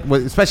sympathy for, like,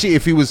 especially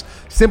if he was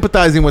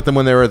sympathizing with them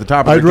when they were at the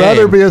top of I'd their game?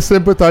 rather be a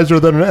sympathizer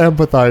than an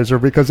empathizer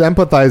because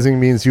empathizing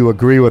means you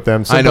agree with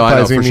them. I know,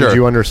 Sympathizing for means sure.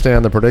 you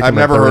understand the predicament. I've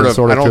never they're heard in of.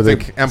 sort I don't to the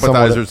think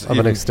somewhat empathizers of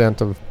an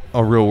extent of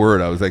a real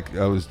word. I was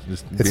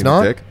just it's being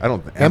not. a dick. I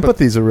don't.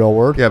 Empathy's a real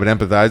word. Yeah, but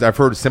empathize. I've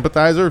heard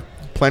sympathizer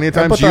plenty of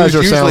times.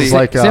 Empathizer Usually, sounds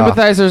like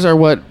Sympathizers are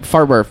what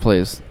Fart Barf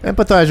plays.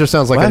 empathizer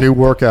sounds like What? a new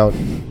workout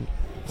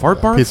fart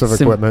bar. piece of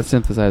equipment.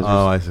 Synthesizers.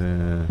 Oh, I see.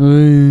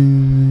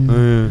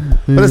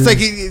 But it's like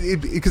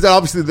because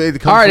obviously they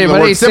come All right, from the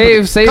everybody, word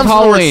sympathy. save Comes from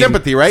the word Halloween.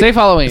 sympathy, right? Save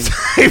Halloween.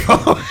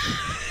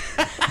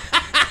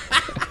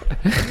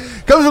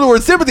 Comes from the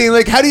word sympathy. And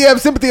like, how do you have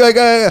sympathy? Like,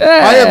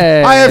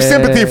 I have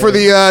sympathy for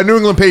the New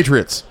England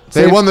Patriots.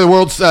 They Save- won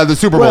the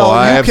Super Bowl. Well,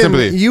 I have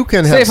sympathy. You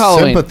can Save have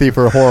Halloween. sympathy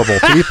for horrible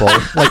people.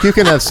 Like you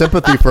can have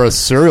sympathy for a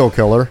serial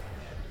killer.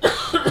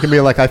 You can be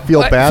like, I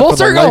feel bad. full for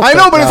the circle. life I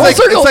know, but that it's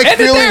guy. like circle. End it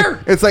feeling.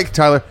 there. It's like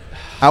Tyler,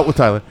 out with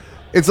Tyler.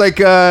 It's like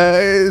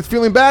it's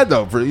feeling bad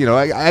though. For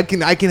I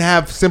can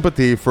have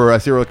sympathy for a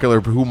serial killer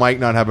who might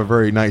not have a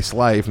very nice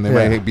life and they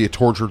Yeah. might be a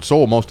tortured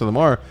soul. Most of them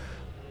are,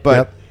 but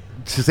Yep.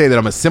 to say that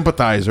I'm a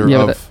sympathizer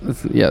Yeah, of, but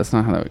that's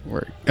not how that would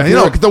work. you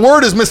know, 'cause the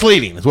word is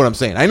misleading. Is what I'm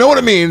saying. I know what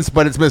it means,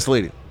 but it's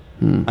misleading.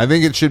 I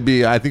think it should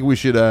be. I think we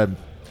should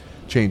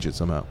change it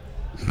somehow.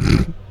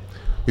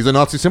 He's a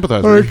Nazi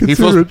sympathizer. I He consider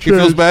feels it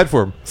changed. bad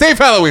for him. Save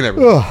Halloween,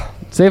 everyone. Ugh.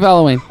 Save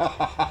Halloween.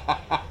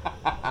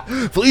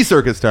 Flea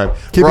circus time.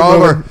 Keep For it all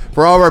moving. of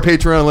our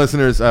Patreon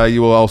listeners,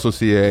 you will also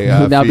see a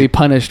You'll now be feed.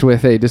 punished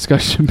with a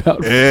discussion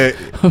about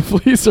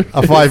flea circus.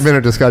 A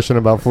 5-minute discussion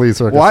about flea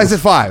circus. Why is it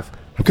 5?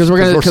 Because we're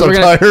gonna, we're so we're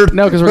gonna, tired.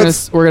 no, because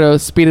we're gonna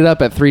speed it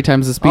up at 3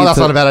 times the speed. Oh, that's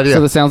not a bad idea.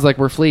 So that sounds like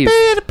we're fleas.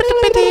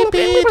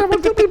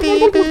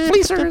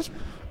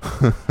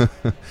 All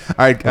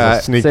right,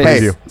 That's a sneak Save,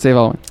 preview. save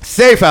Halloween.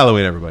 safe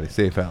Halloween, everybody.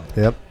 Safe Halloween.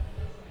 Yep.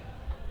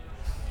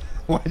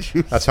 Why'd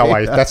you That's say how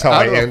I. that? That's how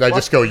Out I of the end. I fuck-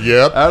 just go,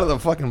 yep. out of the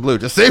fucking blue.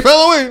 Just safe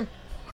Halloween.